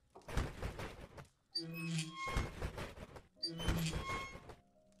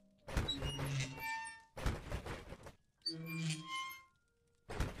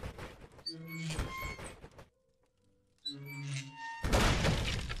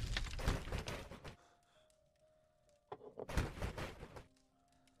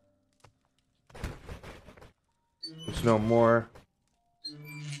 There's no more.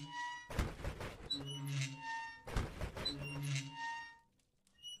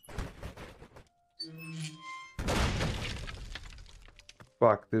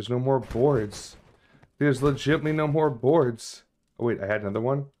 Fuck, there's no more boards. There's legitimately no more boards. Oh wait, I had another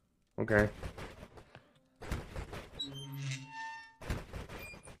one? Okay.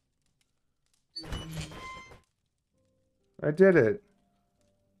 I did it.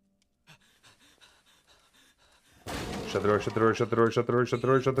 Shut the door, shut the door, shut the door, shut the door, shut the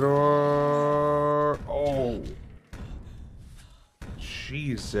door, shut the door. Oh.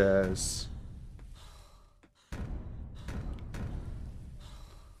 Jesus.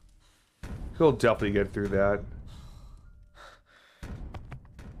 He'll definitely get through that.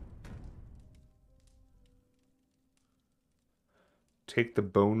 Take the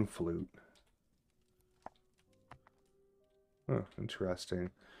bone flute. Oh, interesting.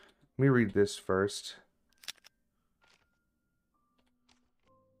 Let me read this first.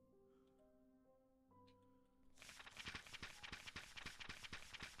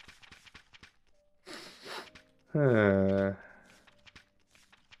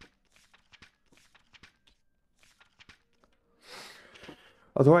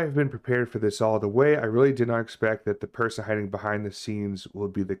 Although I have been prepared for this all the way, I really did not expect that the person hiding behind the scenes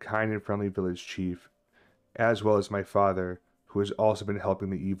would be the kind and friendly village chief, as well as my father, who has also been helping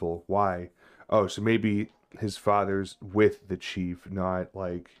the evil. Why? Oh, so maybe his father's with the chief, not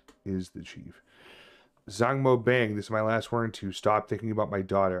like is the chief. Zangmo Bang, this is my last warning to you. Stop thinking about my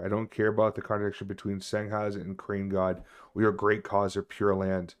daughter. I don't care about the contradiction between Senghaz and Crane God. We are great cause of pure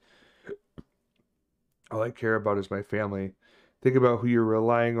land. All I care about is my family. Think about who you're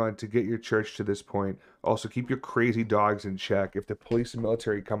relying on to get your church to this point. Also, keep your crazy dogs in check. If the police and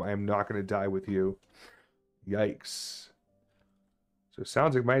military come, I am not going to die with you. Yikes. So it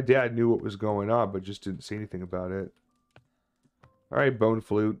sounds like my dad knew what was going on, but just didn't say anything about it. Alright, bone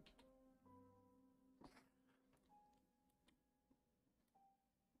flute.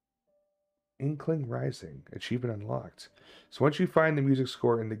 Inkling Rising. Achievement unlocked. So once you find the music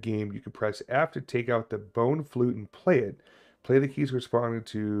score in the game, you can press F to take out the bone flute and play it. Play the keys corresponding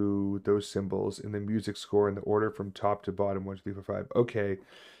to those symbols in the music score in the order from top to bottom, 1, 2, 3, 4, 5. Okay,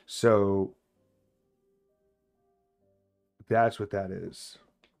 so that's what that is.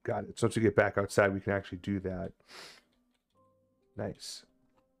 Got it. So once we get back outside, we can actually do that. Nice.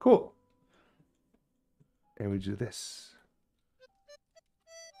 Cool. And we do this.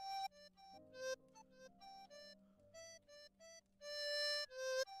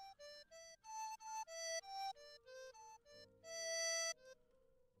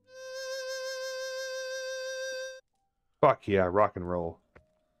 Fuck yeah, rock and roll.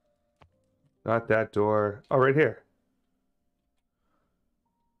 Not that door. Oh, right here.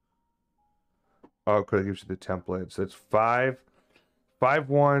 Oh, could it gives you the template. So it's 5, 5,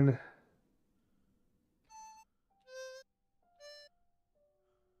 1.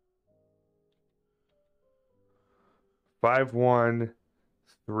 Five, 1,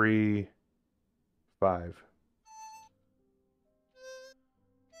 3, 5.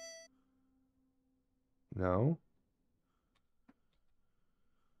 No.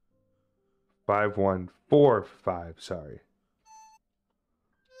 5, 1, 4, 5. Sorry.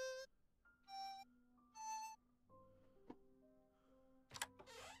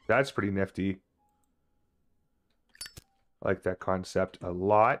 That's pretty nifty. I like that concept a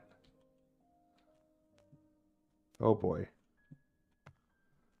lot. Oh boy.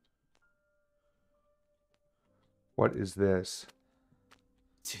 What is this?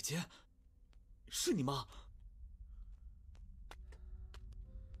 姐姐，是你吗？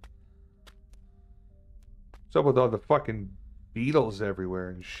 What's up with all the fucking beetles everywhere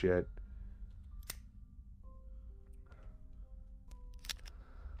and shit?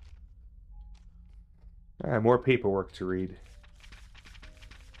 More paperwork to read.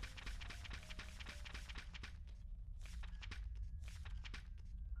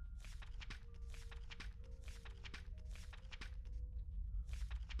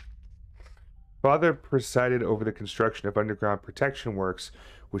 Father presided over the construction of underground protection works,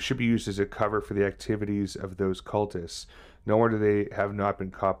 which should be used as a cover for the activities of those cultists. No wonder they have not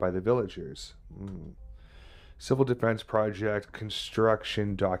been caught by the villagers. Civil Defense Project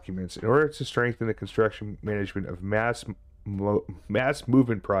construction documents. In order to strengthen the construction management of mass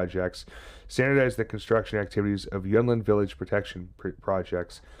movement projects, standardize the construction activities of Unlight village protection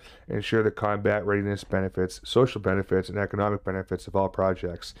projects, and ensure the combat readiness benefits, social benefits, and economic benefits of all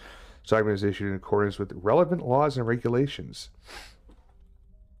projects. This document is issued in accordance with relevant laws and regulations.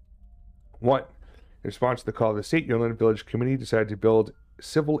 1. In response to the call of the State, Unlight Village Committee decided to build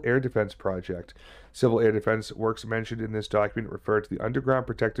Civil Air Defense Project. Civil Air Defense works mentioned in this document refer to the underground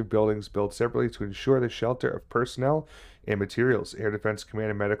protective buildings built separately to ensure the shelter of personnel and materials, air defense command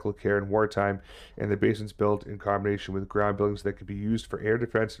and medical care in wartime, and the basements built in combination with ground buildings that could be used for air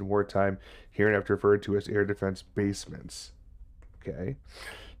defense in wartime, hereinafter referred to as air defense basements. Okay.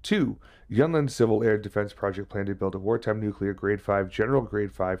 2. Yunlin Civil Air Defense Project planned to build a wartime nuclear Grade 5, General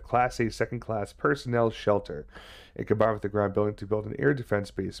Grade 5, Class A second-class personnel shelter, and combined with the ground building to build an air defense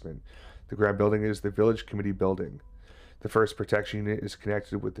basement. The ground building is the Village Committee building. The first protection unit is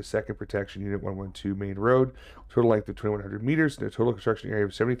connected with the second protection unit 112 Main Road, total length of 2,100 meters, and a total construction area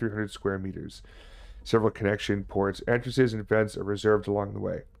of 7,300 square meters. Several connection ports, entrances, and vents are reserved along the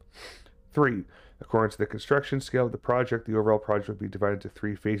way. 3. According to the construction scale of the project, the overall project will be divided into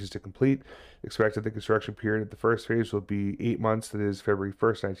 3 phases to complete. Expected the construction period of the first phase will be 8 months, that is February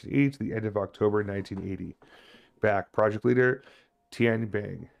 1st, 1980 to the end of October 1980. Back. Project leader, Tian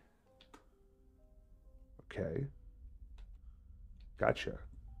Bang. Okay. Gotcha.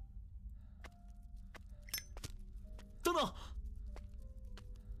 等等，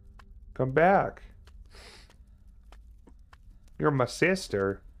 Come back. You're my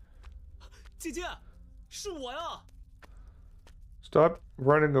sister. 姐姐，是我呀！ Stop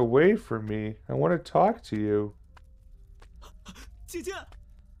running away from me. I want to talk to you. 姐姐，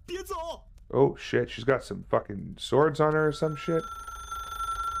别走！ Oh shit, she's got some fucking swords on her or some shit.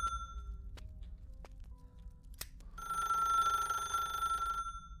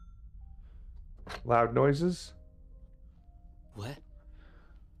 Loud noises. 喂，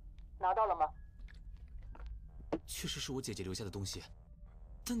 拿到了吗？ 确实是我姐姐留下的东西，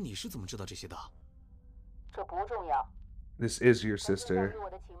但你是怎么知道这些的？ 这不重要。 This is your 交 sister. 给我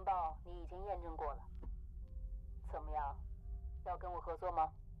的情报你已经验证过了。怎么样？要跟我合作吗？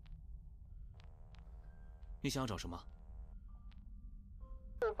 你想要找什么？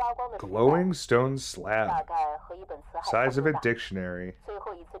 会发光的 Glowing stone 大 slab. 概和一本词海 Size 差 of 不 a 多大。 dictionary. 最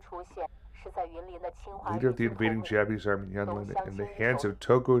后一次出现是在云林的清华 Leader of the 日军头 invading 目 Japanese army in Yunlin in the hands of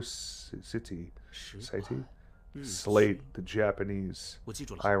Togo City. Slate the Japanese. 我记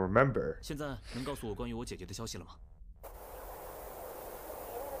住了。 I remember. 现在能告诉我关于我姐姐的消息了吗？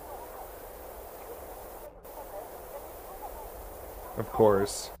 Of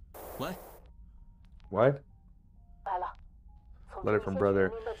course. 喂。 What? 来了。 Letter from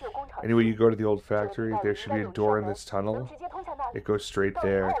brother. Anyway, you go to the old factory. There should be a door in this tunnel. It goes straight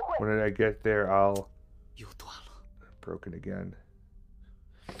there. When I get there, I'll... 又断了。 Broken again.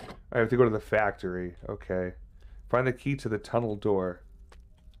 I have to go to the factory. Okay. Find the key to the tunnel door.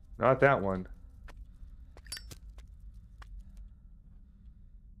 Not that one.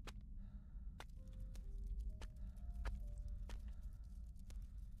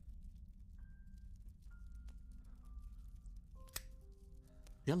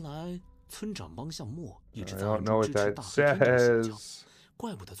 村长邦向末一直 I 在 don't 暗 know 中 what 支持 that 大和天的形象， says.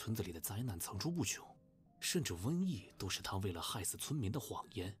 怪不得村子里的灾难层出不穷，甚至瘟疫都是他为了害死村民的谎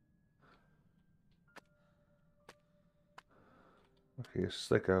言。 Okay,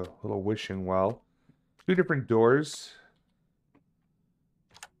 it's like a little wishing well. 2 different doors.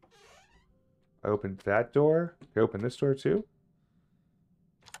 I opened that door. Can I open this door too?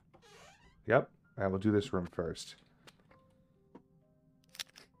 Yep. I will do this room first.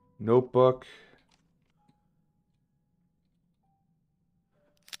 Notebook.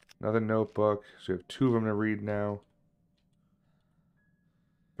 Another notebook. So we have 2 of them to read now.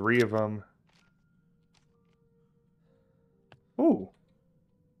 3 of them. Ooh.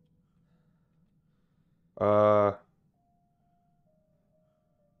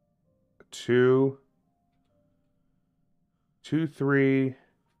 2, 2, 3,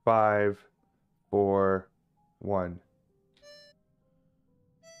 5, 4, 1.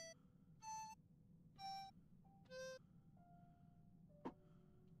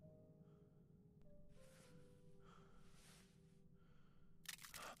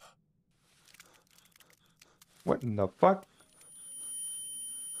 What in the fuck?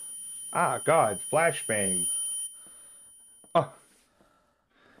 Ah, God. Flashbang. Oh.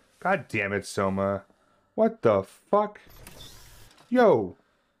 God damn it, Soma. What the fuck? Yo.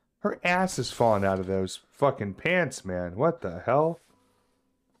 Her ass is falling out of those fucking pants, man. What the hell?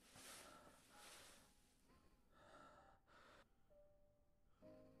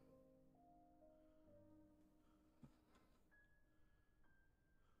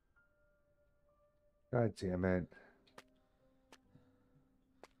 God damn it.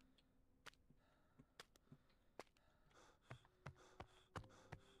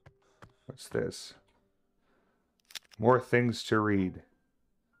 What's this? More things to read.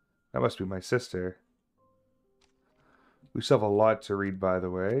 That must be my sister. We still have a lot to read, by the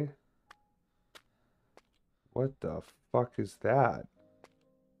way. What the fuck is that?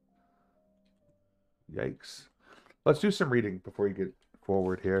 Yikes. Let's do some reading before you get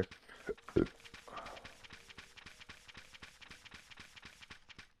forward here.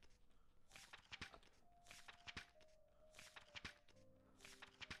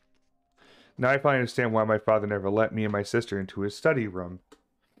 Now I finally understand why my father never let me and my sister into his study room.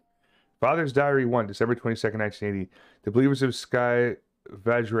 Father's Diary 1, December 22nd, 1980. The believers of Sky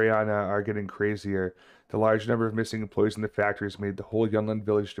Vajrayana are getting crazier. The large number of missing employees in the factories made the whole Yunlin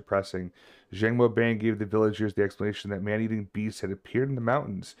village depressing. Zhang Mobang gave the villagers the explanation that man-eating beasts had appeared in the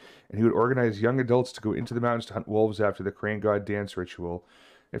mountains, and he would organize young adults to go into the mountains to hunt wolves after the crane god dance ritual.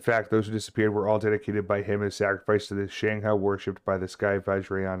 In fact, those who disappeared were all dedicated by him as sacrifice to the Shanghai worshipped by the Sky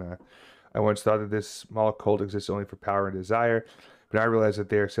Vajrayana. I once thought that this small cult exists only for power and desire, but now I realize that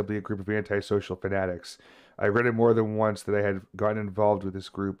they are simply a group of antisocial fanatics. I read it more than once that I had gotten involved with this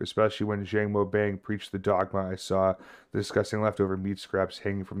group, especially when Zhang Mobang preached the dogma I saw, the disgusting leftover meat scraps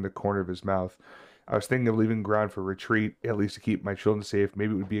hanging from the corner of his mouth. I was thinking of leaving ground for retreat, at least to keep my children safe.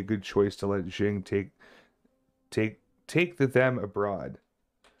 Maybe it would be a good choice to let Zhang take them abroad.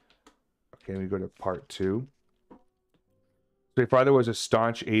 Okay, let me go to part 2. So my father was a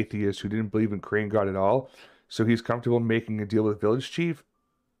staunch atheist who didn't believe in Crane God at all, so he's comfortable making a deal with the village chief.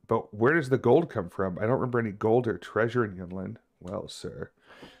 But where does the gold come from? I don't remember any gold or treasure in Yunlin. Well, sir.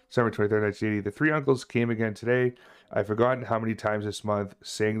 December 23rd, 1980. The 3 uncles came again today. I've forgotten how many times this month,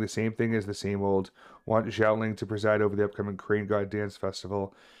 saying the same thing as the same old. Want Xiaoling to preside over the upcoming Crane God Dance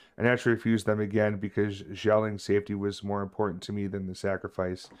Festival. I naturally refused them again because Xiaoling's safety was more important to me than the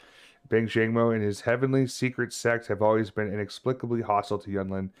sacrifice. Bang Zhangmo and his heavenly secret sect have always been inexplicably hostile to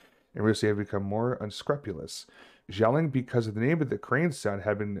Yunlin, and recently have become more unscrupulous. Xiaoling, because of the name of the Crane's son,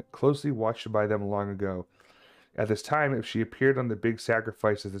 had been closely watched by them long ago. At this time, if she appeared on the big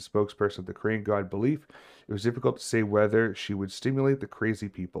sacrifice as the spokesperson of the Crane God belief, it was difficult to say whether she would stimulate the crazy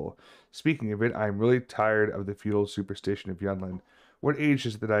people. Speaking of it, I am really tired of the feudal superstition of Yunlin. What age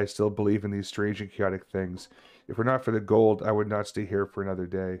is it that I still believe in these strange and chaotic things? If it were not for the gold, I would not stay here for another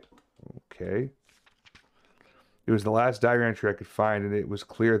day. Okay. It was the last diary entry I could find, and it was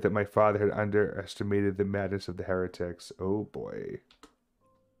clear that my father had underestimated the madness of the heretics. Oh boy.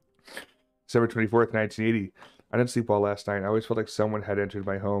 December 24th, 1980. I didn't sleep well last night. I always felt like someone had entered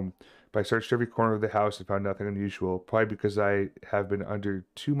my home. But I searched every corner of the house and found nothing unusual. Probably because I have been under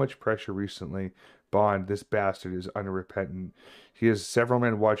too much pressure recently. Bond, this bastard, is unrepentant. He has several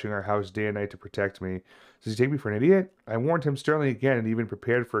men watching our house day and night to protect me. Does he take me for an idiot? I warned him sternly again and even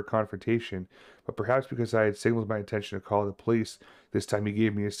prepared for a confrontation. But perhaps because I had signaled my intention to call the police, this time he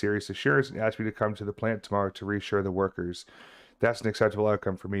gave me a serious assurance and asked me to come to the plant tomorrow to reassure the workers. That's an acceptable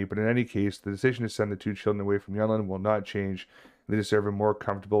outcome for me, but in any case, the decision to send the 2 children away from Yunlin will not change, They deserve a more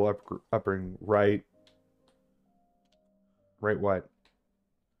comfortable upbringing. Right. Right what?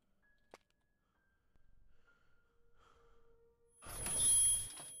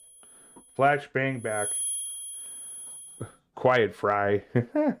 Flash bang back. Quiet Fry.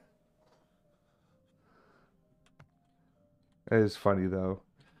 That is funny though.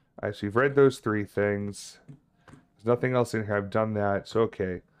 Alright, so you've read those 3 things. There's nothing else in here. I've done that. So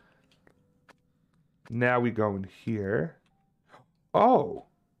okay. Now we go in here. Oh!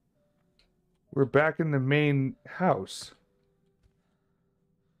 We're back in the main house.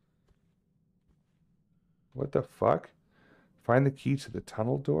 What the fuck? Find the key to the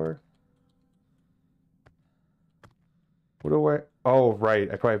tunnel door? What do I... Oh,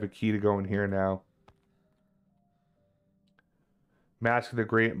 right. I probably have a key to go in here now. Mask of the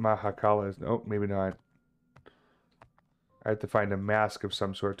Great Mahakala. Nope, maybe not. I have to find a mask of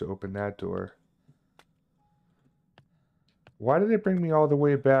some sort to open that door. Why did it bring me all the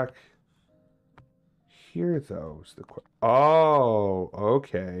way back here, though? Oh,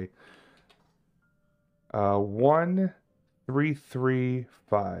 okay. 1, 3, 3,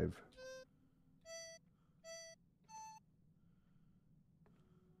 5.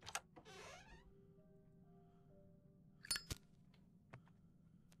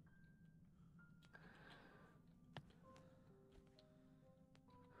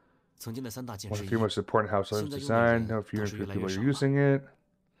 One of the 3 most important households design. No fewer and fewer people are using it.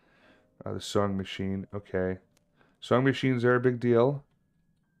 The sewing machine. Okay. Sewing machines are a big deal.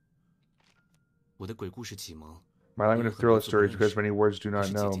 My language of thriller stories because many words do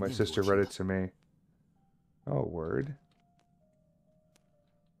not know. My sister read it to me. Oh, word.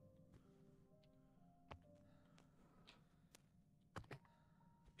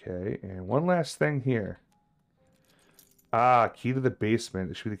 Okay, and one last thing here. Ah, key to the basement.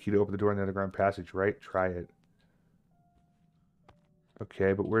 This should be the key to open the door in the underground passage, right? Try it.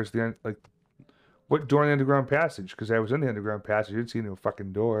 Okay, but where's the... like, what door in the underground passage? Because I was in the underground passage. I didn't see no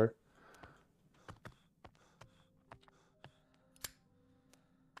fucking door.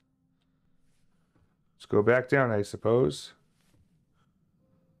 Let's go back down, I suppose.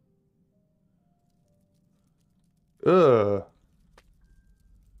 Ugh.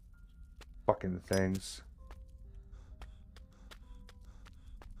 Fucking things.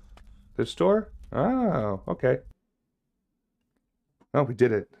 This door? Oh, okay. Oh, we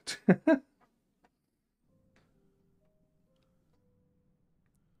did it.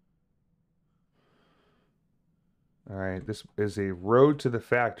 Alright, this is a road to the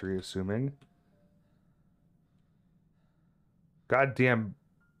factory, assuming. Goddamn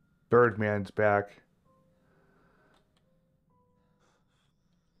Birdman's back.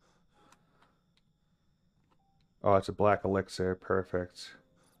 Oh, it's a black elixir. Perfect.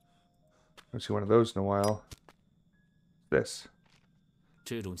 I haven't seen one of those in a while. This.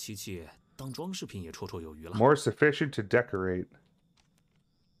 More sufficient to decorate.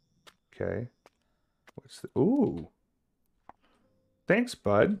 Okay. What's the... Ooh. Thanks,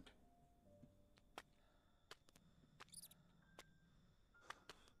 bud.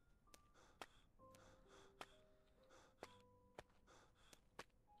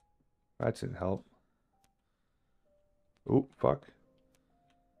 That didn't help. Ooh, fuck.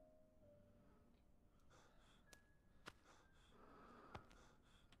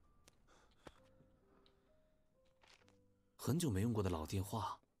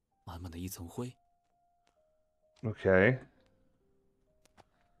 Okay.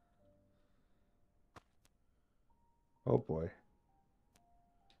 Oh boy.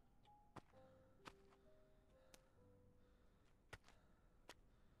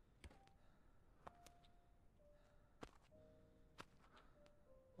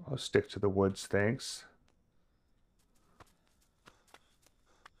 I'll stick to the woods, thanks.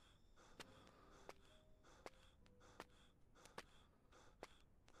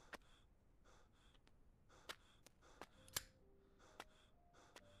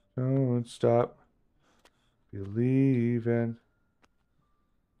 Don't stop believing.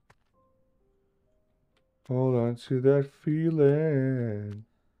 Hold on to that feeling.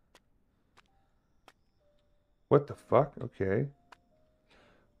 What the fuck? Okay.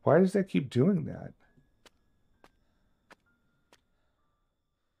 Why does that keep doing that?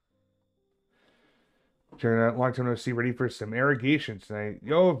 Long time no see. Ready for some Arrogation tonight.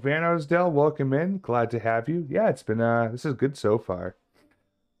 Yo, Van Osdell, welcome in. Glad to have you. Yeah, it's been, this is good so far.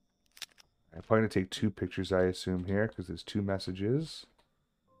 I'm probably going to take 2 pictures, I assume, here, because there's 2 messages.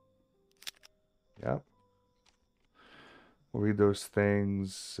 Yep. We'll read those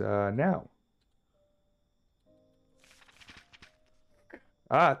things now.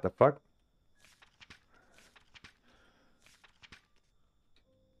 Ah, the fuck?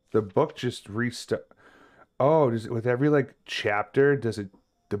 The book just restart. Oh, does it, with every like chapter, does it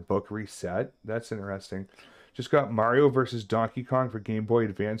the book reset? That's interesting. Just got Mario versus Donkey Kong for Game Boy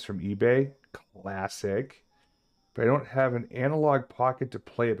Advance from eBay. Classic. But I don't have an analog pocket to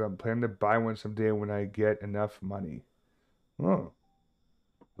play it, but I'm planning to buy one someday when I get enough money. Oh.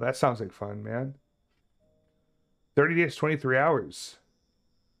 Well, that sounds like fun, man. 30 days, 23 hours.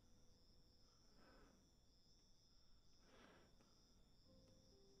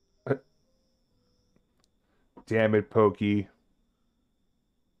 Damn it, Pokey.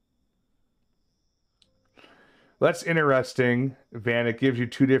 That's interesting, Van. It gives you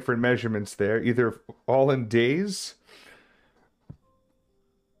two different measurements there, either all in days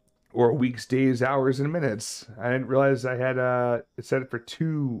or weeks, days, hours, and minutes. I didn't realize I had it set it for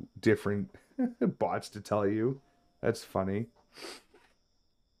two different bots to tell you. That's funny.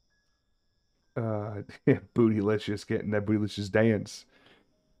 Bootylicious getting that bootylicious dance.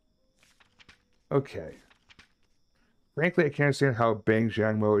 Okay. Frankly, I can't understand how Bang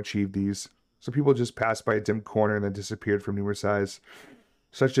Jiangmo achieved these. Some people just passed by a dim corner and then disappeared from numerous eyes.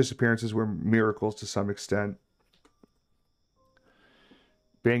 Such disappearances were miracles to some extent.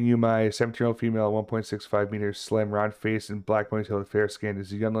 Bang Yumai, 17-year-old female, 1.65 meters, slim, round face, and black ponytail with fair skin,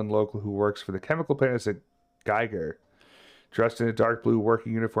 is a Yunlin local who works for the chemical plant as a Geiger. Dressed in a dark blue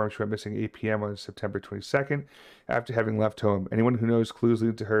working uniform, she went missing 8 p.m. on September 22nd after having left home. Anyone who knows clues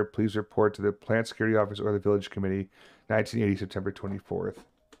leading to her, please report to the plant security office or the village committee. 1980, September 24th.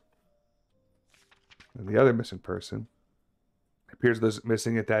 And the other missing person appears those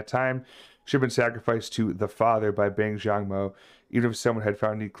missing at that time should have been sacrificed to the father by Bang Jiangmo. Even if someone had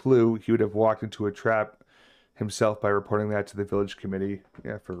found any clue, he would have walked into a trap himself by reporting that to the village committee.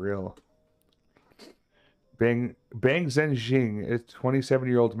 Yeah, for real. Bang Zhenjing, a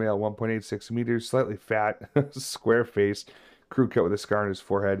 27-year-old male, 1.86 meters, slightly fat, square face, crew cut with a scar on his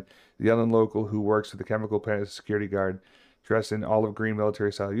forehead. The Yunlin local who works for the chemical plant as a security guard. Dressed in olive green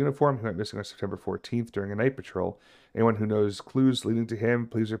military-style uniform, he went missing on September 14th during a night patrol. Anyone who knows clues leading to him,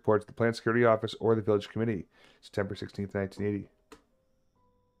 please report to the plant security office or the village committee. September 16th, 1980.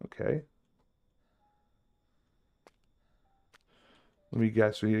 Okay. Let me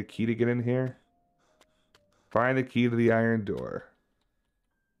guess, we need a key to get in here? Find the key to the iron door.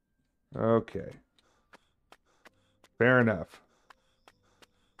 Okay. Fair enough.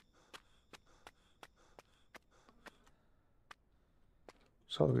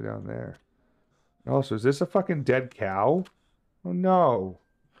 It's all the way down there. Also, is this a fucking dead cow? Oh no.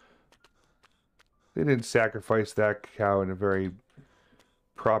 They didn't sacrifice that cow in a very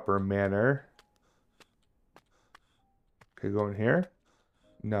proper manner. Okay, go in here?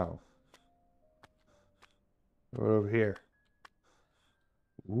 No. What over here?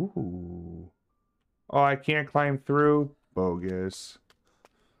 Ooh. Oh, I can't climb through? Bogus.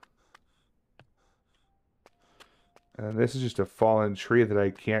 And this is just a fallen tree that I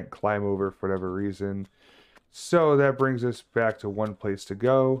can't climb over for whatever reason. So that brings us back to one place to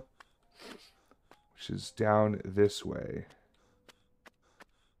go, which is down this way.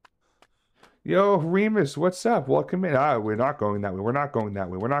 Yo, Remus, what's up? Welcome in. Ah, we're not going that way. We're not going that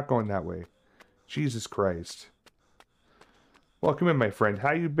way. We're not going that way. Jesus Christ. Welcome in, my friend.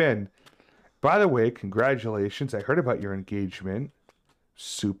 How you been? By the way, congratulations. I heard about your engagement.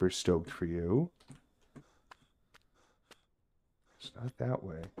 Super stoked for you. It's not that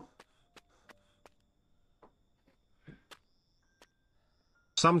way.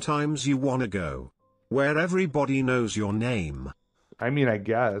 Sometimes you wanna go where everybody knows your name. I mean, I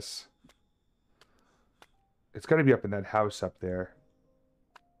guess. It's gotta be up in that house up there.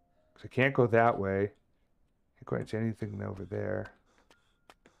 'Cause I can't go that way. Can't go into anything over there.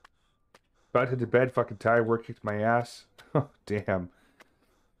 About to head to bed, fucking tired, work kicked my ass. Oh, damn.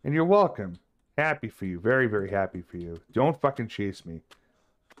 And you're welcome. Happy for you. Very, very happy for you. Don't fucking chase me.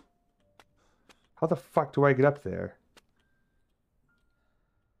 How the fuck do I get up there?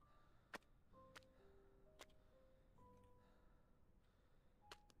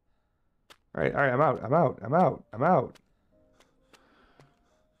 Alright, I'm out.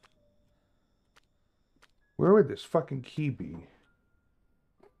 Where would this fucking key be?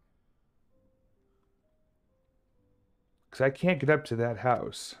 Because I can't get up to that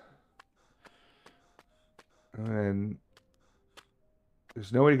house. And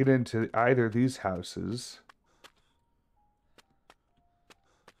there's no way to get into either of these houses.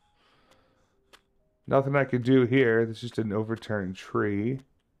 Nothing I can do here. This is just an overturned tree.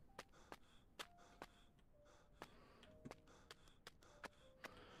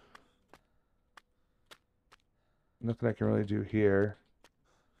 Nothing I can really do here.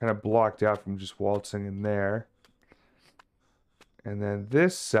 Kind of blocked out from just waltzing in there. And then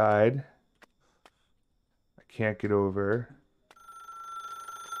this side, I can't get over.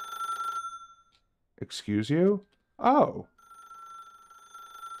 Excuse you? Oh.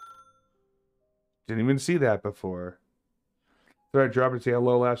 Didn't even see that before. So I dropped and say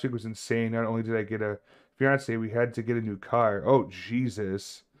hello last week was insane. Not only did I get a fiance, we had to get a new car. Oh,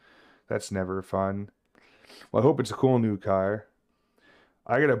 Jesus. That's never fun. Well, I hope it's a cool new car.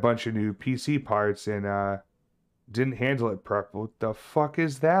 I got a bunch of new PC parts and didn't handle it properly. What the fuck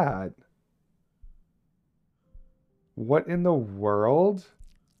is that? What in the world?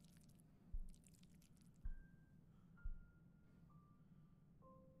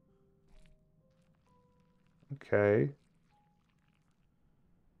 Okay.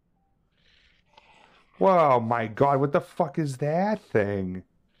 Whoa, my God, what the fuck is that thing?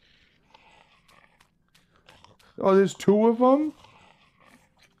 Oh, there's two of them?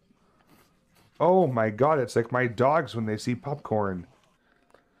 Oh my God, it's like my dogs when they see popcorn.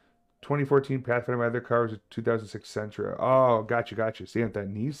 2014 Pathfinder, my other car was a 2006 Sentra. Oh, gotcha. See, that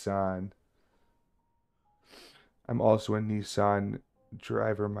Nissan. I'm also a Nissan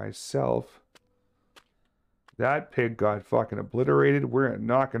driver myself. That pig got fucking obliterated. We're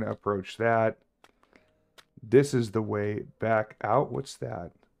not going to approach that. This is the way back out. What's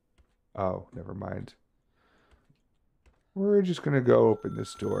that? Oh, never mind. We're just going to go open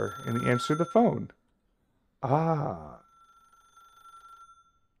this door and answer the phone. Ah.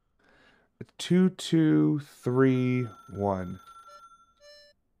 2231.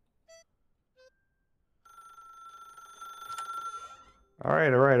 All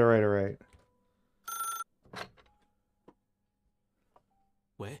right.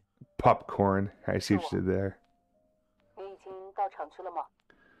 Wait. Popcorn. I see what you did there. 你已经到厂区了吗？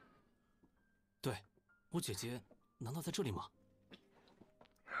对，我姐姐难道在这里吗？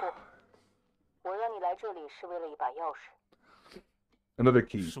不，我让你来这里是为了一把钥匙。 Another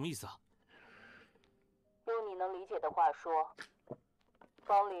key. 什么意思啊？用你能理解的话说，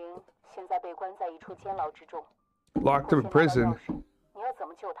方玲现在被关在一处监牢之中。 Locked in prison. 你要怎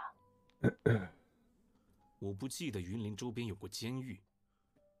么救她？我不记得云林周边有过监狱。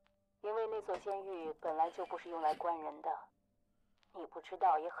因为那座监狱本来就不是用来关人的，你不知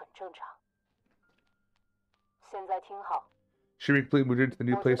道也很正常。现在听好。 Should be completely moved into the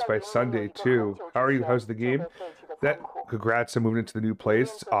new place by Sunday too. How are you? How's the game? Congrats on moving into the new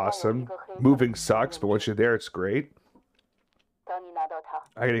place. It's awesome. Moving sucks, but once you're there, it's great.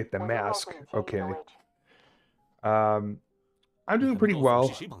 I gotta get the mask. Okay. I'm doing pretty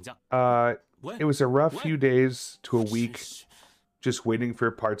well. It was a rough few days to a week, just waiting for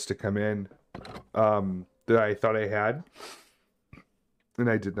parts to come in that I thought I had,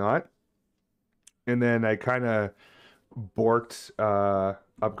 and I did not. And then I kind of borked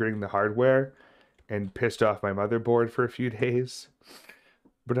upgrading the hardware and pissed off my motherboard for a few days,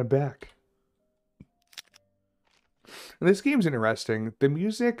 but I'm back. And this game's interesting. The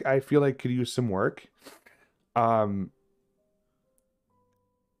music I feel like could use some work, because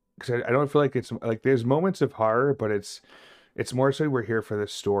I don't feel like it's like there's moments of horror, but it's more so we're here for the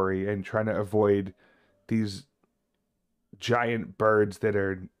story and trying to avoid these giant birds that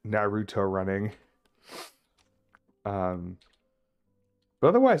are Naruto running. But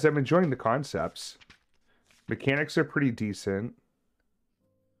otherwise, I'm enjoying the concepts. Mechanics are pretty decent.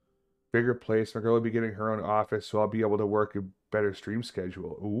 Bigger place. My girl will be getting her own office, so I'll be able to work a better stream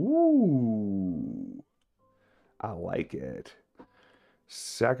schedule. Ooh. I like it.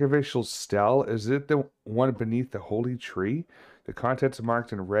 Sacrificial Stele. Is it the one beneath the holy tree? The contents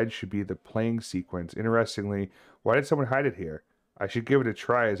marked in red should be the playing sequence. Interestingly, why did someone hide it here? I should give it a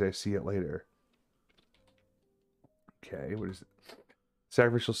try as I see it later. Okay, what is it?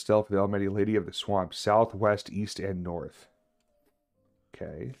 Sacrificial Stele for the Almighty Lady of the Swamp. South, west, east, and north.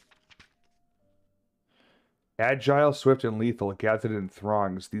 Okay. Agile, swift, and lethal, gathered in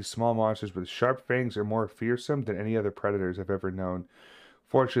throngs. These small monsters with sharp fangs are more fearsome than any other predators I've ever known.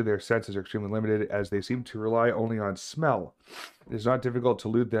 Fortunately, their senses are extremely limited, as they seem to rely only on smell. It is not difficult to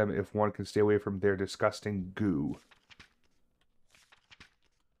elude them if one can stay away from their disgusting goo.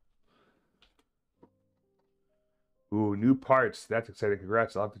 Ooh, new parts. That's exciting.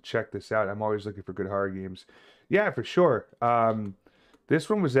 Congrats. I'll have to check this out. I'm always looking for good horror games. Yeah, for sure. This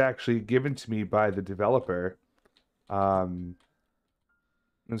one was actually given to me by the developer. And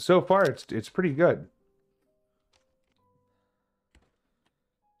so far, it's pretty good.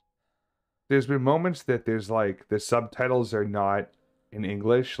 There's been moments that there's like the subtitles are not in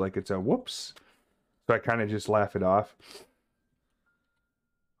English, like it's a whoops. So I kind of just laugh it off.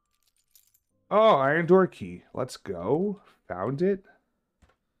 Oh, iron door key. Let's go. Found it.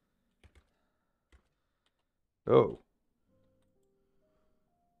 Oh.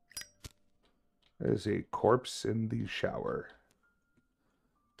 There's a corpse in the shower.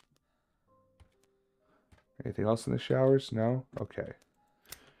 Anything else in the showers? No? Okay.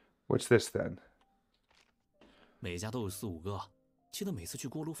 What's this then? 每家都有4、5个，记得每次去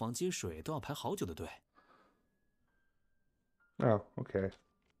锅炉房接水都要排好久的队。Oh, okay.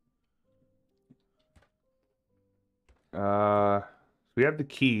 We have the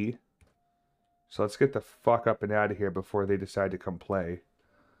key. So let's get the fuck up and out of here before they decide to come play.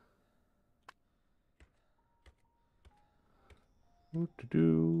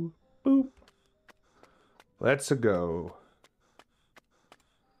 Boop. Let's go.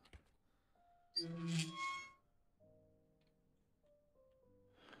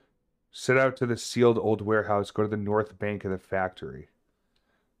 Set out to the sealed old warehouse. Go to the north bank of the factory.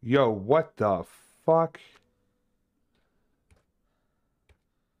 Yo, what the fuck?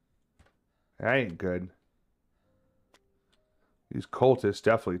 That ain't good. These cultists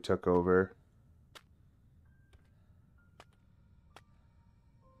definitely took over.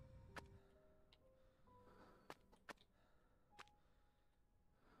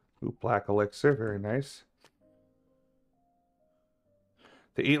 Ooh, black elixir, very nice.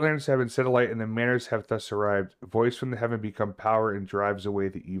 The 8 lanterns have been set alight, and the manners have thus arrived. Voice from the heaven become power and drives away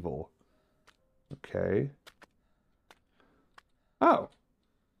the evil. Okay. Oh.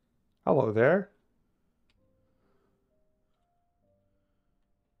 Hello there.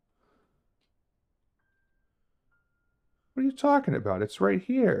 What are you talking about? It's right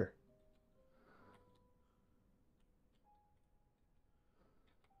here.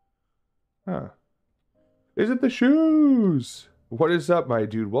 Huh. Is it the shoes? What is up, my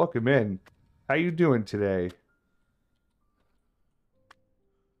dude? Welcome in. How you doing today?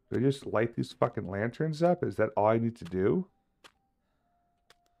 Do I just light these fucking lanterns up? Is that all I need to do?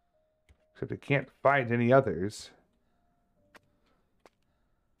 Except I can't find any others.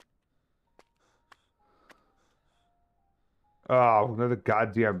 Oh, another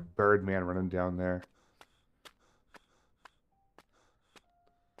goddamn Birdman running down there.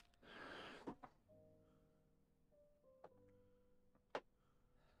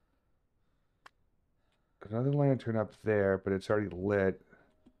 Another lantern up there, but it's already lit.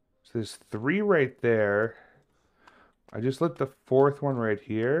 So there's 3 right there. I just lit the 4th one right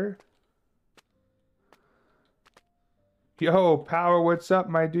here. Yo, Power, what's up,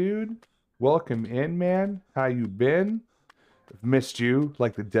 my dude? Welcome in, man. How you been? I've missed you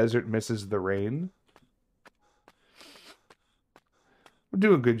like the desert misses the rain. I'm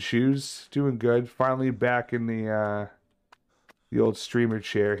doing good, Shoes. Doing good. Finally back in the old streamer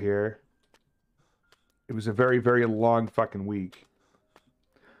chair here. It was a very, very long fucking week.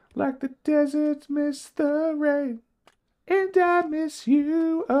 Like the deserts miss the rain, and I miss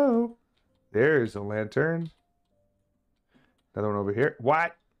you. Oh, there's a lantern. Another one over here.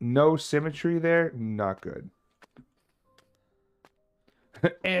 What? No symmetry there? Not good.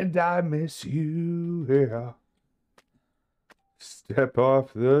 And I miss you. Yeah. Step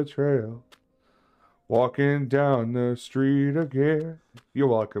off the trail. Walking down the street again. You're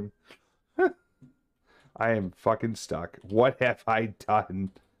welcome. I am fucking stuck. What have I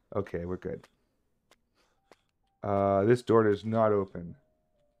done? Okay, we're good. This door does not open.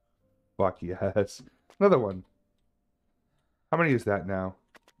 Fuck yes. Another one. How many is that now?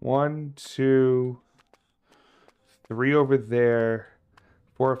 1, 2, 3 over there.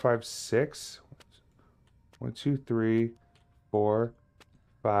 4, 5, 6. 1, 2, 3, 4,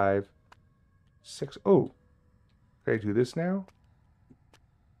 5, 6. Oh. Can I do this now?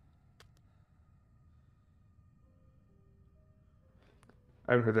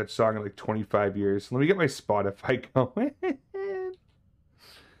 I haven't heard that song in like 25 years. Let me get my Spotify going.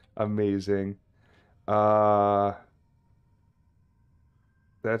 Amazing.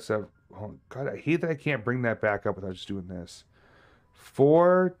 That's a... Oh, God, I hate that I can't bring that back up without just doing this.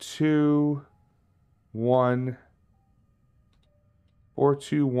 4, 2, 1. 4,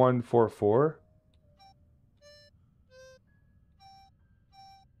 2, 1, 4, 4.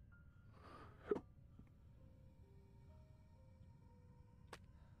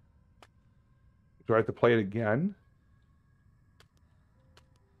 Do I have to play it again?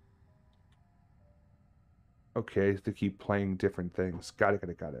 Okay, to keep playing different things. Got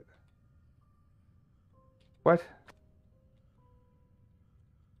it. What?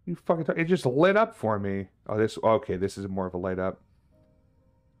 You fucking... It just lit up for me. Oh, this... Okay, this is more of a light up.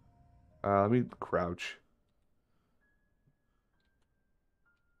 Let me crouch.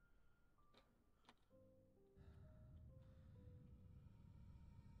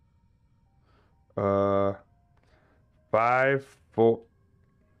 Uh... 5, 4...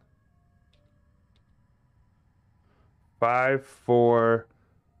 5, 4,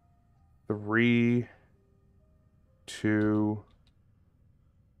 3, 3, 2,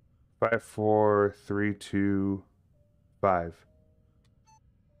 5, 4, 3, 2, 5.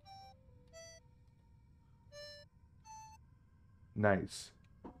 Nice.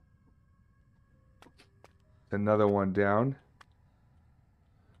 Another one down.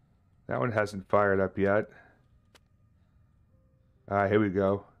 That one hasn't fired up yet. Here we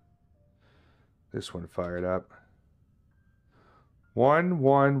go. This one fired up. 1,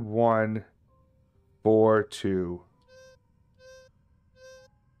 1, 1, 4, 2.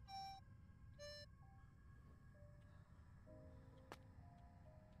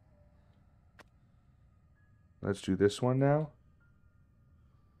 Let's do this one now.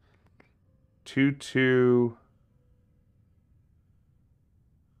 2, 2.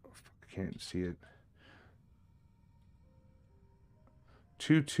 Oh, fuck, I can't see it.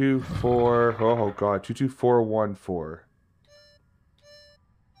 2, 2, 4. Oh god. 2, 2, 4, 1, 4.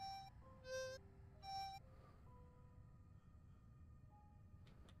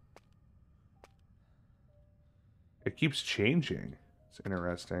 It keeps changing. It's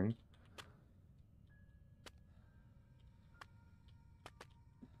interesting.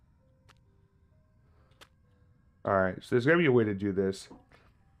 Alright, so there's got to be a way to do this.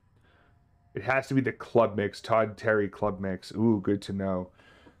 It has to be the club mix, Todd Terry club mix. Ooh, good to know.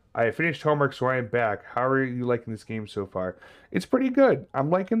 I finished homework, so I am back. How are you liking this game so far? It's pretty good. I'm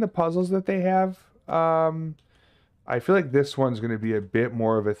liking the puzzles that they have. I feel like this one's going to be a bit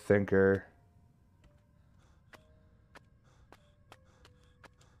more of a thinker.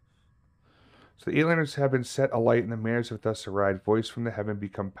 So the 8 lanterns have been set alight, and the mariners have thus arrived. Voice from the heaven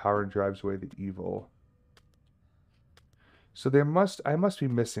become power and drives away the evil. So I must be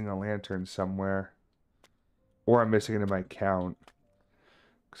missing a lantern somewhere. Or I'm missing it in my count.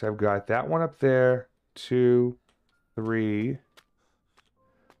 Because I've got that one up there. 2, 3,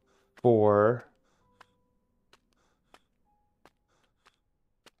 4.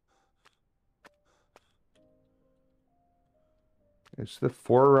 It's the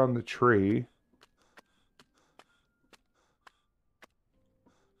 4 around the tree.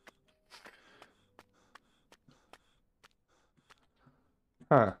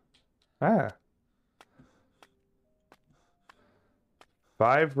 Huh.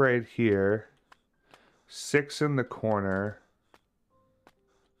 5 right here. 6 in the corner.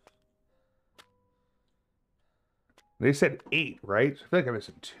 They said 8, right? I feel like I'm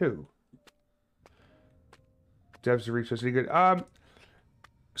missing 2. Devs to reach us any good.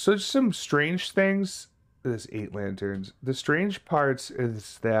 So just some strange things. This 8 lanterns. The strange parts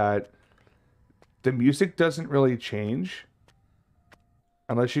is that the music doesn't really change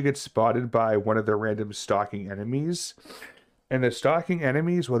unless you get spotted by one of the random stalking enemies. And the stalking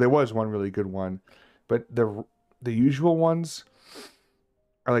enemies, well, there was one really good one, but the usual ones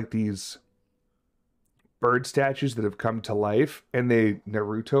are like these bird statues that have come to life, and they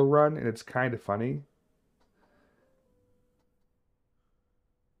Naruto run, and it's kind of funny.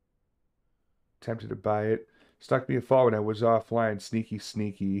 Tempted to buy it. Stuck me a fall when I was offline. Sneaky,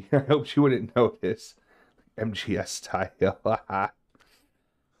 sneaky. I hoped you wouldn't notice. MGS style.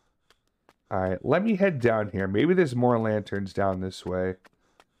 Alright, let me head down here. Maybe there's more lanterns down this way.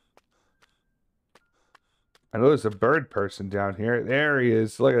 I know there's a bird person down here. There he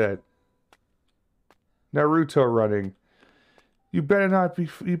is. Look at that. Naruto running. You better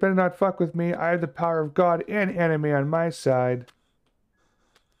not fuck with me. I have the power of God and anime on my side.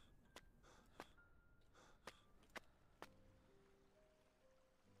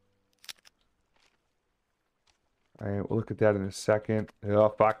 Alright, we'll look at that in a second. Oh,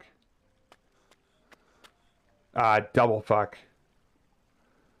 fuck. Double fuck.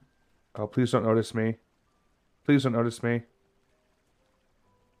 Oh, please don't notice me. Please don't notice me.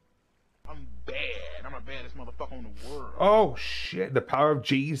 I'm bad. I'm the baddest motherfucker in the world. Oh, shit. The power of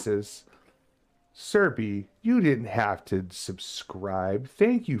Jesus. Serby, you didn't have to subscribe.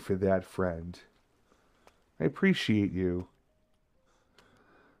 Thank you for that, friend. I appreciate you.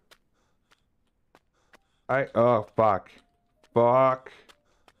 Oh, fuck. Fuck.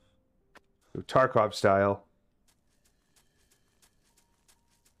 Tarkov style.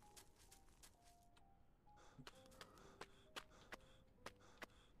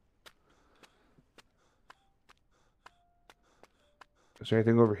 Is there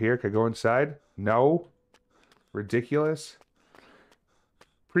anything over here? Can I go inside? No. Ridiculous.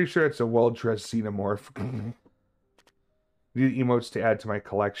 Pretty sure it's a well-dressed xenomorph. Need emotes to add to my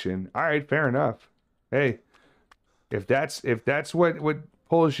collection. Alright, fair enough. Hey. If that's what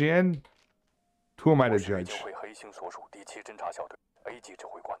pulls you in, who am I to judge?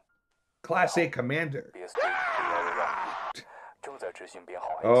 Class A commander. 正在执行编号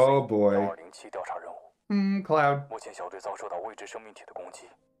Oh boy. 1207调查任务。Cloud. 目前小队遭受到未知生命体的攻击，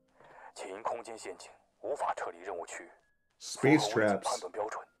且因空间陷阱无法撤离任务区域。 Space 符合危险 traps. 判断标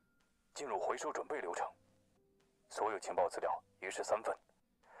准，进入回收准备流程。所有情报资料一式3份，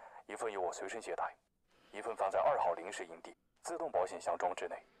一份由我随身携带，一份放在2号临时营地自动保险箱装置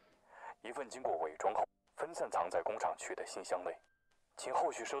内，一份经过伪装后分散藏在工厂区的信箱内。请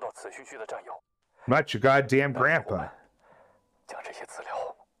后续收到此讯息的战友 Not your goddamn grandpa. 将这些资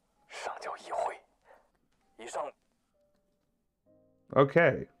料上交议会。以上。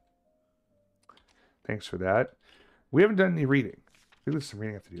 Okay. Thanks for that. We haven't done any reading. I think there's some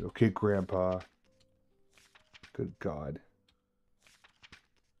reading I have to do. Okay, Grandpa. Good God.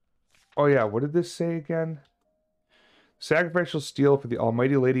 Oh yeah, what did this say again? Sacrificial steel for the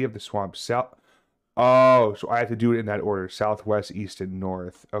Almighty Lady of the Swamp. Oh, so I have to do it in that order. Southwest, east, and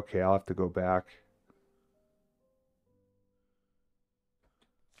north. Okay, I'll have to go back.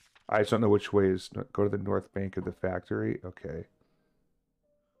 I just don't know which way is. Go to the north bank of the factory. Okay.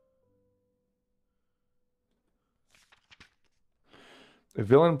 The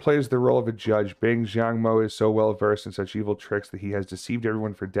villain plays the role of a judge. Bing Jiangmo is so well versed in such evil tricks that he has deceived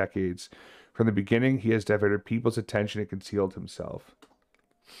everyone for decades. From the beginning, he has diverted people's attention and concealed himself.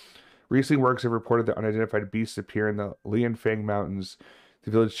 Recently, works have reported that unidentified beasts appear in the Lianfeng Mountains.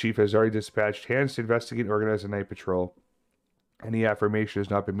 The village chief has already dispatched hands to investigate and organize a night patrol. Any affirmation has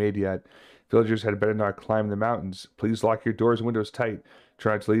not been made yet. Villagers had better not climb the mountains. Please lock your doors and windows tight.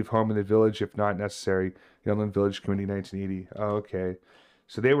 Try not to leave home in the village if not necessary. The Unlight Village Community, 1980. Oh, okay.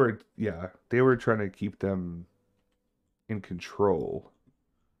 So they were, yeah, they were trying to keep them in control.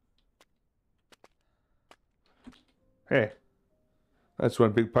 Hey, that's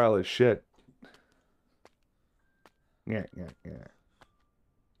one big pile of shit. Yeah.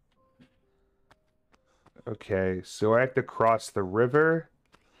 Okay, so I have to cross the river,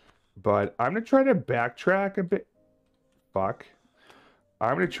 but I'm going to try to backtrack a bit. Fuck.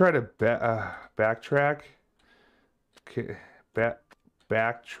 I'm going to try to backtrack. Okay,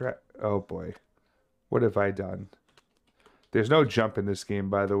 backtrack. Oh boy. What have I done? There's no jump in this game,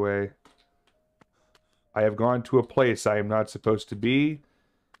 by the way. I have gone to a place I am not supposed to be,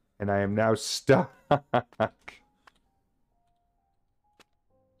 and I am now stuck.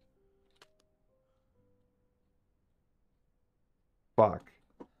 Fuck.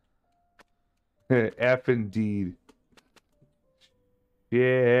 F indeed.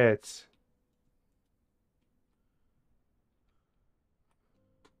 Shit.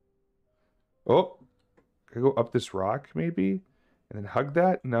 Oh. Can I go up this rock, maybe? And then hug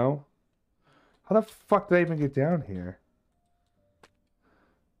that? No. How the fuck did I even get down here?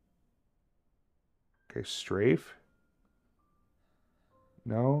 Okay, strafe.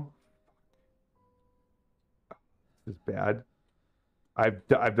 No. This is bad.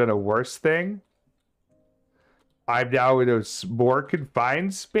 I've done a worse thing. I'm now in a more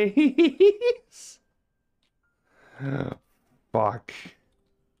confined space. Fuck.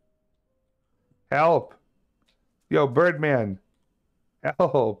 Help. Yo, Birdman.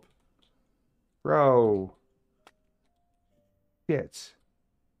 Help. Bro. Shit.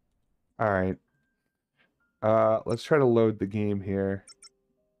 Alright. Let's try to load the game here.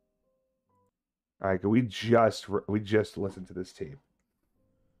 Alright, we just listened to this tape.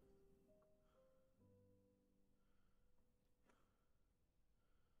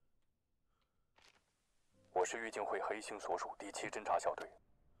 I是预警会黑星所属第7侦察小队。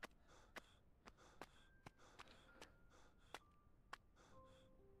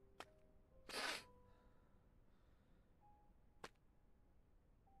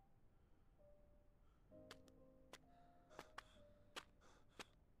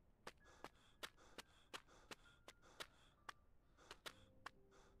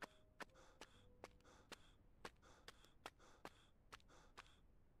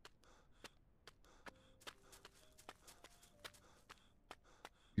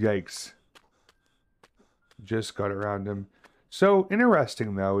Yikes. Just got around him. So,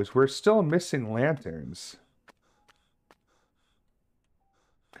 interesting, though, is we're still missing lanterns.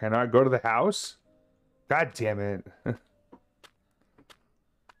 Can I go to the house? God damn it.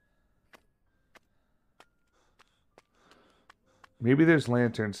 Maybe there's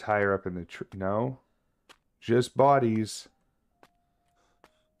lanterns higher up in the tree. No. Just bodies.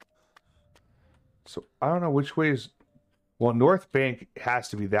 So, I don't know which way is... Well, North Bank has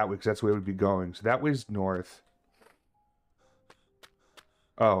to be that way because that's where it would be going. So that way's north.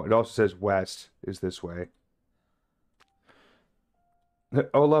 Oh, it also says west is this way.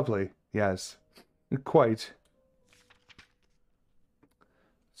 Oh, lovely. Yes. Quite.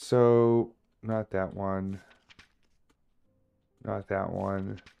 So, not that one. Not that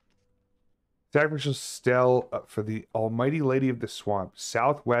one. Sacrificial stele for the Almighty Lady of the Swamp.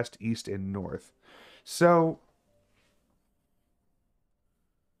 Southwest, east, and north. So,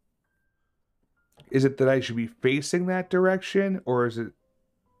 is it that I should be facing that direction, or is it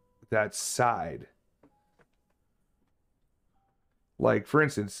that side? Like, for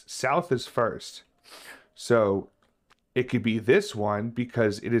instance, south is first. So, it could be this one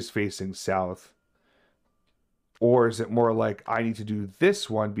because it is facing south. Or is it more like I need to do this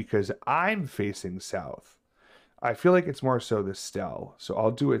one because I'm facing south? I feel like it's more so the stele. So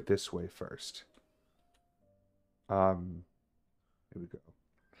I'll do it this way first. Here we go.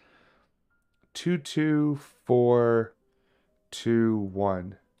 2, 2, 4, 2,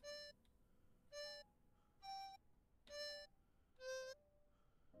 1.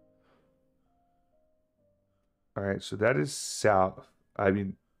 All right, so that is south. I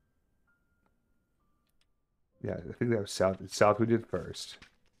mean, yeah, I think that was south. It's south we did first.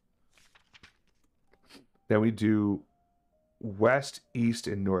 Then we do west, east,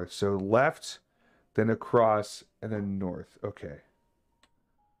 and north. So left, then across, and then north. Okay.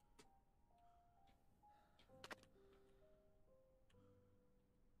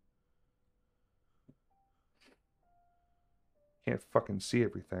 Can't fucking see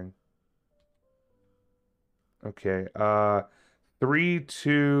everything. Okay. 3,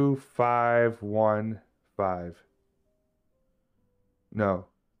 2, 5, 1, 5. No.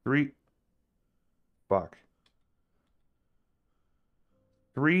 3. Fuck.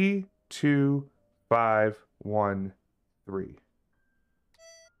 3, 2, 5, 1, 3.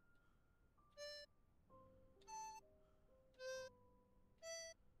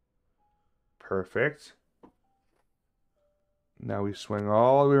 Perfect. Now we swing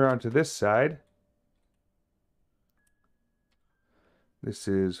all the way around to this side. This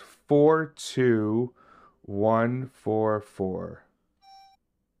is 4, 2, 1, 4, 4.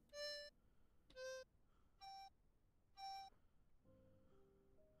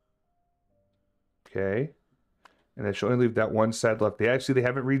 Okay. And I should only leave that one side left. They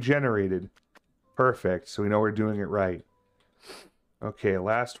haven't regenerated. Perfect. So we know we're doing it right. Okay,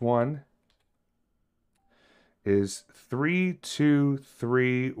 last one is 3, 2,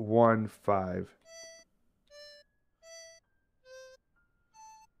 3, 1, 5.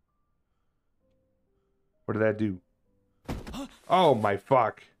 What did that do? Oh my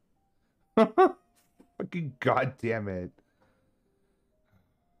fuck. Fucking goddamn it.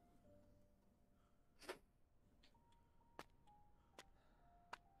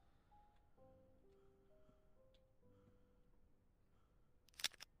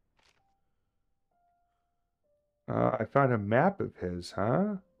 I found a map of his,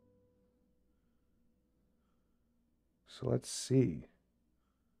 huh? So let's see.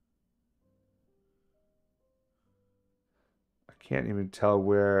 I can't even tell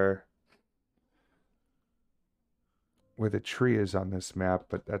where the tree is on this map,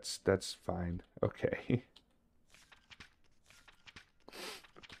 but that's fine. Okay.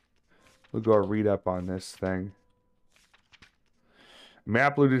 We'll go read up on this thing.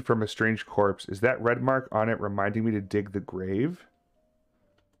 Map looted from a strange corpse. Is that red mark on it reminding me to dig the grave?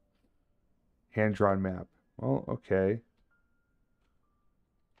 Hand-drawn map. Well, okay.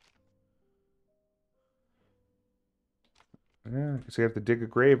 Yeah, I guess I have to dig a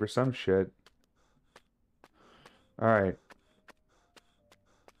grave or some shit. Alright.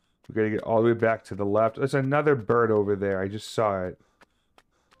 We gotta get all the way back to the left. There's another bird over there. I just saw it.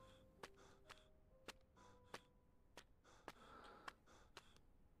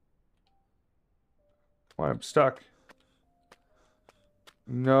 Come on, I'm stuck.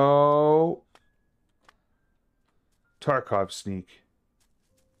 No. Tarkov sneak.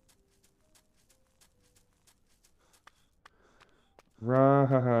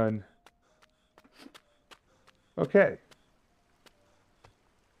 Run. Okay.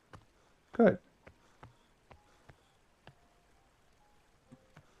 Good.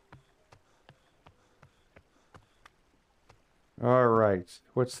 All right.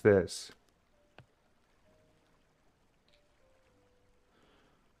 What's this?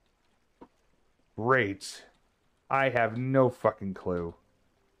 Great. I have no fucking clue.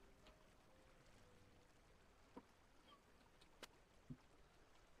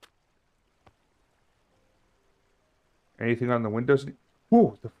 Anything on the windows?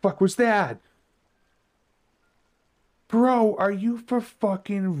 Whoa, the fuck was that? Bro, are you for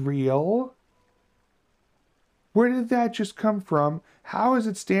fucking real? Where did that just come from? How is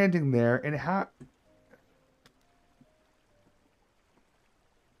it standing there? And how...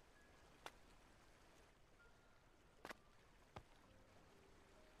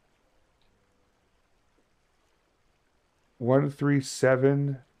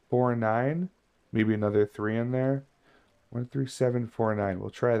 13749. Maybe another 3 in there. 13749. We'll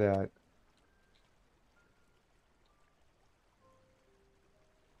try that.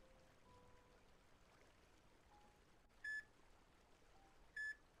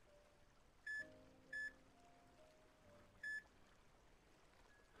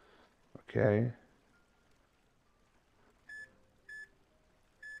 Okay.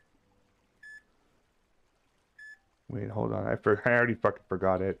 Wait, hold on. I already fucking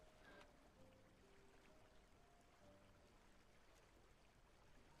forgot it.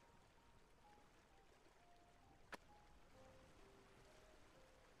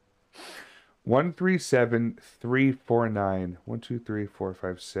 One 137,349. 1, 2, 3, 4,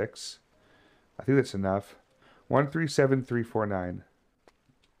 5, 6. I think that's enough. 137,349.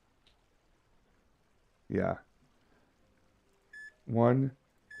 Yeah.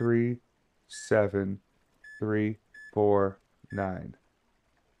 137,349.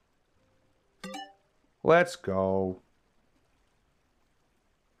 Let's go.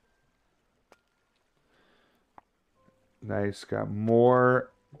 Nice. Got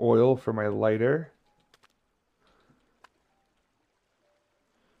more oil for my lighter.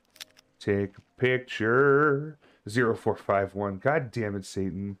 Take a picture. 0451. God damn it,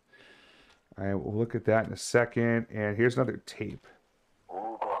 Satan. I will look at that in a second. And here's another tape.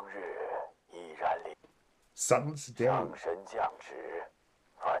 Sunless day.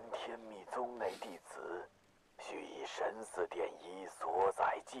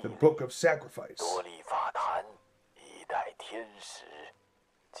 The Book of Sacrifice.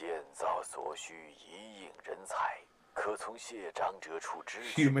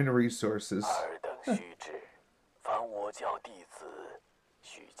 Human resources.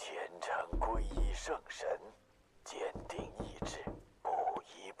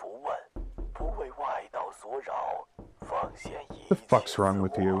 The fuck's wrong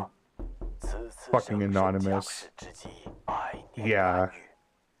with you? Fucking anonymous. Yeah.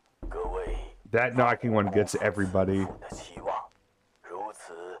 That knocking one gets everybody.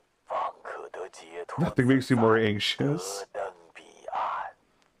 Nothing makes you more anxious.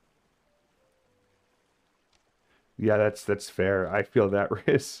 Yeah, that's fair. I feel that,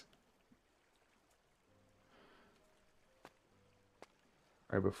 Riz.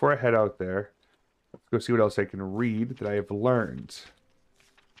 Alright, before I head out there, let's go see what else I can read that I have learned.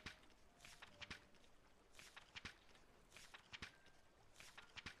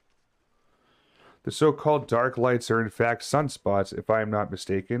 The so-called dark lights are in fact sunspots, if I am not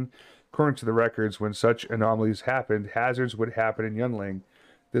mistaken. According to the records, when such anomalies happened, hazards would happen in Yunling.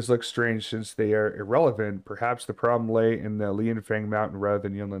 This looks strange since they are irrelevant. Perhaps the problem lay in the Lianfang Mountain rather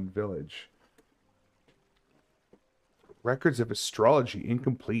than Yunlin Village. Records of astrology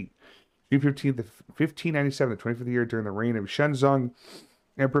incomplete. June 15th, 1597, the 25th year during the reign of Shenzong,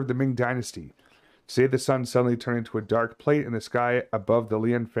 Emperor of the Ming Dynasty. Today the sun suddenly turned into a dark plate and the sky above the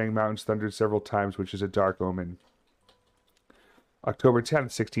Lianfang Mountains thundered several times, which is a dark omen. October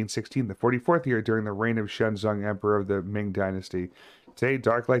 10th, 1616, the 44th year during the reign of Shenzong, Emperor of the Ming Dynasty. Today,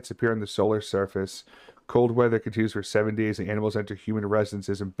 dark lights appear on the solar surface. Cold weather continues for 7 days, and animals enter human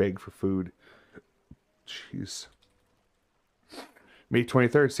residences and beg for food. Jeez. May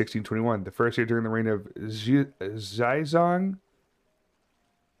 23rd, 1621, the first year during the reign of Zizong,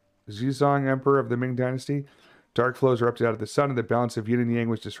 Emperor of the Ming Dynasty. Dark flows erupted out of the sun, and the balance of yin and yang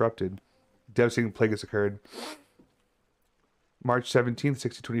was disrupted. Devastating plague has occurred. March 17th,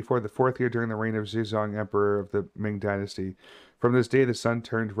 1624, the fourth year during the reign of Zizong, Emperor of the Ming Dynasty. From this day, the sun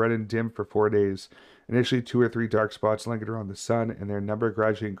turned red and dim for 4 days. Initially, 2 or 3 dark spots lingered around the sun, and their number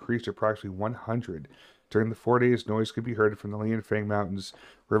gradually increased to approximately 100. During the 4 days, noise could be heard from the Lianfang Mountains.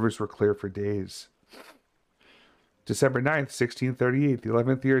 Rivers were clear for days. December 9th, 1638, the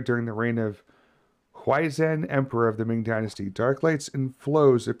 11th year during the reign of Huaizhen, Emperor of the Ming Dynasty. Dark lights and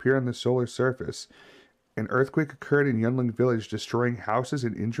flows appear on the solar surface. An earthquake occurred in Yunling Village, destroying houses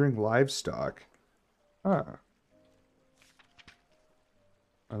and injuring livestock. Huh.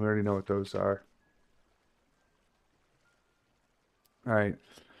 I already know what those are. Alright.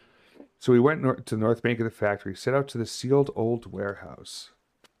 So we went to the north bank of the factory, set out to the sealed old warehouse.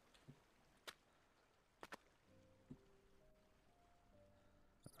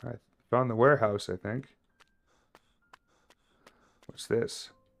 Alright, found the warehouse, I think. What's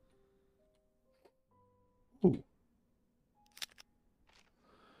this? Ooh.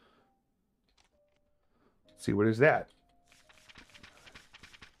 Let's see, what is that?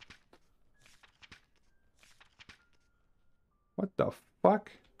 What the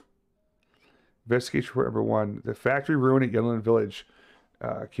fuck? Investigation for number 1. The factory ruin at Yunlin Village,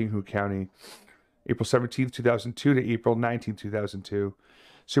 Qinghu County. April 17th, 2002 to April 19th, 2002.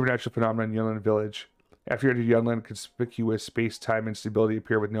 Supernatural phenomena in Yunlin Village. After you entered Yunlin, conspicuous space-time instability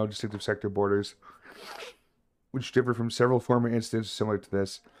appear with no distinctive sector borders, which differ from several former incidents similar to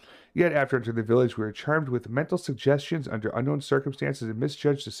this. Yet, after entering the village, we were charmed with mental suggestions under unknown circumstances and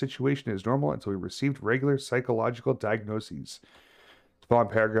misjudged the situation as normal until we received regular psychological diagnoses. The following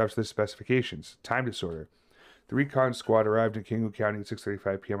paragraphs list specifications. Time disorder. The recon squad arrived in Kingwood County at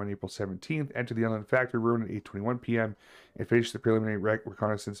 6:35 p.m. on April 17th, entered the Unlight factory ruin at 8:21 p.m., and finished the preliminary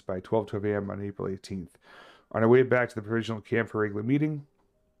reconnaissance by 12:12 a.m. on April 18th. On our way back to the provisional camp for a regular meeting,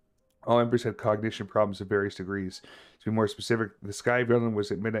 all members had cognition problems of various degrees. To be more specific, the sky villain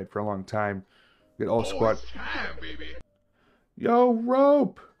was at midnight for a long time. We had all squad. Time, baby. Yo,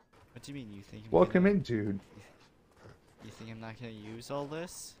 Rope! What do you mean? You think? Welcome in, dude. You think I'm not gonna use all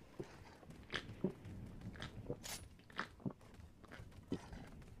this?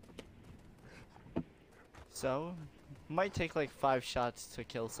 So, might take like 5 shots to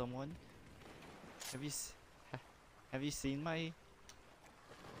kill someone. Have you seen my?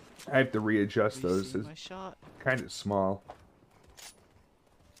 I have to readjust those. My shot? Kind of small.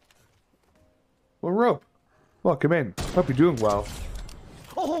 Well, Rope, welcome in. Hope you're doing well.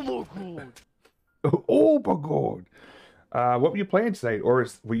 Oh my god! Oh my god! What were you playing tonight, or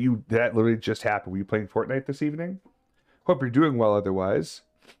were you that literally just happened? Were you playing Fortnite this evening? Hope you're doing well otherwise.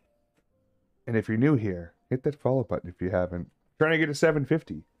 And if you're new here, hit that follow button if you haven't. Trying to get a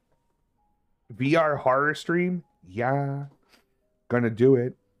 750. VR horror stream? Yeah. Gonna do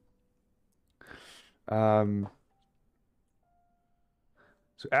it. So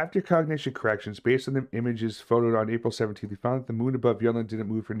after cognition corrections, based on the images photoed on April 17th, we found that the moon above Yunlin didn't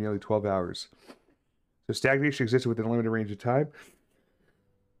move for nearly 12 hours. So stagnation existed within a limited range of time.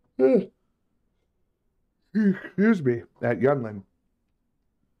 Excuse me. At Yunlin.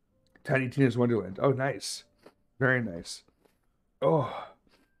 Tiny Tina's Wonderland. Oh, nice. Very nice. Oh.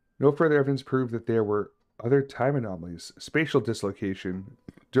 No further evidence proved that there were other time anomalies. Spatial dislocation.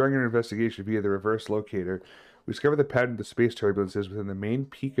 During our investigation via the reverse locator, we discovered the pattern of the space turbulences within the main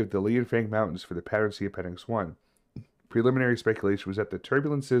peak of the Lianfang Mountains for the pattern C Appendix 1. Preliminary speculation was that the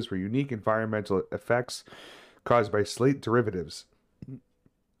turbulences were unique environmental effects caused by slate derivatives.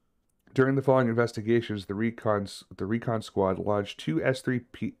 During the following investigations, the recon squad launched 2 S-3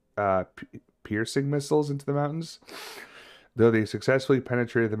 piercing missiles into the mountains. Though they successfully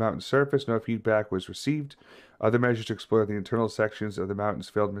penetrated the mountain's surface, no feedback was received. Other measures to explore the internal sections of the mountains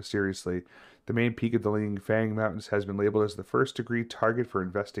failed mysteriously. The main peak of the Lianfang Mountains has been labeled as the first-degree target for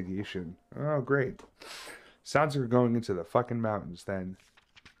investigation. Oh, great. Sounds like we're going into the fucking mountains, then.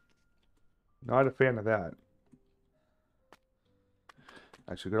 Not a fan of that.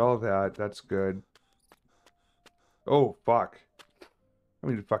 Actually, got all of that. That's good. Oh, fuck. I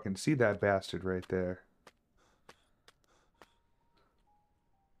mean to fucking see that bastard right there.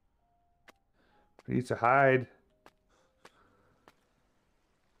 He needs to hide.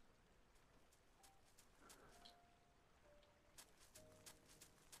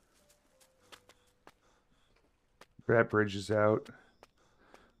 That bridge is out.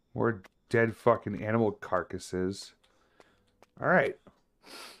 More dead fucking animal carcasses. Alright.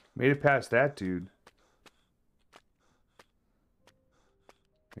 Made it past that dude.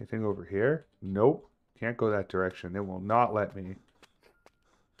 Anything over here? Nope. Can't go that direction. They will not let me.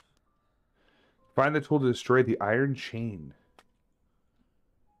 Find the tool to destroy the iron chain.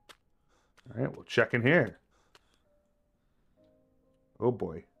 Alright, we'll check in here. Oh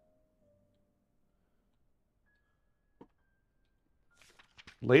boy.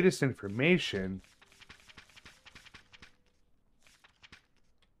 Latest information.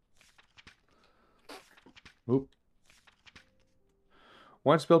 Oop.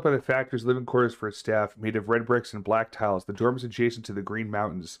 Once built by the factory's living quarters for its staff, made of red bricks and black tiles, the dorm was adjacent to the Green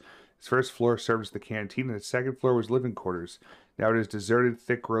Mountains. Its first floor served as the canteen, and its second floor was living quarters. Now it is deserted,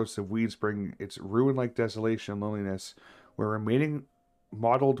 thick growths of weeds bring its ruin-like desolation and loneliness, where remaining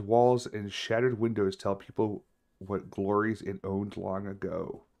mottled walls and shattered windows tell people what glories it owned long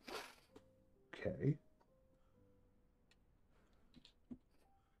ago. Okay.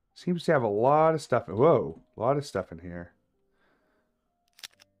 Seems to have a lot of stuff. Whoa, a lot of stuff in here.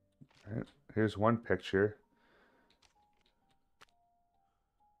 All right, here's one picture.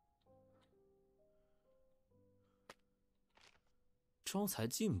招财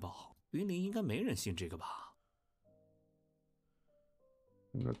进宝，云林应该没人信这个吧？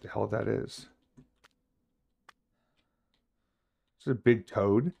 I don't know what the hell that is. It's a big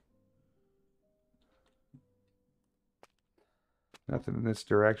toad. Nothing in this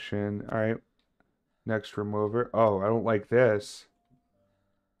direction. All right. Next room over. Oh, I don't like this.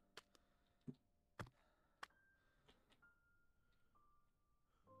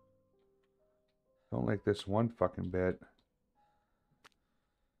 Don't like this one fucking bit.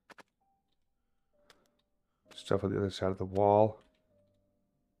 Stuff on the other side of the wall.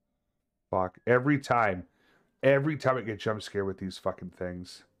 Fuck. Every time I get jump scared with these fucking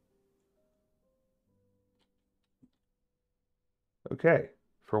things. Okay.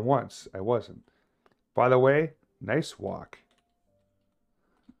 For once, I wasn't. By the way, nice walk.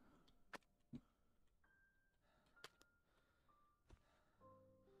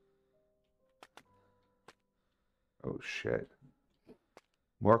 Oh shit.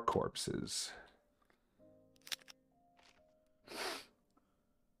 More corpses.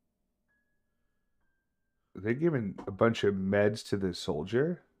 Are they giving a bunch of meds to the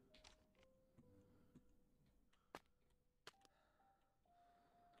soldier?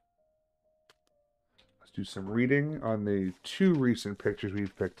 Let's do some reading on the 2 recent pictures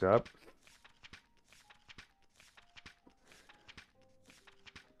we've picked up.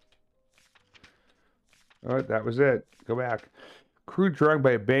 Alright, that was it. Go back. Crew drunk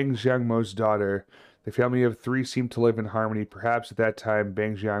by Bang Jiangmo's daughter. The family of 3 seemed to live in harmony. Perhaps at that time,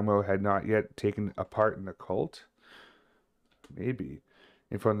 Bang Jiangmo had not yet taken a part in the cult. Maybe.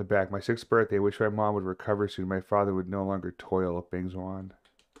 Info on the back. My 6th birthday. Wish my mom would recover soon. My father would no longer toil at Bang Zuan.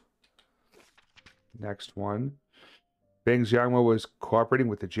 Next one. Bang Jiangmo was cooperating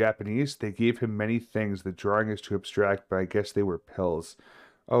with the Japanese. They gave him many things. The drawing is too abstract, but I guess they were pills.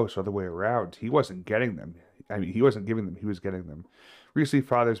 Oh, so the way around. He wasn't getting them. I mean, he wasn't giving them. He was getting them. Recently,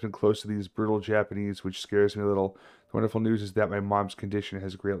 father's been close to these brutal Japanese, which scares me a little. The wonderful news is that my mom's condition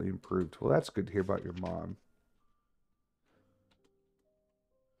has greatly improved. Well, that's good to hear about your mom.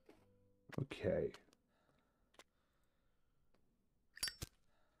 Okay.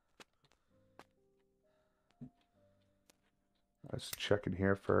 Let's check in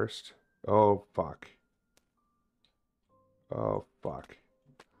here first. Oh, fuck. Oh, fuck.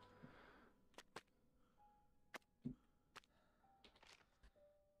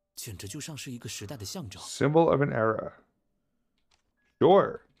 Symbol of an era.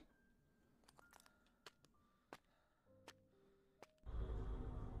 Sure.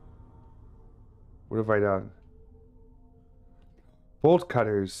 What have I done? Bolt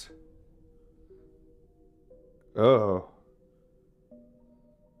cutters. Oh.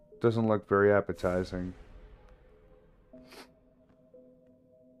 Doesn't look very appetizing.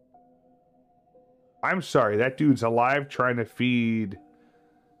 I'm sorry, that dude's alive trying to feed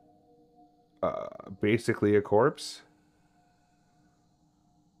basically a corpse.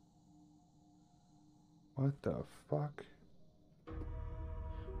 What the fuck?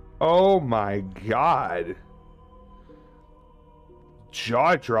 Oh my god.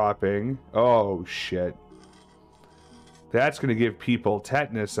 Jaw-dropping. Oh shit. That's gonna give people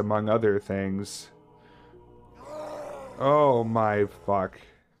tetanus among other things. Oh my fuck.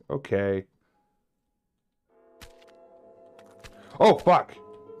 Okay. Oh fuck.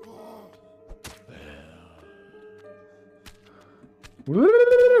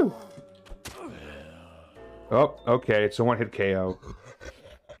 Woo! Oh, okay. It's a one-hit KO.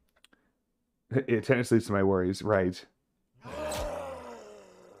 It tends to lead to my worries. Right.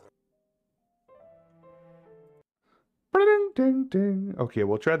 Ding, ding, ding. Okay,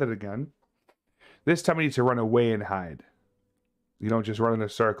 we'll try that again. This time I need to run away and hide. You don't just run in a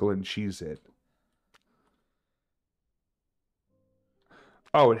circle and cheese it.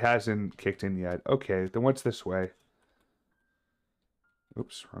 Oh, it hasn't kicked in yet. Okay, then what's this way?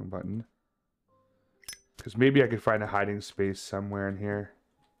 Oops, wrong button. Because maybe I could find a hiding space somewhere in here.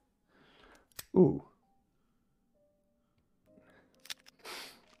 Ooh.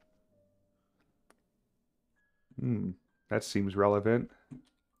 That seems relevant.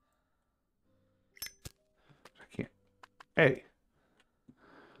 I can't. Hey.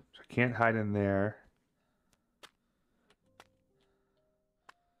 So I can't hide in there.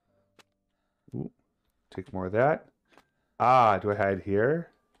 Ooh. Take more of that. Ah, do I hide here?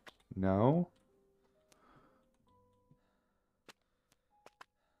 No.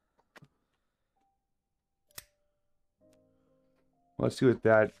 Let's see what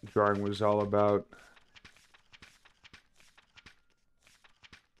that drawing was all about.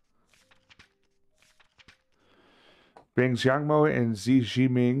 Bang Jiangmo and Xi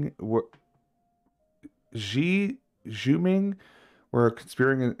Jiming were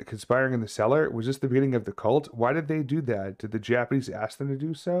conspiring in the cellar. Was this the beginning of the cult? Why did they do that? Did the Japanese ask them to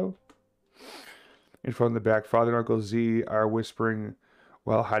do so? Info in the back. Father and Uncle Z are whispering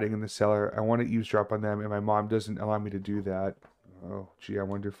while hiding in the cellar. I want to eavesdrop on them, and my mom doesn't allow me to do that. Oh, gee, I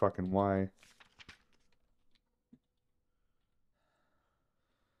wonder fucking why.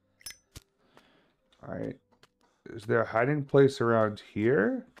 Alright. Is there a hiding place around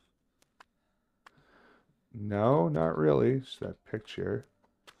here? No, not really. It's that picture.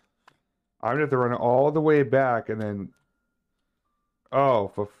 I'm gonna have to run all the way back and then... Oh,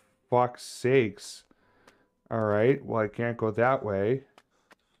 for fuck's sakes. Alright, well I can't go that way.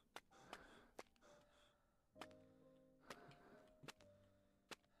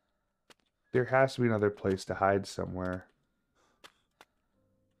 There has to be another place to hide somewhere.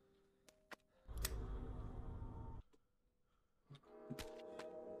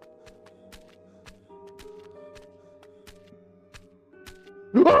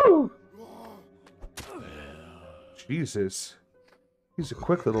 Whoa! Jesus. He's a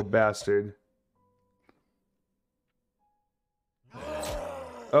quick little bastard.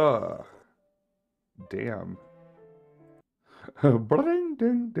 Damn. Bling,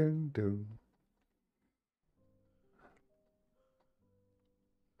 ding, ding, ding.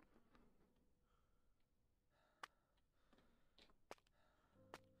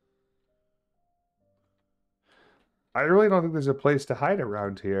 I really don't think there's a place to hide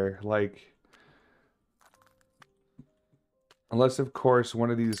around here. Like, unless, of course,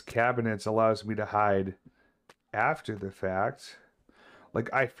 one of these cabinets allows me to hide after the fact.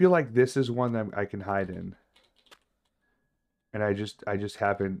 Like, I feel like this is one that I can hide in. And I just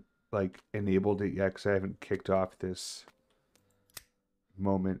haven't, like, enabled it yet because I haven't kicked off this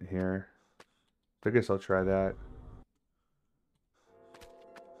moment here. I guess I'll try that.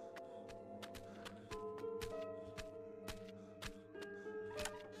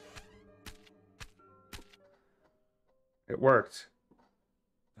 It worked.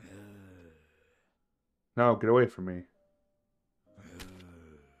 No, get away from me.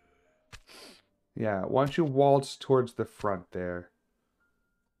 Yeah, why don't you waltz towards the front there?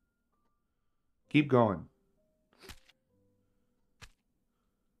 Keep going.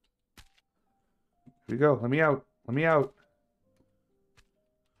 Here we go. Let me out. Let me out.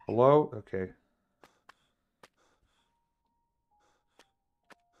 Hello? Okay.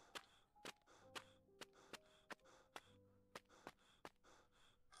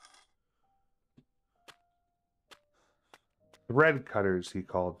 Thread cutters, he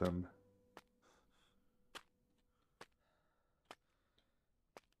called them.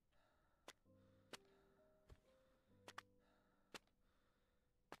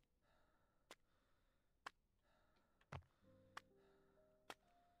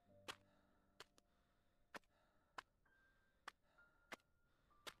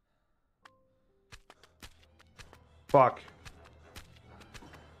 Fuck.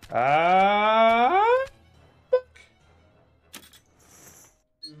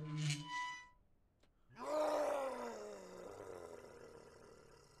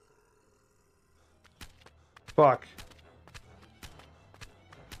 Fuck.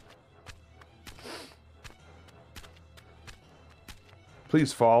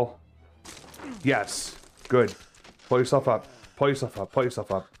 Please fall. Yes. Good. Pull yourself up. Pull yourself up. Pull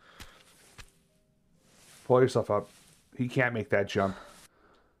yourself up. Pull yourself up. He can't make that jump.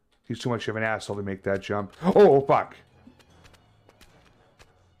 He's too much of an asshole to make that jump. Oh, fuck.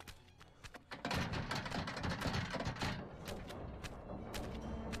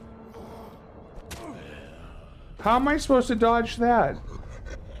 How am I supposed to dodge that?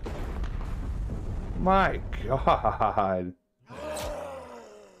 My God.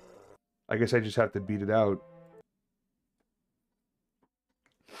 I guess I just have to beat it out.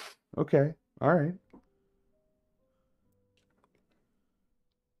 Okay. All right.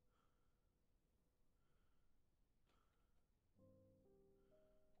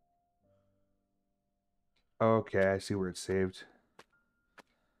 Okay, I see where it's saved.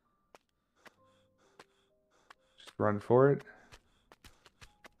 Just run for it.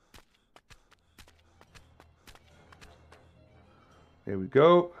 There we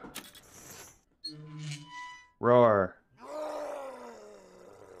go. Roar.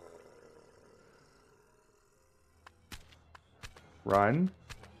 Run.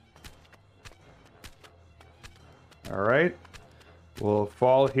 All right. We'll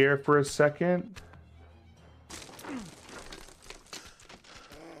fall here for a second.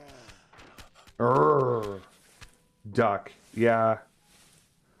 Duck. Yeah.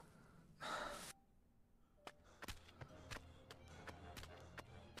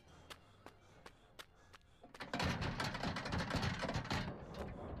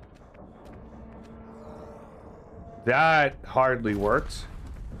 That hardly worked.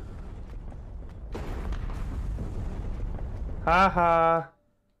 Ha.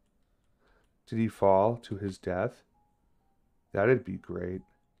 Did he fall to his death? That'd be great.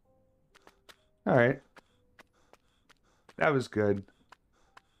 Alright. That was good.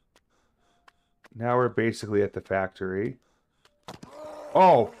 Now we're basically at the factory.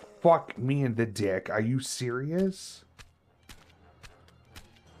 Oh, fuck me in the dick. Are you serious?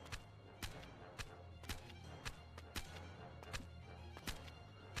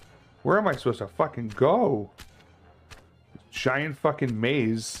 Where am I supposed to fucking go? Giant fucking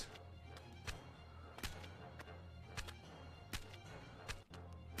maze.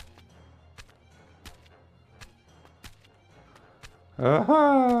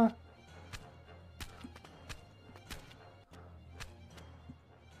 Uh-huh.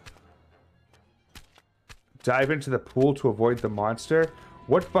 Dive into the pool to avoid the monster?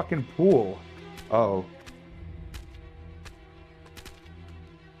 What fucking pool? Oh.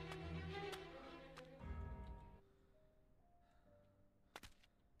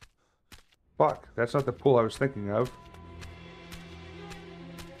 Fuck, that's not the pool I was thinking of.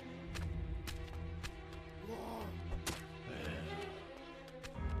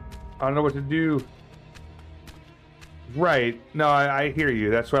 I don't know what to do. Right. No, I hear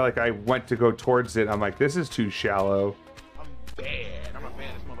you. That's why, like, I went to go towards it. I'm like, this is too shallow. I'm bad. I'm the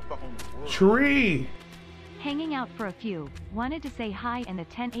baddest motherfucker on the world. Tree! Hanging out for a few. Wanted to say hi, and the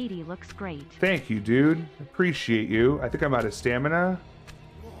 1080 looks great. Thank you, dude. Appreciate you. I think I'm out of stamina.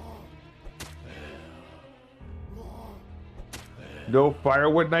 No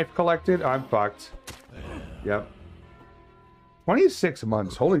firewood knife collected? I'm fucked. Yep. 26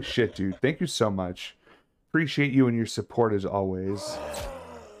 months. Holy shit, dude. Thank you so much. Appreciate you and your support as always.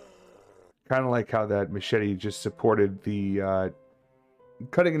 Kind of like how that machete just supported the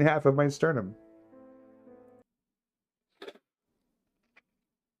cutting in half of my sternum.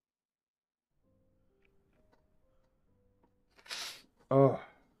 Oh.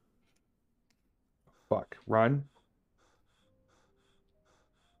 Fuck. Run.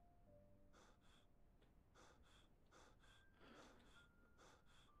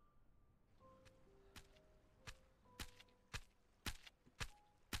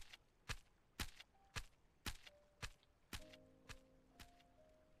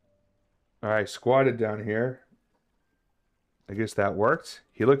 Alright, squatted down here. I guess that worked.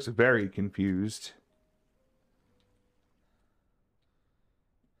 He looks very confused.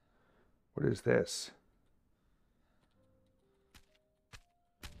 What is this?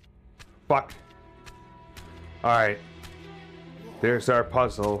 Fuck. Alright. There's our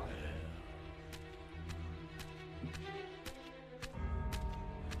puzzle.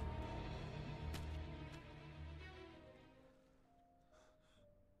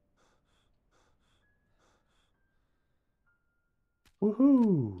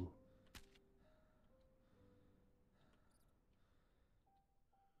 Woohoo!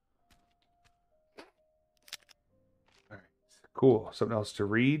 All right, cool. Something else to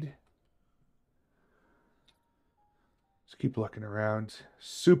read. Just keep looking around.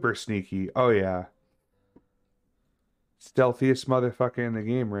 Super sneaky. Oh yeah. Stealthiest motherfucker in the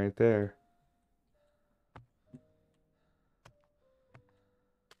game right there.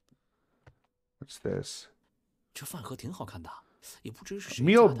 What's this? 这饭盒挺好看的，也不知是谁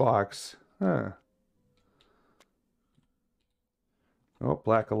Meal 家的。 box. Huh. Oh,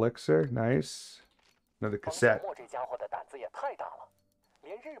 black elixir. Nice. Another cassette. 这家伙的胆子也太大了，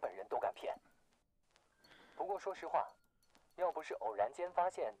连日本人都敢骗。不过说实话，要不是偶然间发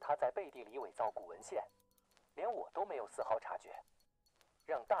现他在背地里伪造古文献，连我都没有丝毫察觉。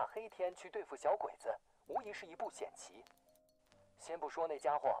让大黑天去对付小鬼子，无疑是一步险棋。先不说那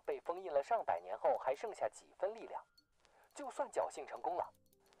家伙被封印了上百年后还剩下几分力量，就算侥幸成功了，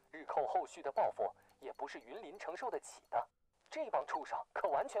日寇后续的报复也不是云林承受得起的。这帮畜生可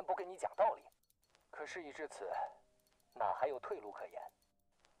完全不跟你讲道理。可事已至此，哪还有退路可言？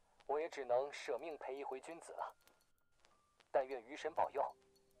我也只能舍命陪一回君子了。但愿余神保佑，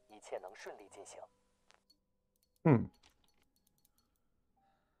一切能顺利进行。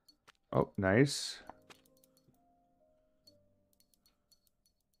Oh, nice.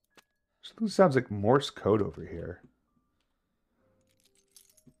 Something sounds like Morse code over here.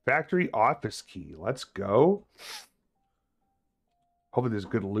 Factory office key. Let's go. Hopefully there's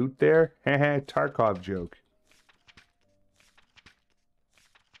good loot there. Heh, Tarkov joke.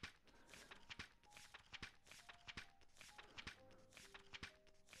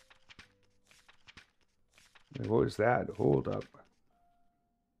 What was that? Hold up.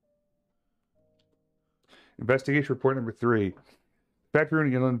 Investigation report number 3. Factory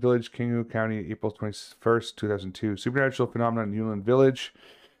room in Unlight Village, Kingu County, April 21st, 2002. Supernatural phenomenon in Unlight Village.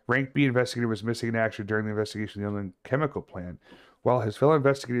 Rank B investigator was missing in action during the investigation of the Unlight chemical plant. While his fellow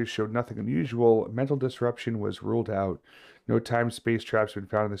investigators showed nothing unusual, mental disruption was ruled out. No time-space traps have been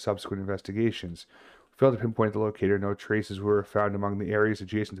found in the subsequent investigations. We failed to pinpoint the locator. No traces were found among the areas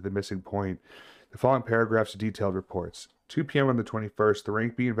adjacent to the missing point. The following paragraphs are detailed reports. 2 p.m. on the 21st, the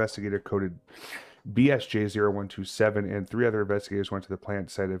rank B investigator coded BSJ-0127 and 3 other investigators went to the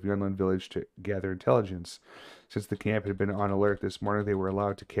plant site of Yunlin Village to gather intelligence. Since the camp had been on alert this morning, they were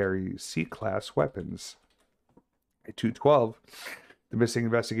allowed to carry C-class weapons. At 2:12, the missing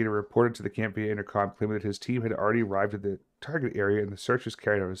investigator reported to the camp via intercom, claiming that his team had already arrived at the target area and the search was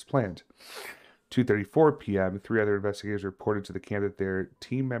carried out as planned. 2:34 p.m., 3 other investigators reported to the camp that their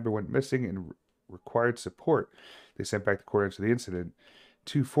team member went missing and required support. They sent back the coordinates of the incident.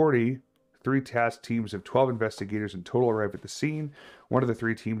 2:40, 3 task teams of 12 investigators in total arrived at the scene. One of the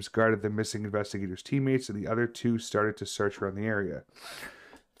 3 teams guarded the missing investigators' teammates, and the other 2 started to search around the area.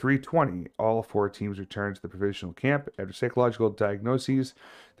 3:20, all 4 teams returned to the provisional camp. After psychological diagnoses,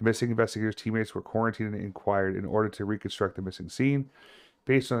 the missing investigators' teammates were quarantined and inquired in order to reconstruct the missing scene.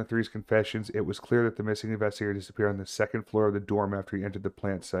 Based on the 3's confessions, it was clear that the missing investigator disappeared on the 2nd floor of the dorm after he entered the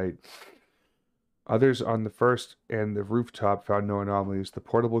plant site. Others on the 1st and the rooftop found no anomalies. The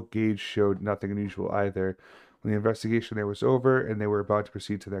portable gauge showed nothing unusual either. When the investigation there was over and they were about to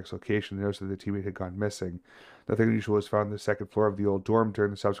proceed to the next location, they noticed that the teammate had gone missing. Nothing unusual was found on the 2nd floor of the old dorm during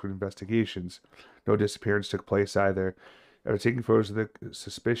the subsequent investigations. No disappearance took place either. After taking photos of the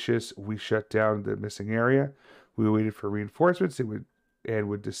suspicious, we shut down the missing area. We waited for reinforcements and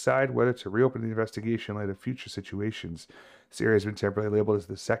would decide whether to reopen the investigation in light of future situations. This area has been temporarily labeled as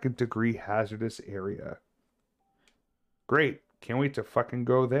the 2nd-degree hazardous area. Great. Can't wait to fucking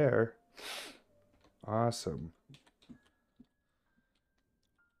go there. Awesome.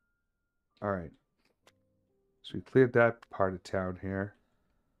 Alright. So we cleared that part of town here.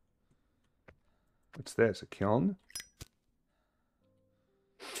 What's this? A kiln?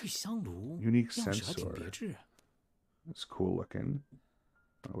 Unique sensor. That's cool looking.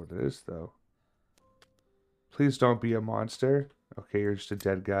 I don't know what it is, though. Please don't be a monster. Okay, you're just a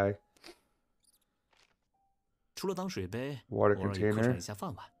dead guy. Water container.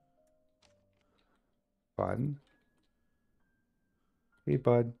 Fun. Hey,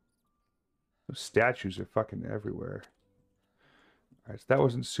 bud. Those statues are fucking everywhere. Alright, so that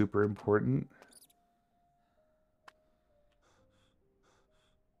wasn't super important.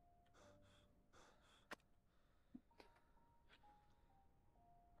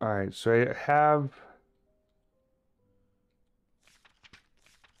 Alright, so I have...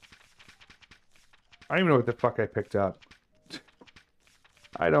 I don't even know what the fuck I picked up.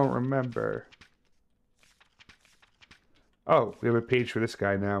 I don't remember. Oh, we have a page for this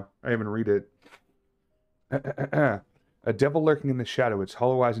guy now. I didn't even read it. A devil lurking in the shadow. Its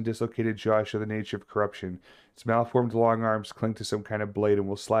hollow eyes and dislocated jaws show the nature of corruption. Its malformed long arms cling to some kind of blade and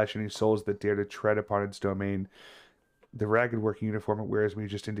will slash any souls that dare to tread upon its domain. The ragged working uniform it wears may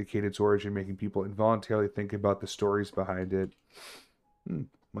just indicate its origin, making people involuntarily think about the stories behind it.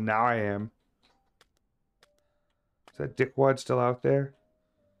 Well, now I am. Is that dickwad still out there?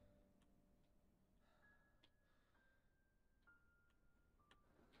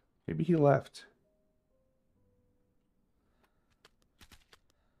 Maybe he left.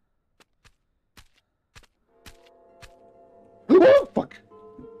 Oh, fuck!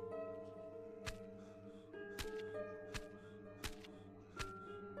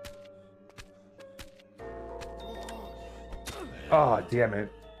 Oh, damn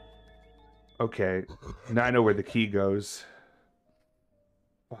it. Okay, now I know where the key goes.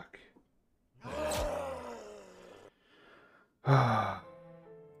 Fuck.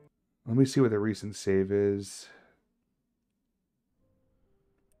 Let me see what the recent save is.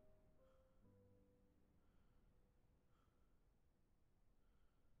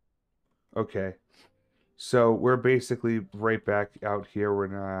 Okay. So we're basically right back out here. We're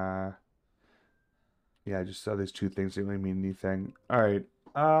in, yeah, I just saw these 2 things. Didn't really mean anything. Alright.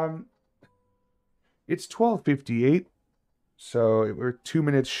 It's 12:58. So we're 2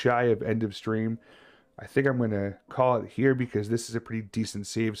 minutes shy of end of stream. I think I'm going to call it here because this is a pretty decent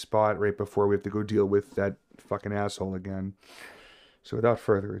save spot right before we have to go deal with that fucking asshole again. So without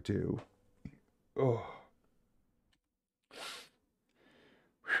further ado. Oh.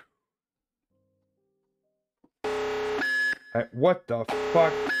 What the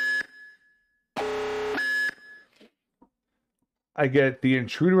fuck? I get the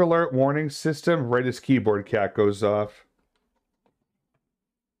intruder alert warning system right as keyboard cat goes off.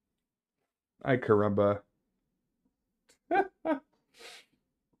 Ay caramba.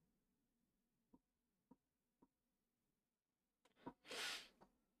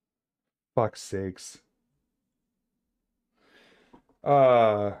 Fuck's sakes.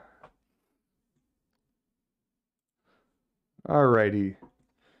 Alrighty.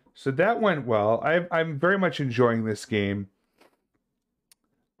 So that went well. I'm very much enjoying this game.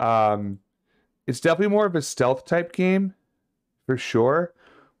 It's definitely more of a stealth type game, for sure.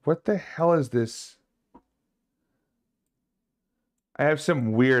 What the hell is this? I have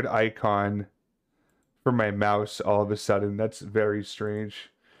some weird icon for my mouse all of a sudden. That's very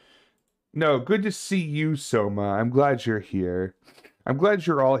strange. No, good to see you, Soma. I'm glad you're here. I'm glad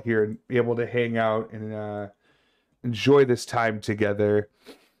you're all here and able to hang out and enjoy this time together.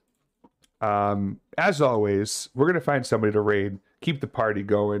 As always, we're gonna find somebody to raid, keep the party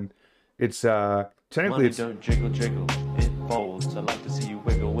going. It's technically Money it's don't jiggle jiggle, it folds. I like to see you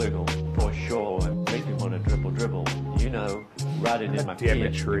wiggle wiggle, for sure. It makes me wanna dribble dribble. You know, riding in my Damn it,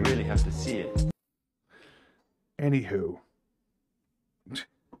 Fiat, you tree. really have to see it. Anywho.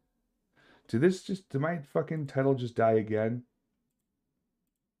 Did my fucking title just die again?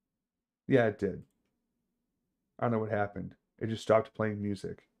 Yeah, it did. I don't know what happened. It just stopped playing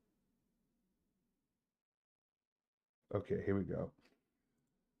music. Okay, here we go.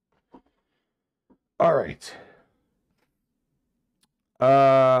 All right.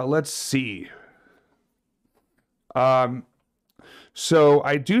 Let's see. So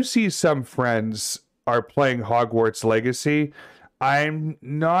I do see some friends are playing Hogwarts Legacy. I'm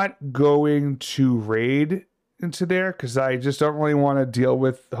not going to raid into there because I just don't really want to deal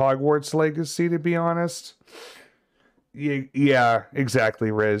with Hogwarts Legacy, to be honest. Yeah,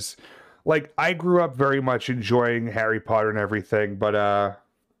 exactly, Riz. Like, I grew up very much enjoying Harry Potter and everything, but I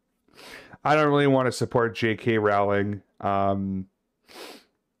don't really want to support J.K. Rowling and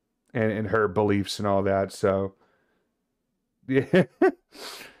her beliefs and all that, so yeah.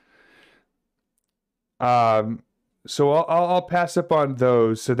 So I'll pass up on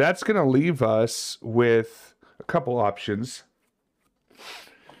those. So that's gonna leave us with a couple options.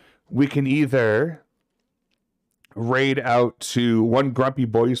 We can either raid out to one grumpy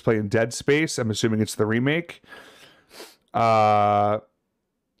boy who's playing Dead Space. I'm assuming it's the remake. Nox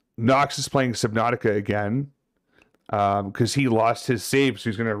is playing Subnautica again because he lost his save,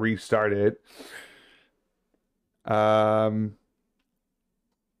 so he's gonna restart it.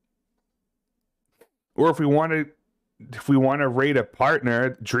 Or if we want to raid a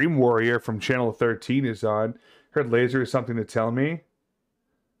partner, Dream Warrior from Channel 13 is on. Heard Laser has something to tell me.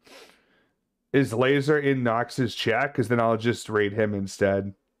 Is Laser in Nox's chat? Because then I'll just raid him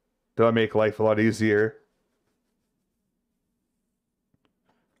instead. That'll make life a lot easier.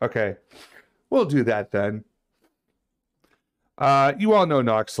 Okay. We'll do that then. You all know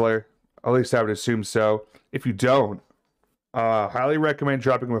Noxler. At least I would assume so. If you don't, highly recommend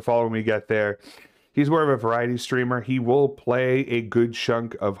dropping him a follow when we get there. He's more of a variety streamer. He will play a good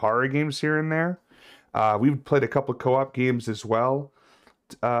chunk of horror games here and there. We've played a couple of co-op games as well.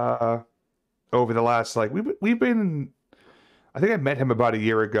 Over the last, like, we've been, I think I met him about a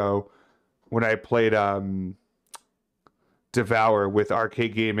year ago when I played Devour with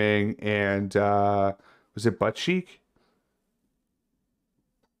Arcade Gaming and was it Butt Cheek?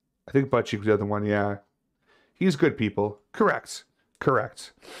 I think Butt Cheek was the other one, yeah. He's good people. Correct.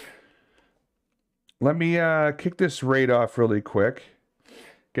 Let me kick this raid off really quick.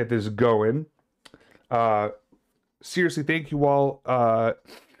 Get this going. Seriously, thank you all.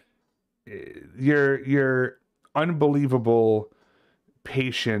 Your unbelievable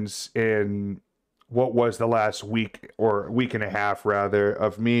patience in what was the last week or week and a half rather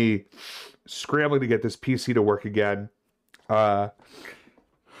of me scrambling to get this PC to work again.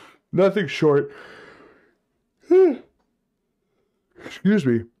 Nothing short. Excuse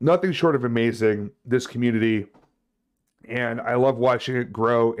me. Nothing short of amazing, this community. And I love watching it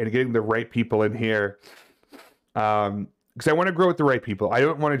grow and getting the right people in here. Because I want to grow with the right people. I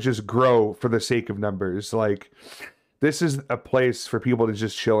don't want to just grow for the sake of numbers. Like, this is a place for people to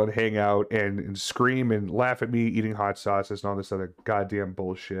just chill and hang out and scream and laugh at me eating hot sauces and all this other goddamn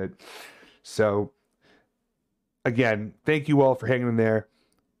bullshit. So, again, thank you all for hanging in there.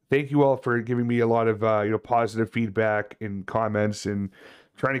 Thank you all for giving me a lot of positive feedback and comments and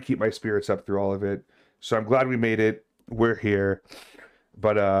trying to keep my spirits up through all of it. So I'm glad we made it. We're here.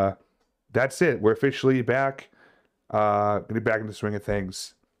 But that's it. We're officially back. Gonna be back in the swing of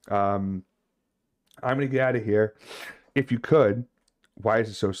things. I'm gonna get out of here. If you could, why is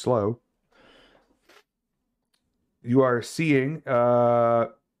it so slow? You are seeing a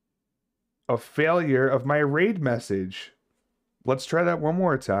failure of my raid message. Let's try that one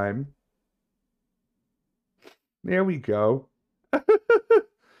more time. There we go.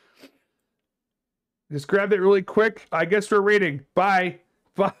 Just grab it really quick. I guess we're raiding. Bye.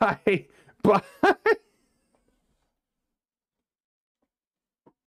 Bye. Bye.